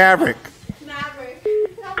name is Maverick.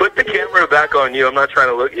 Put the camera back on you. I'm not trying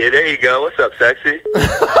to look. Yeah, there you go. What's up, sexy?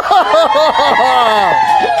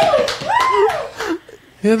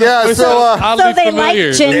 Yeah, so they like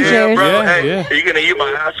ginger. Yeah, bro. Yeah, Hey, yeah. are you gonna eat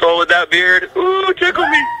my asshole with that beard? Ooh, tickle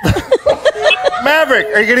me. Maverick,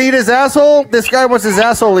 are you gonna eat his asshole? This guy wants his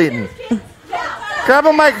asshole eaten. Grab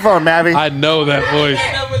a microphone, Mavy. I know that voice.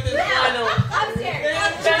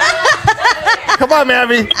 Come on,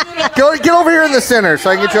 Mavy. Get over here in the center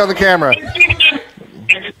so I can get you on the camera.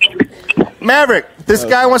 Maverick, this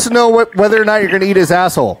guy wants to know whether or not you're gonna eat his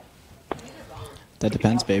asshole. That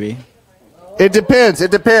depends, baby. It depends.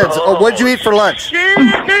 Oh, what'd you eat for lunch? Go.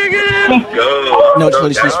 No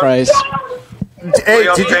chili cheese fries. Hey,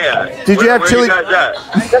 did you have chili? Where you guys at?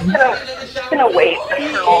 gonna wait.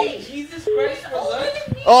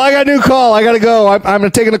 Oh, I got a new call. I gotta go.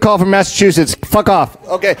 I'm taking a call from Massachusetts. Fuck off.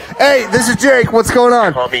 Okay. Hey, this is Jake. What's going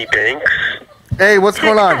on? Call me Banks. Hey, what's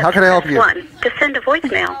going on? How can I help you? 1. To send a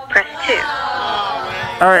voicemail, press 2.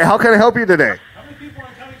 All right. How can I help you today?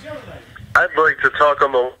 I'd like to talk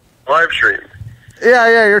on the live stream.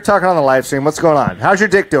 Yeah. You're talking on the live stream. What's going on? How's your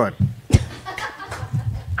dick doing?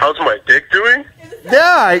 How's my dick doing?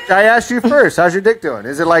 Yeah, I asked you first. How's your dick doing?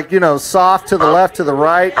 Is it like, soft to the left, to the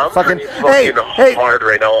right? I'm fucking fucking hard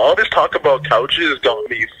right now. All this talk about couches got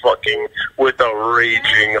me fucking with a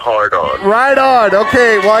raging hard on. Right on.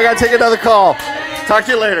 Okay, well, I got to take another call. Talk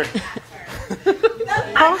to you later.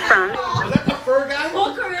 Call from.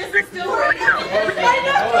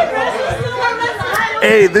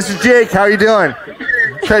 Hey, this is Jake. How you doing?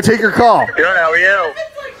 Can I take your call? Good, how are you?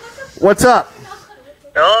 What's up?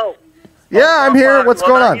 Hello? Yeah, I'm here. What's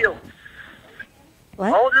going on?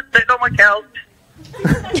 What? I'll just sit on my couch.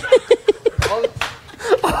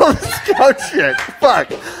 Oh, this couch shit. Fuck.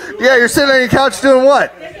 Yeah, you're sitting on your couch doing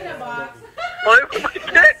what?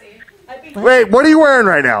 Wait, what are you wearing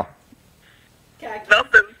right now?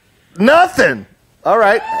 Nothing. Nothing. All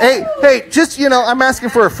right. Hey, just, I'm asking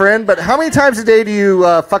for a friend, but how many times a day do you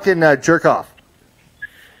fucking jerk off?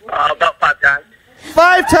 About 5 times.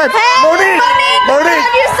 5 times. Monique,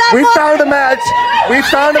 we found a match. We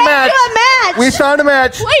found a match. We found a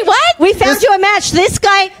match. Wait, what? We found you a match. This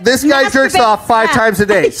guy jerks off 5 times a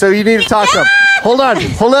day, so you need to talk to him. Hold on.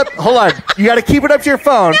 You got to keep it up to your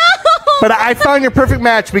phone. No. But I found your perfect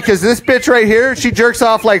match because this bitch right here, she jerks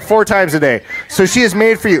off like 4 times a day. So she is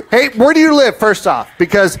made for you. Hey, where do you live, first off?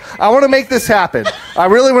 Because I want to make this happen. I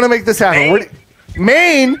really want to make this happen.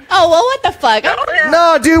 Maine? Oh, well, what the fuck?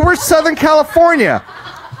 No, dude, we're Southern California.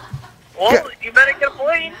 Well, you better get a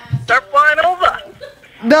plane. Start flying over.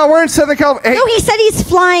 No, we're in Southern California. Hey, no, he said he's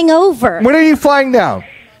flying over. When are you flying down?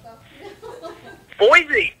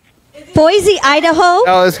 Boise, Idaho.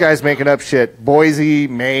 Oh, this guy's making up shit. Boise,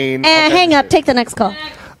 Maine. Hang up. Take the next call.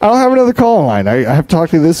 I don't have another call line. I have to talk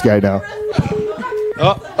to this guy now.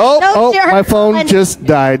 My phone just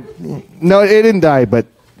died. No, it didn't die, but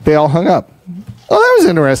they all hung up. Oh, that was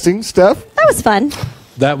interesting stuff. That was fun.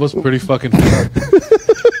 That was pretty fucking fun.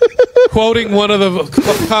 Quoting one of the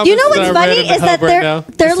comments You know what's that I funny read in the is that hub right now.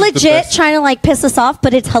 they're This is the legit best. trying to like piss us off,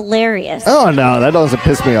 but it's hilarious. Oh, no, that doesn't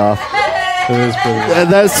piss me off. It is pretty good.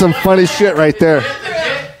 That's some funny shit right there.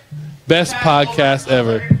 Best podcast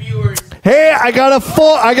ever. Hey, I got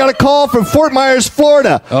a call from Fort Myers,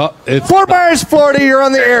 Florida. Oh, it's Fort Myers, Florida, you're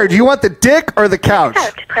on the air. Do you want the dick or the couch?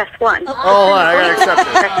 Press 1. Oh, hold on, I gotta accept it.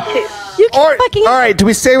 Press 2. You keep fucking. All right, do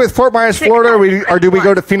we stay with Fort Myers, Florida, or do we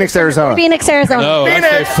go to Phoenix, Arizona? Phoenix, Arizona. No, I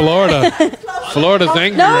say Florida. Florida's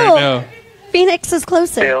angry right now. Phoenix is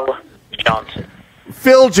closer. Phil Johnson.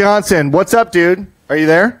 Phil Johnson, what's up, dude? Are you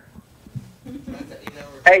there?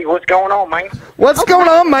 Hey, what's going on, man? What's going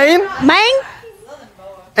on, man? Man?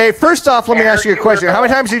 Hey, first off, let me ask you a question. How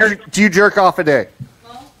many times do you jerk off a day?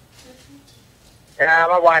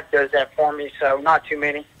 My wife does that for me, so not too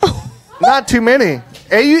many. Not too many.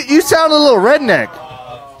 Hey, you sound a little redneck.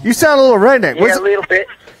 You sound a little redneck. Yeah, a little bit.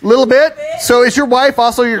 Little bit? So is your wife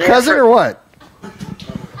also your cousin or what?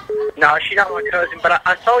 No, she's not my cousin, but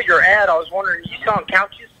I saw your ad. I was wondering, you selling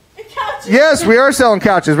couches? Yes, we are selling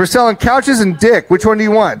couches. We're selling couches and dick. Which one do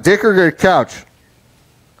you want, dick or a couch?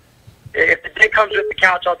 If the dick comes with the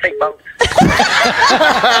couch, I'll take both. All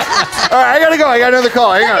right, I gotta go. I got another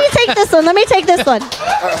call. Hang on. Let me take this one.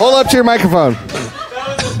 Hold up to your microphone.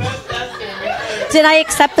 Did I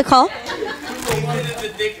accept the call?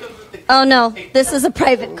 Oh no, this is a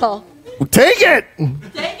private call. Take it.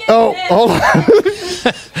 Oh, hold on.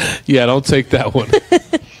 Yeah, don't take that one.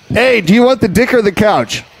 Hey, do you want the dick or the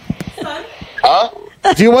couch? Huh?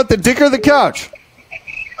 Do you want the dick or the couch?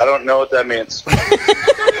 I don't know what that means.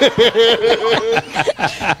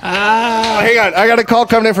 Hang on. I got a call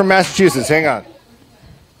coming in from Massachusetts. Hang on.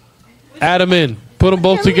 Add them in. Put them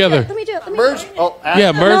both together. Let me do it. Merge. Oh,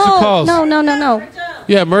 Yeah, merge the calls. No.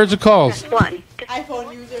 Yeah, merge the calls.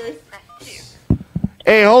 iPhone users.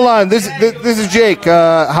 Hey, hold on. This is Jake.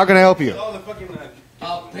 How can I help you?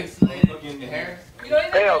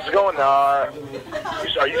 Hey, how's it going? Are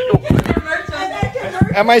you still...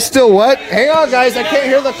 Am I still what? Hang on, guys. I can't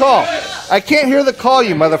hear the call. I can't hear the call,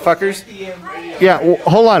 you motherfuckers. Yeah, well,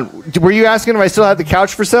 hold on. Were you asking if I still have the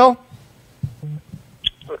couch for sale?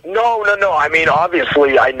 No. I mean,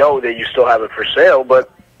 obviously, I know that you still have it for sale, but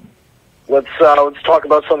let's talk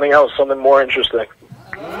about something else, something more interesting.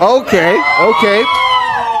 Okay.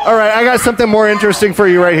 All right, I got something more interesting for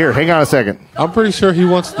you right here. Hang on a second. I'm pretty sure he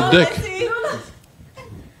wants the dick.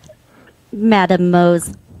 Madame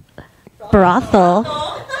Mo's brothel.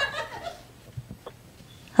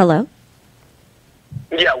 Hello?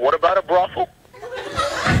 Yeah, what about a brothel?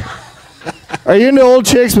 Are you into old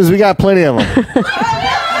chicks? Because we got plenty of them.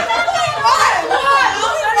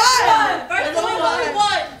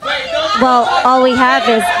 Well, all we have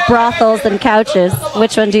is brothels and couches.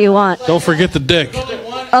 Which one do you want? Don't forget the dick.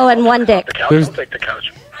 Oh, and one dick. I'll take the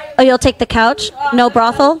couch. Oh, you'll take the couch? No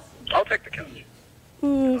brothel? I'll take the couch.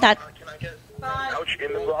 That. Couch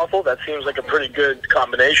in the brothel? That seems like a pretty good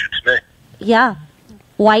combination to me. Yeah.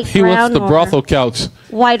 White, He brown, wants the or brothel couch.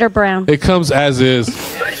 white or brown. It comes as is,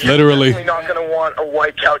 literally. You're not going to want a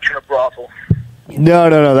white couch in a brothel.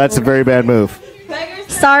 No. That's a very bad move.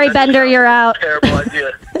 Sorry, Bender, you're out. Terrible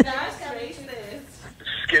idea.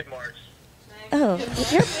 Skid marks.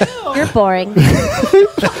 Oh, you're boring.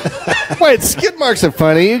 Wait, skid marks are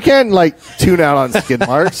funny. You can't, tune out on skid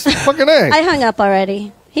marks. Fucking A. I hung up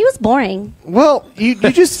already. He was boring. Well, you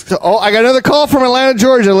just... Oh, I got another call from Atlanta,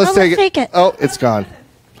 Georgia. Let's take it. Oh, it's gone.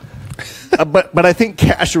 But I think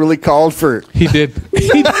Cash really called for... He did.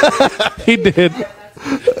 He did.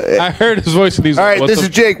 I heard his voice and he's All like, right, this is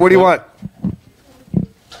Jake. What do you want?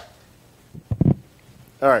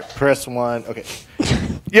 All right, press 1. Okay.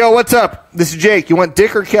 Yo, what's up? This is Jake. You want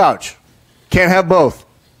dick or couch? Can't have both.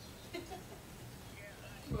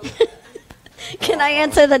 Can I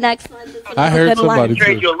answer the next one? I heard somebody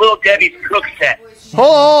trade you a little Debbie's cook set.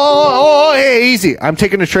 Oh, hey, easy. I'm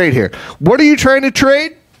taking a trade here. What are you trying to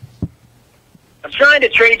trade? I'm trying to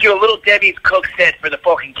trade you a little Debbie's cook set for the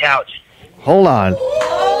fucking couch. Hold on.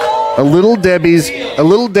 A little Debbie's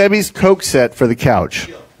Coke set for the couch.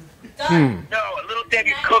 No, a little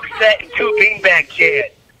Debbie's cook set and 2 beanbag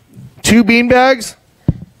chairs. 2 beanbags?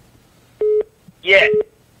 Yeah.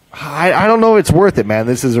 I don't know if it's worth it, man.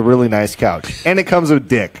 This is a really nice couch. And it comes with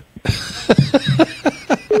dick. My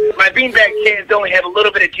beanbag chairs only have a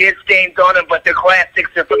little bit of jizz stains on them, but they're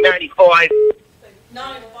classics. They're from 95.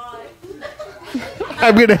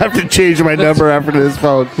 I'm going to have to change my number after this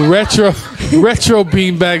phone. Retro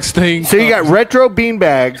beanbag stains. So you got retro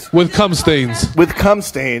beanbags. With cum stains. With cum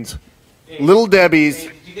stains. Little Debbie's.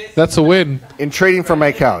 That's a win. In trading for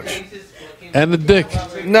my couch. And the dick.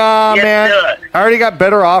 Nah, Yes, man. sir. I already got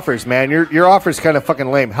better offers, man. Your offer's kind of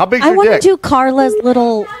fucking lame. How big's I your want to dick? do Carla's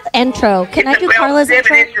little intro. Can I do About Carla's 7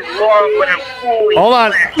 intro? inches long when I'm fully Hold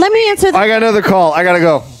on. Let me answer. I got another call. I got to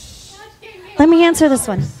go. Let me answer this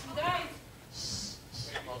one.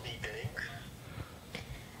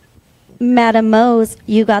 Madame Mose,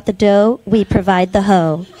 you got the dough. We provide the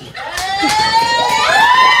hoe.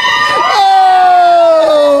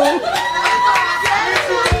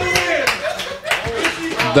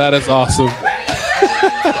 That is awesome.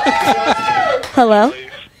 Hello.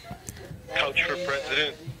 Couch for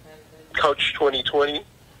president. Couch 2020.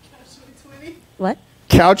 What?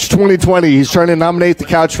 Couch 2020. He's trying to nominate the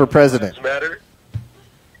couch for president. Matter.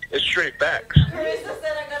 It's straight backs.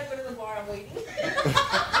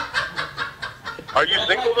 Are you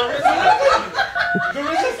single though?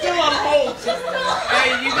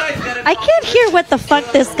 I can't hear what the fuck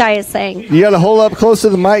this guy is saying. You got to hold up close to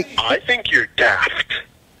the mic. I think you're daft.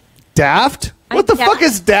 Daft? What the fuck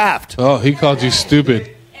is daft? Oh, he called you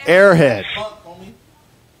stupid. Airhead.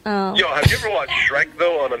 Oh. Yo, have you ever watched Shrek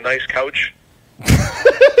though on a nice couch?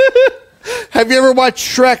 Have you ever watched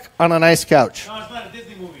Shrek on a nice couch? No, it's not a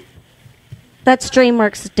Disney movie. That's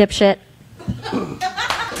DreamWorks, dipshit.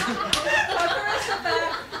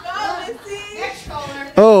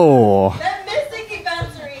 Oh.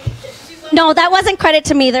 No, that wasn't credit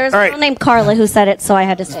to me. There was All a right. girl named Carla who said it, so I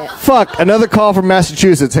had to say it. Fuck. Another call from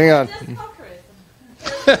Massachusetts. Hang on.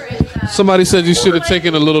 Somebody said you should have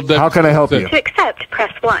taken a little. How can I help you? To accept,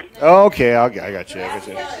 press 1. Okay, I got you.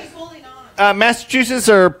 Massachusetts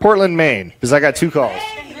or Portland, Maine? Because I got 2 calls.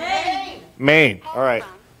 Maine. All right.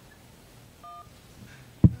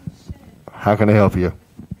 How can I help you?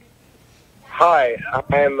 Hi,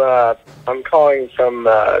 I'm calling from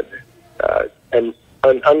an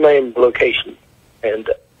unnamed location, and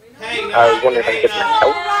I was wondering if I could get some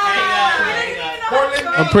help.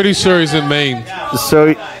 I'm pretty sure he's in Maine.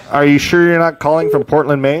 So, are you sure you're not calling from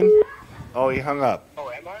Portland, Maine? Oh, he hung up.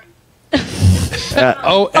 Am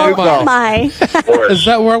I? Is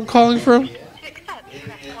that where I'm calling from?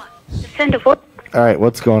 Send a voice. All right,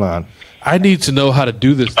 what's going on? I need to know how to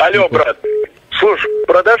do this. Алло, брат. Слушай,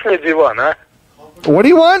 продашь мне диван, а? What do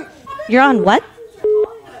you want? You're on what?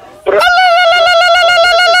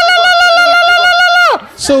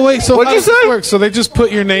 So wait, so What'd how you does this say? work? So they just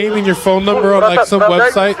put your name and your phone number on like some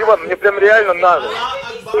Продай website? диван, мне прям реально надо.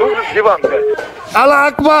 Нужен диван, блядь. Allah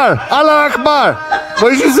Akbar! Allah Akbar!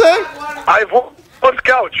 What did you say? I want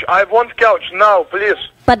couch. I want couch now, please.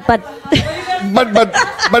 But.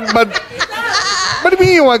 What do you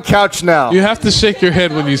mean you want couch now? You have to shake your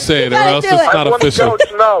head when you say it, or gotta else do it's it. not I want official.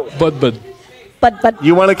 couch now. But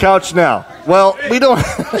You want a couch now? Well, we don't.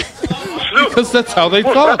 because that's how they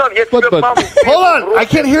Слушай, talk. братан, я тебе But маму Hold on, I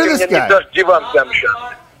can't hear ты this мне не guy. дашь диван прямо сейчас.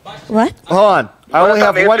 What? Hold on. I only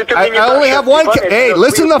have Bratан, one. если ты I мне не only дашь have one. диван, я Hey, тебя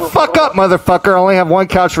listen the выебу, fuck up, motherfucker! I only have one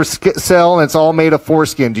couch for sale, and it's all made of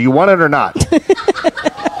foreskin. Do you want it or not?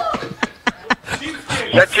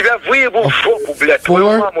 Я тебя выебу в жопу, блядь.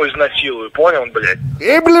 Твою маму изнасилую, понял, блядь?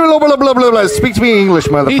 Eh, blah, blah, blah, blah, blah, blah. Speak to me in English,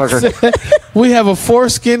 He motherfucker. said, we have a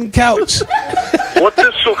foreskin couch. Вот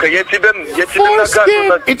ты, сука, я тебе накажу.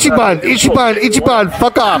 Ichiban,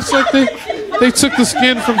 fuck off. It's like they took the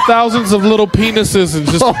skin from thousands of little penises and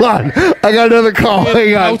just Hold on, I got another call. made a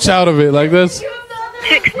Hang on. couch out of it like this.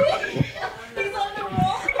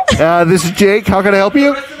 This is Jake. How can I help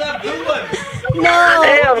you? No.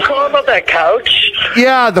 Hey, I'm calling about that couch.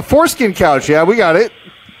 Yeah, the foreskin couch. Yeah, we got it.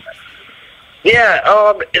 Yeah,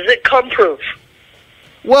 is it cum-proof?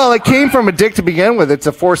 Well, it came from a dick to begin with. It's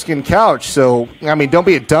a foreskin couch, so I mean, don't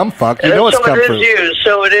be a dumb fuck. You know it's so it comfort. is used.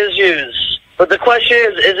 So it is used. But the question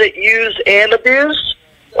is it used and abused?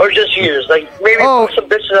 Or just used? Like maybe some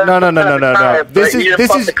bitches.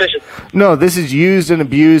 No. This is used and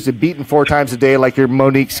abused and beaten 4 times a day like your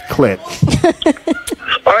Monique's clit.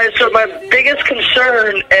 All right, so my biggest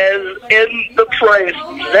concern is in the price.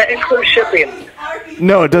 Does that include shipping?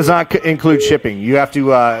 No, it does not include shipping. You have to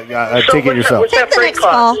take it yourself. What's that freight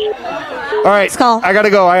cost? All right, I gotta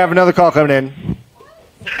go. I have another call coming in.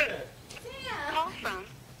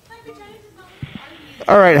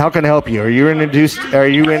 All right, how can I help you? Are you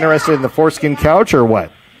interested in the foreskin couch or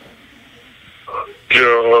what? Yeah,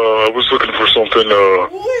 I was looking for something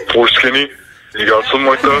foreskinny. You got something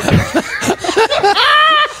like that?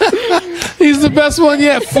 He's the best one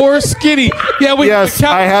yet. Foreskinny. Yeah, yes,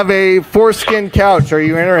 I have a foreskin couch. Are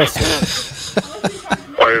you interested?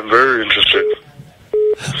 I am very interested.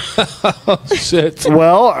 Oh, shit.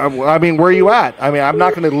 Well, I mean, where are you at? I mean, I'm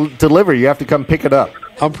not going to deliver. You have to come pick it up.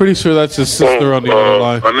 I'm pretty sure that's his sister on the other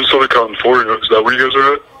line. I'm in Southern California. Is that where you guys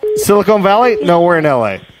are at? Silicon Valley? No, we're in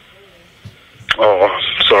LA. Oh,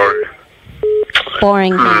 sorry.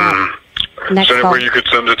 Boring. Next Is there call. anywhere you could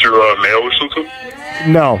send it through mail or something?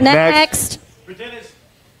 No. Next.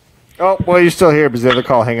 Oh, well, you're still here because the other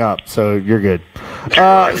call hang up, so you're good.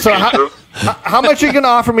 So how much are you going to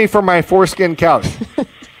offer me for my foreskin couch?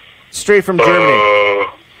 Straight from Germany.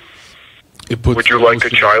 Would you like a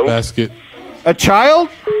child? Basket. A child?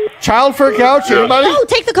 Child for a couch? Anybody? Oh,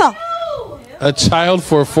 take the call. A child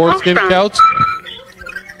for a foreskin couch?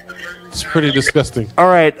 It's pretty disgusting. All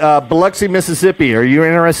right, Biloxi, Mississippi. Are you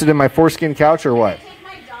interested in my foreskin couch or what?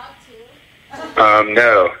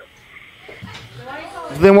 No.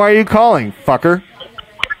 Then why are you calling, fucker?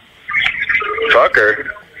 Fucker?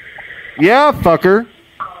 Yeah, fucker.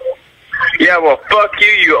 Yeah, well, fuck you,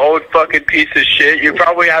 you old fucking piece of shit. You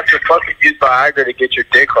probably have to fucking use Viagra to get your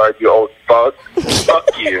dick hard, you old fuck. Fuck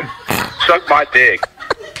you. Suck my dick.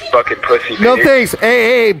 Fucking pussy. No bitch. thanks.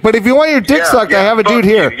 Hey, but if you want your dick sucked, I have a dude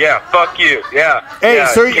here. Yeah, fuck you. Yeah. Hey, yeah,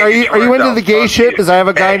 sir, are you into the gay shit? Because I have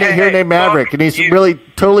a guy here named Maverick, and he's really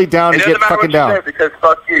totally down to get fucking down. Because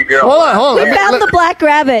fuck you, girl. Hold on. We found the black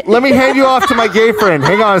rabbit. Let me hand you off to my gay friend.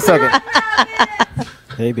 Hang on a second.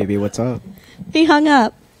 Hey, baby, what's up? He hung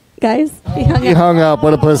up, guys. He hung up.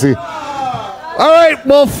 What a pussy. All right,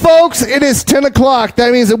 well, folks, it is 10 o'clock.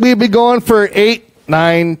 That means that we've been going for 8,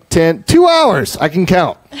 9, 10, 2 hours. I can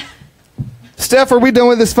count. Steph, are we done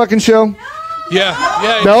with this fucking show? Yeah.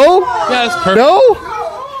 No? Yeah, it's perfect. No?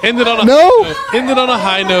 Ended on a No? high note. Ended on a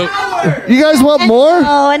high note. You guys want more?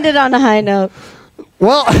 Oh, ended on a high note.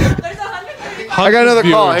 Well, I got another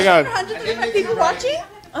call. Hang on. People watching?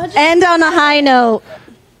 End on a high note.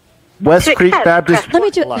 West Creek Baptist. Let me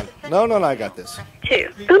do it. No, I got this. 2.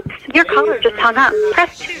 Oops, your caller just hung up.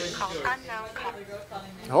 Press 2. Call unknown caller.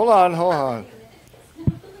 Hold on.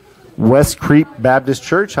 West Creek Baptist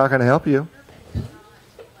Church, how can I help you?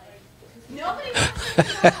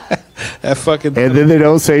 That fucking. And then they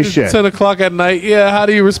don't say shit. 10 o'clock at night. Yeah, how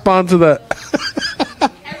do you respond to that?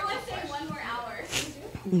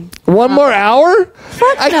 One more hour?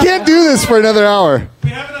 I can't do this for another hour.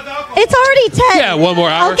 It's already 10. Yeah, one more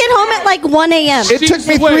hour. I'll get home at like 1 a.m. It took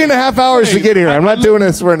me 3.5 hours to get here. I'm not doing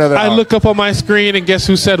this for another hour. I look up on my screen and guess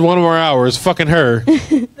who said 1 more hour? It's fucking her.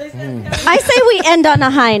 I say we end on a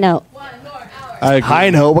high note. High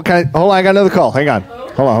note? What kind of, hold on, I got another call. Hang on.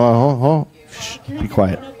 Hold on. Shh, be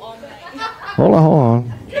quiet. Hold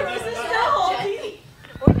on.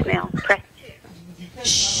 voicemail. Press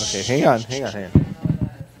 2. Okay, hang on.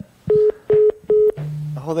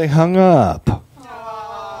 Oh, they hung up.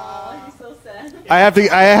 I have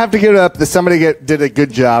to give it up that somebody did a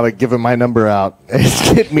good job at giving my number out.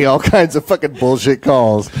 It's getting me all kinds of fucking bullshit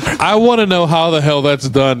calls. I want to know how the hell that's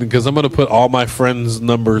done because I'm going to put all my friends'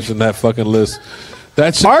 numbers in that fucking list.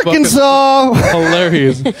 That's Arkansas.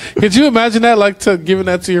 Hilarious. Could you imagine that, like giving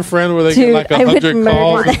that to your friend where they get like 100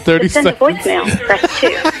 calls in 30 seconds? Voicemail. Press 2.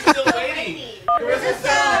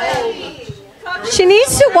 She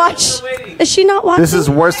needs to watch. Is she not watching? This is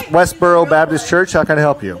Westboro Baptist Church. How can I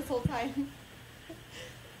help you?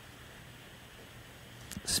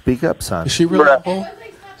 Speak up, son. Is she really?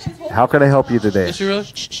 How can I help you today? Is she really?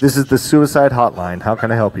 This is the suicide hotline. How can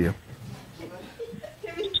I help you?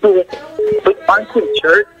 I'm in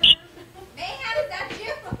church.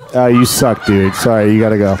 You suck, dude. Sorry, you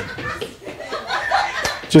gotta go.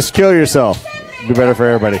 Just kill yourself. Be better for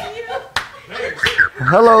everybody.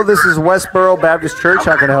 Hello, this is Westboro Baptist Church.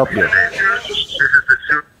 How can I help you?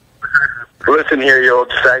 Listen here, you old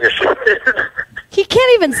sack of shit. He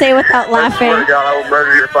can't even say without laughing. I swear to God, I will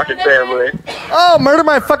murder your fucking family. Oh, murder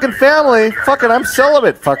my fucking family? Fucking, I'm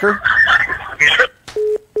celibate, fucker.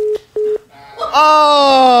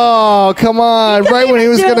 Oh, come on. Right when he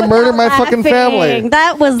was going to murder my fucking family.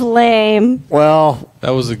 That was lame. Well.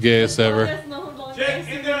 That was the gayest ever.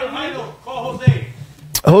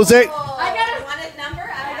 Jose.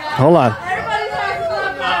 Hold on.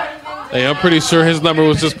 Hey, I'm pretty sure his number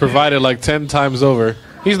was just provided like 10 times over.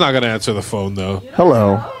 He's not going to answer the phone, though.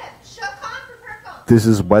 Hello. This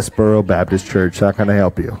is Westboro Baptist Church. How can I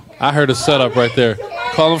help you? I heard a setup right there.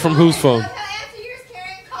 Call him from whose phone?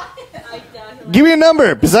 Give me a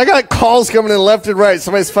number, because I got calls coming in left and right.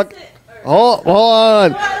 Somebody's fucking... Hold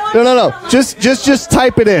on. No. Just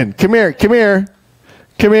type it in. Come here,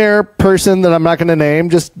 person that I'm not going to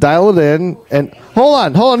name. Just dial it in. And hold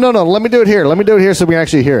on. No. Let me do it here so we can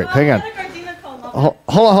actually hear it. Hang on. Hold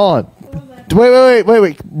on.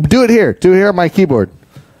 Wait. Do it here on my keyboard.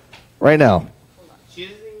 Right now.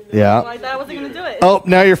 Yeah. I thought I wasn't going to do it. Oh,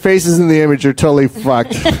 now your face is in the image. You're totally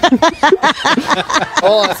fucked. Hold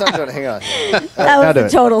on. That's not doing it. Hang on. That was a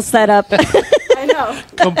total setup. I know.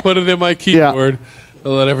 Come put it in my keyboard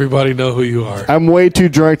and let everybody know who you are. I'm way too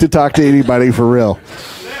drunk to talk to anybody for real.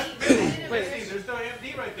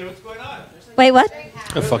 Wait, what?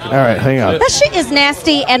 All right, hang on. That shit is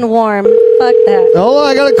nasty and warm. Fuck that. Hold on,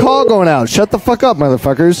 I got a call going out. Shut the fuck up,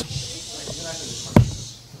 motherfuckers.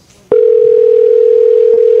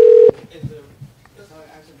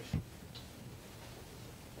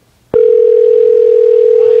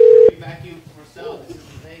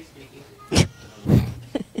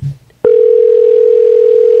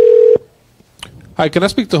 Hi, can I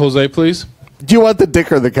speak to Jose, please? Do you want the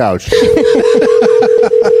dick or the couch?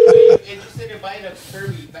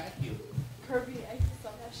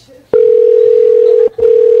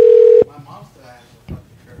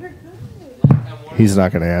 He's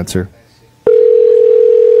not going to answer.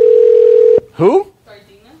 Who?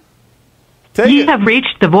 You have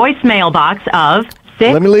reached the voicemail box of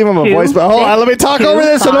 6. Let me leave him a voicemail. Hold on, let me talk over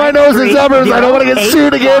this so nobody knows his numbers. I don't want to get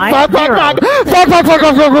sued again. Fuck.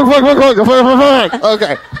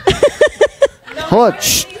 Okay. Hold on.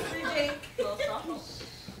 Shh.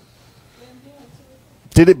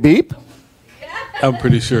 Did it beep? I'm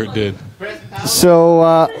pretty sure it did. So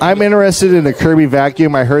I'm interested in a Kirby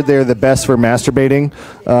vacuum. I heard they're the best for masturbating.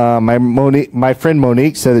 My friend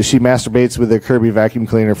Monique said that she masturbates with a Kirby vacuum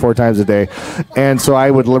cleaner 4 times a day. And so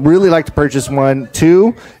I would really like to purchase one.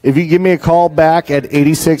 2, if you give me a call back at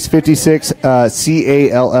 8656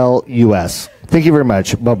 CALLUS. Thank you very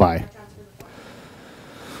much. Bye-bye.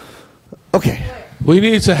 Okay. We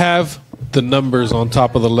need to have the numbers on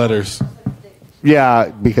top of the letters. Yeah,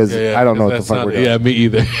 because I don't know what the fuck we're doing. Yeah, me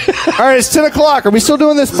either. All right, it's 10 o'clock. Are we still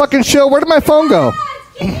doing this fucking show? Where did my phone go?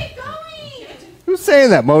 Who's saying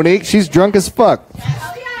that, Monique? She's drunk as fuck.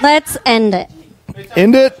 Let's end it.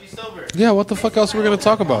 End it? Yeah, what the fuck else are we going to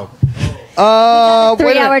talk about?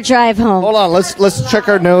 3-hour drive home. Hold on, let's check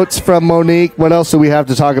our notes from Monique. What else do we have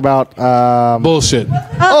to talk about? Bullshit.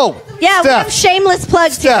 Yeah, we have shameless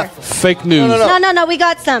plugs here. Fake news. No, we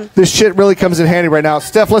got some. This shit really comes in handy right now.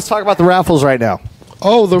 Steph, let's talk about the raffles right now.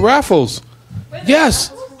 Oh, the raffles.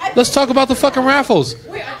 Yes. Let's talk about the fucking raffles.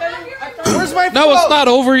 Where's my phone? No, it's not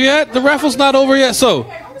over yet. The raffle's not over yet. So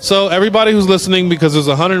everybody who's listening, because there's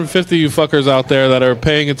 150 you fuckers out there that are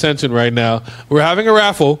paying attention right now, we're having a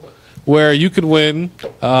raffle where you can win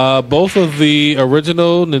both of the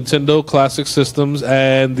original Nintendo Classic Systems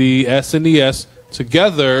and the SNES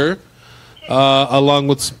together, along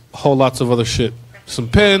with whole lots of other shit. Some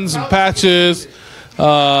pins, some patches,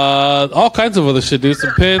 all kinds of other shit, dude.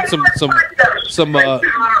 Some pins, some.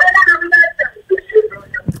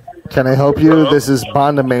 Can I help you? This is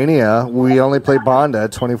Bondamania. We only play Bonda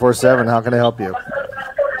 24/7. How can I help you?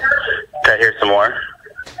 Can I hear some more?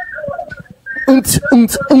 Can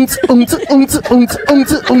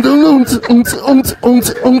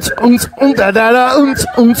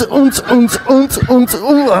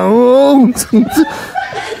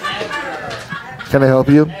I help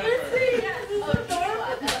you?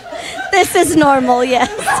 This is normal, yes.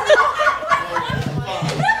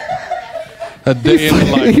 A day in the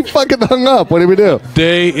life. He fucking hung up. What did we do?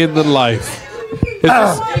 Day in the life.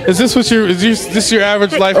 Is this what this your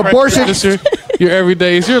average life? Abortion. Right? This your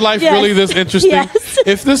everyday. Is your life really this interesting? Yes.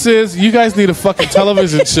 If this is, you guys need a fucking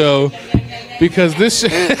television show, because this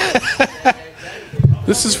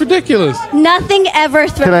this is ridiculous. Nothing ever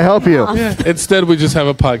throws Can I help you? Yeah. Instead, we just have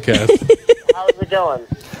a podcast. How's it going?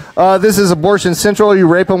 This is Abortion Central. You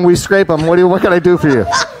rape them, we scrape them. What can I do for you?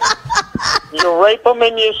 You rape them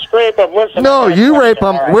and you scrape them. Listen. No, you rape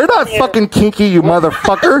them. We're not fucking kinky, you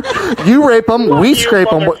motherfucker. You rape them, we scrape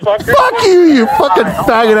them. Fuck you, you fucking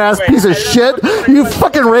faggot ass piece of shit. You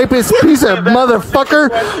fucking rapist piece of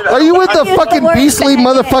motherfucker. Are you with the fucking beastly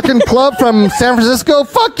motherfucking club from San Francisco?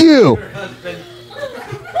 Fuck you.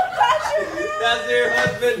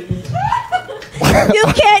 You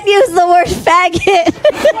can't use the word faggot.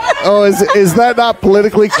 Oh, is that not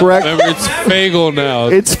politically correct? Remember, it's Fagel now.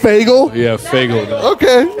 It's Fagel? Yeah, Fagel now.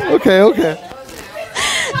 Okay.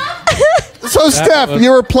 So, Steph,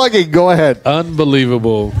 you were plugging. Go ahead.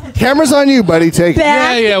 Unbelievable. Camera's on you, buddy. Take it.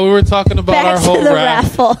 Yeah. We were talking about our whole the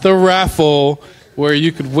raffle. The raffle where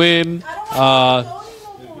you could win.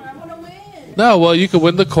 No, well, you could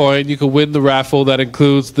win the coin. You could win the raffle that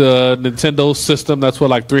includes the Nintendo system. That's what,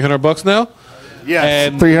 like $300 now.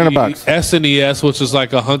 Yes, and $300. SNES, which is like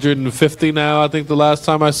 $150 now. I think the last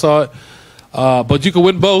time I saw it. But you could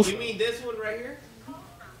win both. You mean this one right here?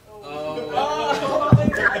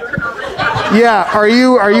 Yeah, are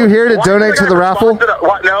you here to donate to the raffle?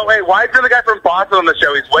 No, wait. Why is there the guy from Boston on the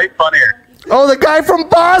show? He's way funnier. Oh, the guy from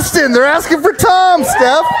Boston. They're asking for Tom,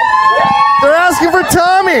 Steph. They're asking for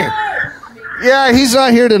Tommy. Yeah, he's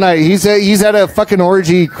not here tonight. He's at a fucking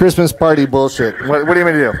orgy Christmas party bullshit. What do you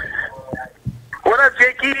mean to do? What up,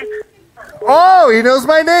 Jakey? Oh, he knows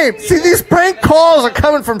my name. See, these prank calls are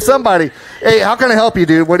coming from somebody. Hey, how can I help you,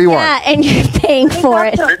 dude? What do you want? Yeah, and you're paying for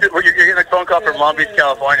it. You're getting a phone call from Long Beach,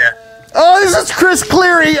 California. Oh, this is Chris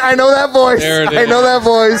Cleary. I know that voice. There it is. I know that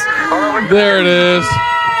voice. There it is.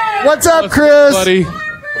 What's up, Chris? Buddy?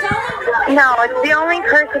 No, it's the only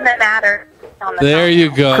person that matters. There you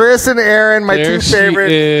go. Chris and Aaron, my there two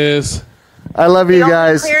favorites. She is. I love you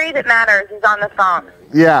guys. The only query that matters is on the phone.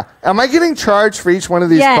 Yeah. Am I getting charged for each one of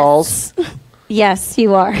these calls? Yes,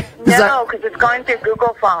 you are. No, because it's going through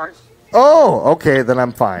Google Phone. Oh, okay, then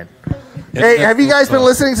I'm fine. Hey, have you guys been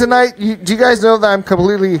listening tonight? Do you guys know that I'm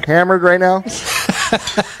completely hammered right now?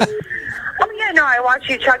 Oh, yeah, no, I watched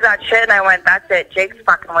you chug that shit, and I went, that's it. Jake's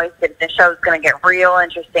fucking wasted. The show's going to get real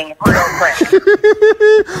interesting real quick.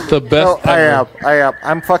 The best No, I am.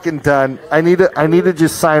 I'm fucking done. I need to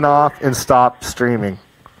just sign off and stop streaming.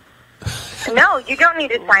 No, you don't need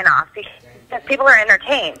to sign off because people are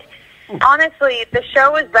entertained. Honestly, the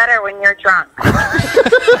show is better when you're drunk.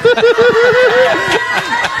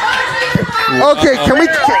 Okay, can we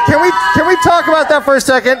talk about that for a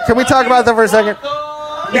second? Can we talk about that for a second?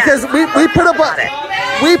 Because we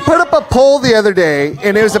put up a poll the other day,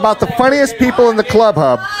 and it was about the funniest people in the club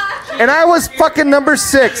hub, and I was fucking number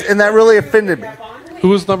 6, and that really offended me. Who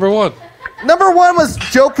was number 1? Number 1 was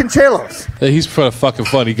Joe Conchalos. Yeah, he's a fucking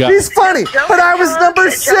funny guy. He's funny, but I was number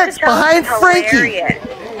 6 behind Frankie.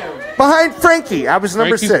 Behind Frankie, I was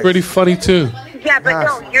number 6. Frankie's pretty funny too. Yeah, but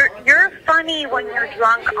no, you're funny when you're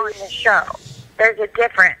drunk on the show. There's a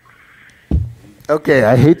difference. Okay,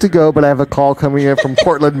 I hate to go, but I have a call coming in from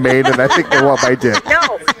Portland, Maine, and I think they want my dick.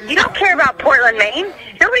 No, you don't care about Portland, Maine.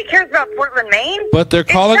 Nobody cares about Portland, Maine. But they're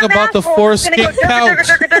calling about the foreskin couch. I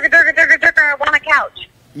want a couch.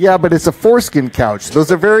 Yeah, but it's a foreskin couch. Those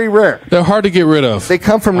are very rare. They're hard to get rid of. They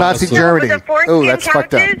come from Nazi Germany. Oh, that's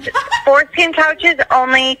fucked up. Foreskin couches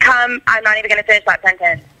only come. I'm not even going to finish that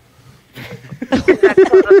sentence. That's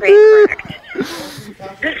totally incorrect.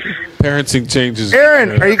 Parenting changes.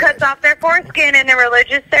 Aaron, Who cuts off their foreskin in a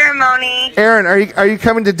religious ceremony? Aaron, are you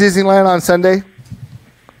coming to Disneyland on Sunday?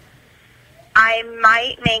 I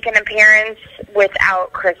might make an appearance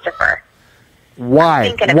without Christopher.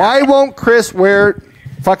 Why? Why won't Chris wear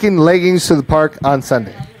fucking leggings to the park on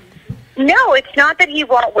Sunday? No, it's not that he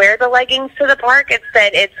won't wear the leggings to the park. It's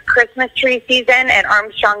that it's Christmas tree season at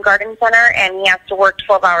Armstrong Garden Center, and he has to work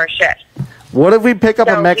 12-hour shifts. What if we pick up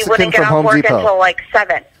a Mexican he wouldn't get from off Home work Depot? until like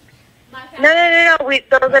 7. No. Those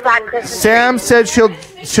are bad Christmas Sam said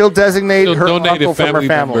she'll designate her donate uncle a from her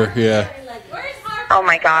family. member. Yeah. Oh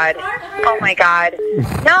my god.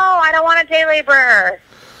 No, I don't want a day laborer.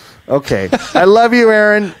 Okay. I love you,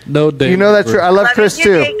 Aaron. No day. You know that's true. I love Chris you,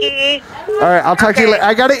 too. Jakey. All right, I'll talk to you later.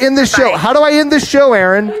 I got to end this show. How do I end this show,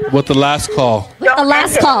 Aaron? With the last call. With the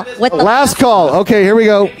last call. With the last call. Okay, here we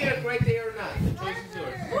go. You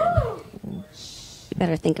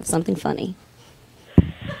better think of something funny.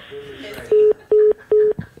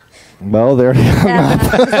 Well, there. That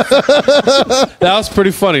was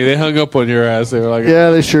pretty funny. They hung up on your ass. They were like, Yeah,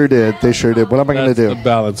 they sure did. They sure did. What am I going to do? The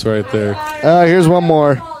balance right there. Here's one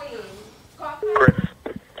more.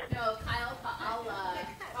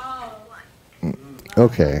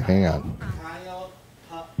 Okay, hang on.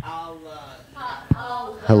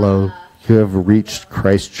 Hello, you have reached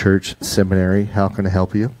Christ Church Seminary. How can I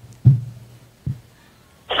help you?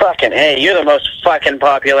 Fucking hey, you're the most fucking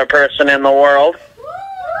popular person in the world.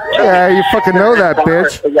 Yeah, you fucking know that,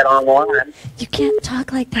 bitch. To get online. You can't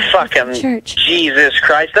talk like that. Fucking church. Jesus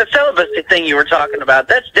Christ. That celibacy thing you were talking about,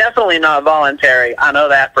 that's definitely not voluntary. I know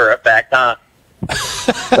that for a fact, huh?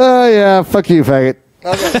 Oh, yeah, fuck you, faggot.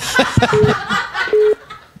 Okay.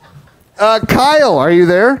 Kyle, are you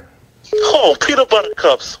there? Oh, peanut butter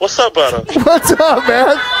cups. What's up, brother? What's up,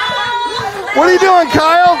 man? What are you doing,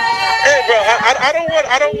 Kyle? Hey, bro, I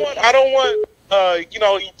don't want, you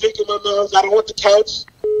know, you dick in my nose. I don't want the couch.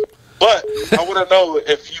 But I want to know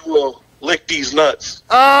if you will lick these nuts.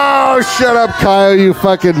 Oh, shut up, Kyle, you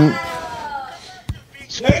fucking...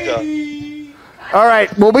 All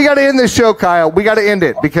right, well, we got to end this show, Kyle. We got to end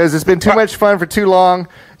it because it's been too much fun for too long,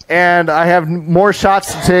 and I have more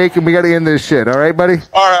shots to take, and we got to end this shit. All right, buddy?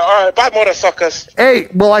 All right. Bye, motherfuckers. Hey,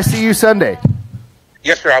 will I see you Sunday?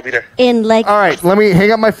 Yes, sir, I'll be there. In like. All right, let me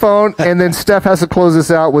hang up my phone, and then Steph has to close this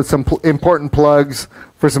out with some important plugs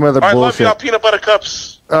for some other all right, bullshit. love y'all, peanut butter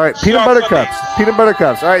cups. All right, peanut butter cups. Peanut butter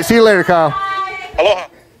cups. All right, see you later, Kyle. Aloha.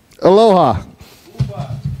 Aloha.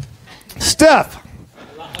 Steph.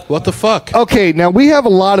 What the fuck? Okay, now we have a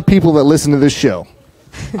lot of people that listen to this show.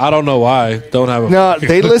 I don't know why. Don't have a No,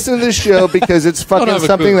 they listen to this show because it's fucking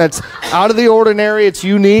something that's out of the ordinary, it's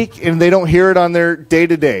unique, and they don't hear it on their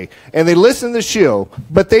day-to-day. And they listen to the show,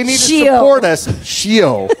 but they need to support us.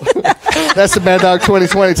 Shio. That's the Mad Dog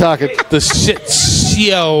 2020 talking. The shit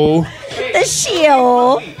show. The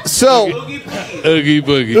show. So, Oogie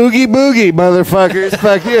Boogie. Oogie Boogie, motherfuckers.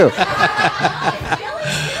 Fuck you.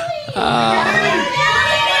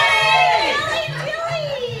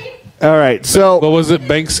 All right, so what was it,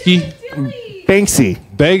 Banksy? Banksy.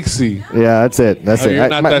 Yeah, that's it. That's it.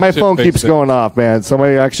 My phone keeps going off, man.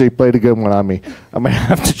 Somebody actually played a good one on me. I might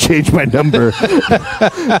have to change my number,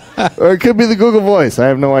 or it could be the Google Voice. I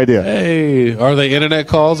have no idea. Hey, are they internet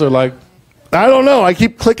calls or like? I don't know. I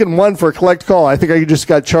keep clicking one for a collect call. I think I just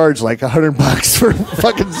got charged like $100 for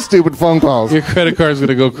fucking stupid phone calls. Your credit card's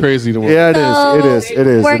gonna go crazy tomorrow. Yeah, it is.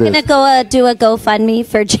 We're gonna go do a GoFundMe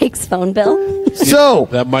for Jake's phone bill. So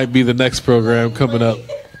that might be the next program coming up.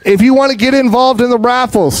 If you want to get involved in the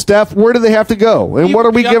raffle, Steph, where do they have to go? And what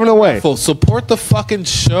are we giving away? Raffle. Support the fucking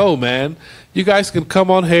show, man. You guys can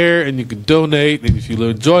come on here and you can donate. And if you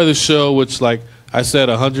enjoy the show, which, like I said,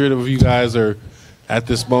 100 of you guys are at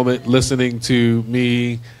this moment listening to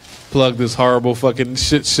me plug this horrible fucking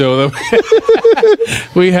shit show that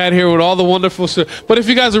we had here with all the wonderful shit. But if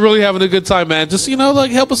you guys are really having a good time, man, just,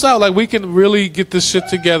 like, help us out. Like, we can really get this shit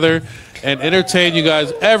together and entertain you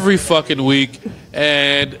guys every fucking week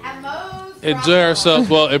and enjoy ourselves.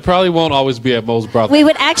 Well, it probably won't always be at Moe's Brothers. We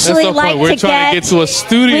would actually like We're trying to get to a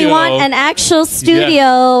studio. We want an actual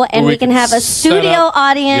studio, and we can have a studio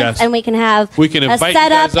audience, and we can have a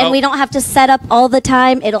setup, and we don't have to set up all the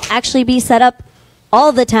time. It'll actually be set up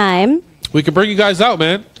all the time. We can bring you guys out,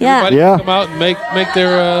 man. Yeah. Everybody can come out and make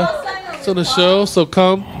their on the show. So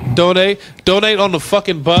come donate on the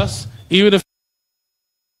fucking bus, even if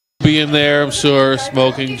be in there, I'm sure,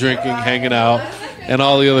 smoking, drinking, hanging out, and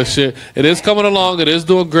all the other shit. It is coming along. It is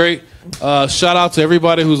doing great. Shout out to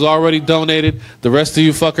everybody who's already donated. The rest of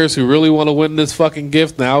you fuckers who really want to win this fucking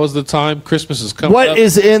gift, now is the time. Christmas is coming up. What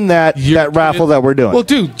is in that raffle that we're doing? Well,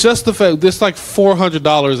 dude, just the fact, there's like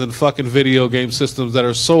 $400 in fucking video game systems that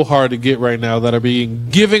are so hard to get right now that are being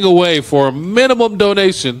giving away for a minimum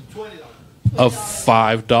donation of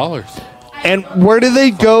 $5. And where do they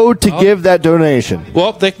go to give that donation?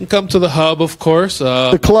 Well, they can come to the hub, of course.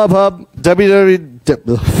 The Club Hub, that's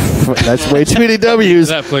way too many W's.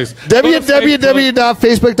 That place.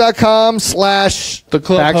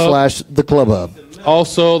 www.facebook.com/the Club Hub.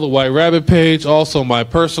 Also, the White Rabbit page. Also, my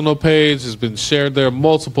personal page has been shared there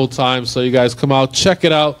multiple times. So you guys come out, check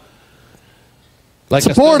it out. Like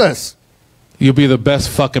Support us. You'll be the best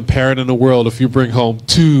fucking parent in the world if you bring home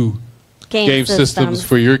 2 game systems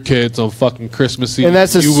for your kids on fucking Christmas Eve. And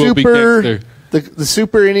that's the Super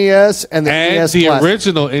NES and the NES the Classic.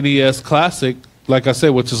 original NES Classic, like I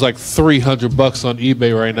said, which is like $300 on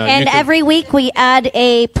eBay right now. And every week we add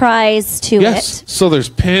a prize to it. So there's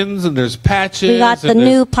pins and there's patches. We got the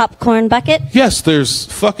new popcorn bucket. Yes, there's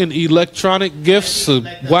fucking electronic gifts,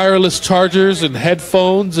 wireless chargers and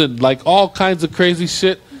headphones and like all kinds of crazy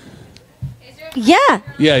shit. Yeah.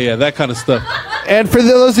 Yeah, that kind of stuff. And for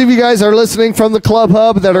those of you guys that are listening from the Club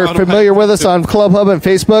Hub that are familiar with us on Club Hub and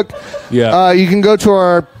Facebook, you can go to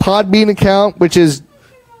our Podbean account, which is,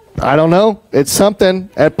 I don't know, it's something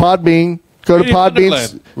at Podbean. Go to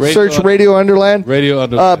Podbean, search Radio Underland. Radio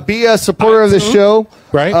Underland. Be a supporter of the show.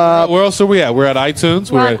 Right. Where else are we at? We're at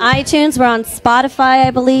iTunes. We're on iTunes. We're on Spotify,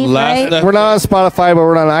 I believe. Right? We're not on Spotify, but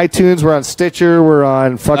we're on iTunes. We're on Stitcher. We're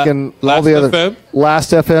on fucking all the other. FM?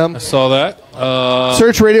 Last FM. I saw that.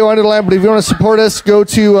 Search Radio Underland. But if you want to support us, go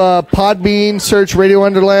to Podbean. Search Radio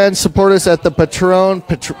Underland. Support us at the Patron.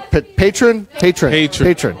 Patron.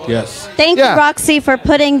 Yes. Thank you, Roxy, for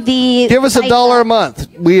putting the. Give us $1 a month.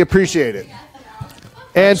 We appreciate it.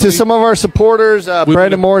 And to some of our supporters,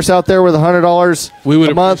 Brandon Morris out there with $100 we would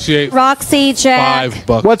a month. Appreciate Roxy, Jack.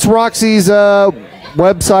 $5. What's Roxy's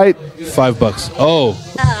website? $5. Oh,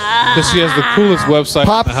 because she has the coolest website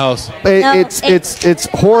in the house. It's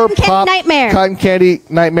horror Cotton pop Candy Nightmare. Cotton Candy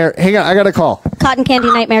Nightmare. Hang on, I got a call.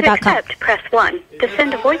 CottonCandyNightmare.com. To accept, press 1. To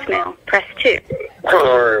send a voicemail, press 2.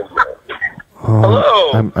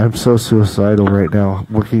 Hello. I'm so suicidal right now.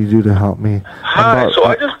 What can you do to help me? Hi. So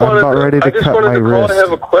I just wanted to call to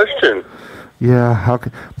have a question. Yeah, how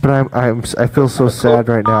can, but I feel so sad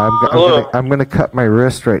right now. I'm gonna cut my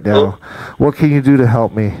wrist right now. What can you do to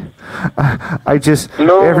help me?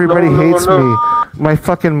 Everybody hates me. My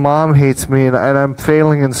fucking mom hates me, and I'm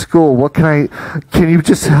failing in school. Can you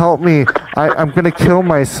just help me? I'm gonna kill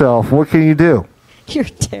myself. What can you do? You're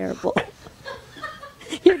terrible.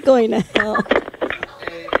 You're going to hell.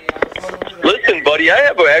 Listen, buddy, I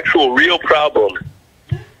have an actual real problem.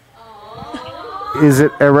 Is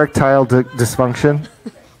it erectile dysfunction?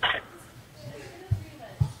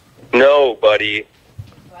 No, buddy.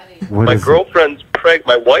 My girlfriend's pregnant.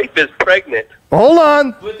 My wife is pregnant. Hold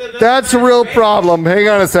on. That's a real problem. Hang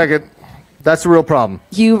on a second. That's a real problem.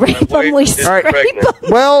 You rape them, we scrape them.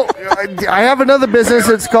 Well, I have another business.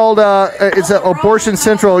 It's called it's Abortion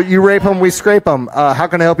Central. You rape them, we scrape them. How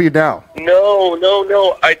can I help you now? No.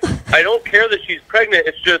 I don't care that she's pregnant.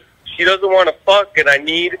 It's just she doesn't want to fuck, and I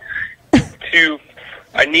need to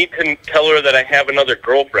tell her that I have another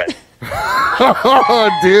girlfriend. Oh,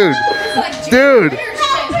 dude.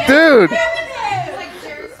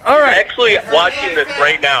 All right. I'm actually watching this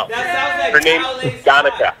right now. Her name's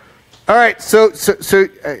Donica. All right, so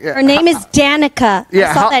her name is Danica. Yeah,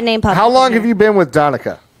 I saw that name pop up. How long have you been with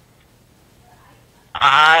Donica?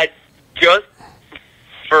 Just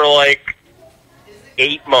for like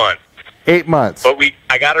 8 months. 8 months. But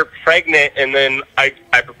I got her pregnant, and then I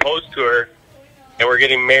proposed to her, and we're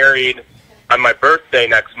getting married on my birthday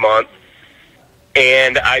next month.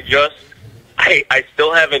 And I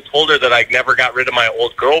still haven't told her that I never got rid of my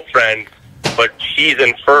old girlfriend. But she's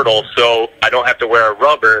infertile, so I don't have to wear a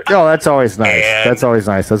rubber. Oh, that's always nice. And That's always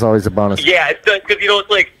nice. That's always a bonus. yeah, it's because it's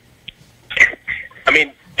like, I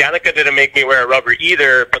mean, Danica didn't make me wear a rubber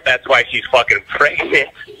either, but that's why she's fucking pregnant.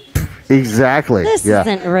 Exactly. This yeah.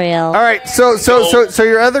 isn't real. All right, so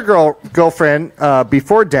your other girlfriend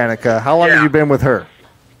before Danica, how long have you been with her?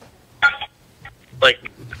 Like,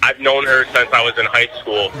 I've known her since I was in high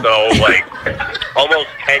school, so like almost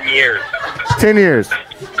 10 years. 10 years.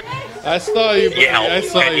 I saw you, buddy. Yeah, I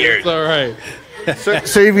saw you. years. It's all right.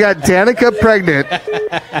 So you've got Danica pregnant,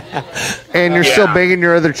 and you're still banging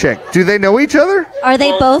your other chick. Do they know each other? Are they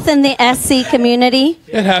both in the SC community?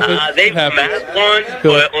 It happens. They've met once,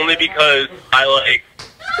 but only because I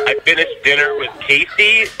finished dinner with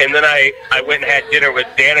Casey, and then I went and had dinner with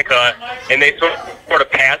Danica, and they sort of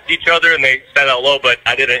passed each other, and they said hello, but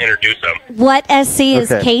I didn't introduce them. What SC is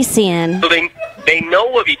Casey in? So they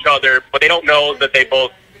know of each other, but they don't know that they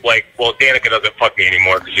both, like, well, Danica doesn't fuck me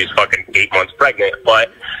anymore because she's fucking 8 months pregnant,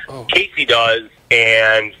 but Casey does,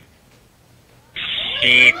 and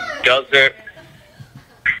she doesn't.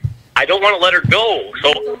 I don't want to let her go.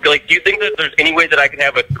 So, like, do you think that there's any way that I can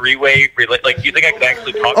have a three-way like? Do you think I could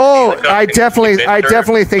actually talk? to Danica I and definitely convince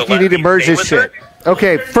her think you let need to me merge stay this with shit. her?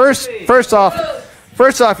 Okay, first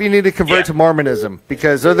off, you need to convert to Mormonism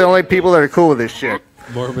because they're the only people that are cool with this shit.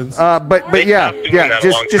 Mormons. But yeah,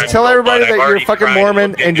 just tell everybody that you're a fucking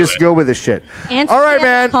Mormon and just go with this shit. Answer All right,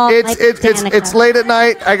 man. call It's late at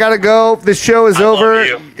night. I gotta go. The show is over.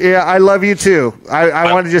 Yeah, I love you too.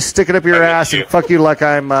 I want to just stick it up your ass and fuck you like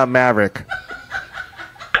I'm Maverick.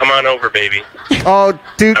 Come on over, baby. Oh,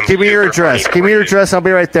 dude, give me your address. Give me your address. I'll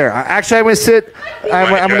be right there. Actually, I'm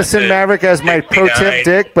gonna send Maverick as my pro tip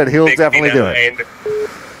dick, but he'll definitely do it.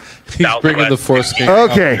 He's bringing the foreskin.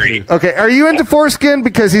 Okay. Are you into foreskin?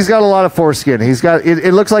 Because he's got a lot of foreskin. He's got.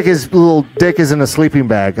 It looks like his little dick is in a sleeping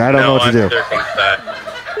bag. I don't know what to do.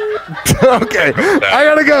 Okay, I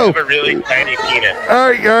gotta go. I have a really tiny penis. All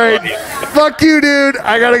right. Fuck you, dude.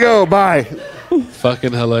 I gotta go. Bye.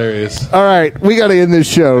 Fucking hilarious. All right, we gotta end this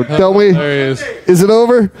show, don't we? Hilarious. Is it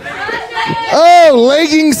over? Oh,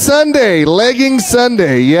 Legging Sunday. Legging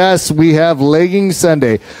Sunday. Yes, we have Legging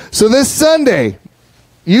Sunday. So this Sunday,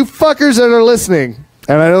 you fuckers that are listening,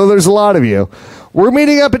 and I know there's a lot of you, we're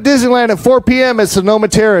meeting up at Disneyland at 4 p.m. at Sonoma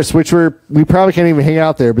Terrace, which we probably can't even hang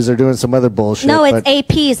out there because they're doing some other bullshit. No, it's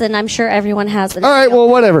APs, and I'm sure everyone has it. All right, well,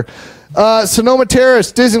 whatever. Sonoma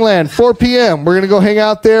Terrace, Disneyland, 4 p.m. We're going to go hang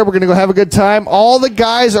out there. We're going to go have a good time. All the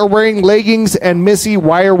guys are wearing leggings, and Missy,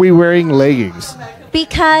 why are we wearing leggings?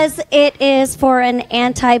 Because it is for an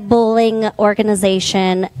anti-bullying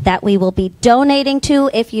organization that we will be donating to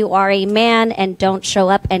if you are a man and don't show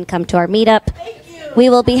up and come to our meetup. We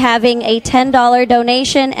will be having a $10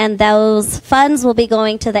 donation, and those funds will be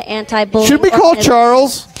going to the anti-bullying. Should we call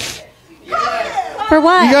Charles? For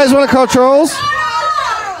what? You guys want to call Charles?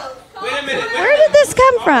 Where did this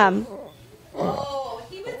come from?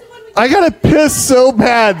 I got to piss so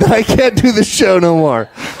bad that I can't do the show no more.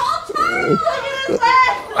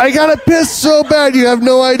 I got to piss so bad you have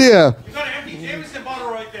no idea.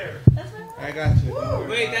 I got you.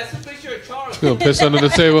 Wait, that's a picture of Charles. He's going to piss under the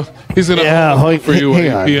table. He's going to hold for you when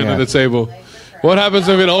you pee under the table. What happens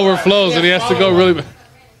if it overflows and he has to go really bad?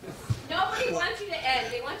 Nobody wants you to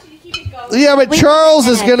end. They want you to keep it going. Yeah, but Charles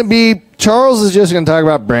is just going to talk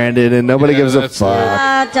about Brandon, and nobody gives a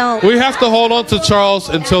fuck. Don't. We have to hold on to Charles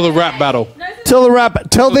until the rap battle. Till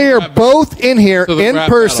they are both in here in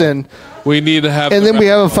person. We need to have, and then we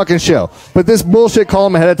have a fucking show. But this bullshit, call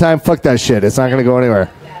them ahead of time. Fuck that shit. It's not going to go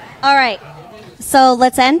anywhere. All right. So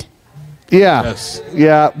let's end. Yeah. Yes.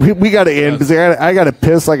 Yeah, we got to end because I got to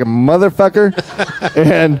piss like a motherfucker,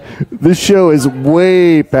 and this show is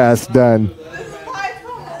way past done.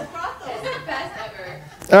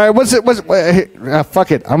 All right,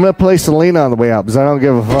 fuck it. I'm gonna play Selena on the way out because I don't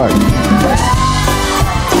give a fuck.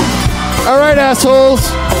 All right, assholes.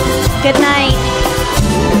 Good night.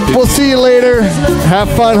 We'll see you later. Have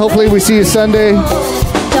fun. Hopefully, we see you Sunday.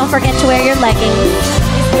 Don't forget to wear your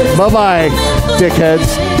leggings. Bye bye,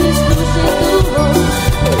 dickheads.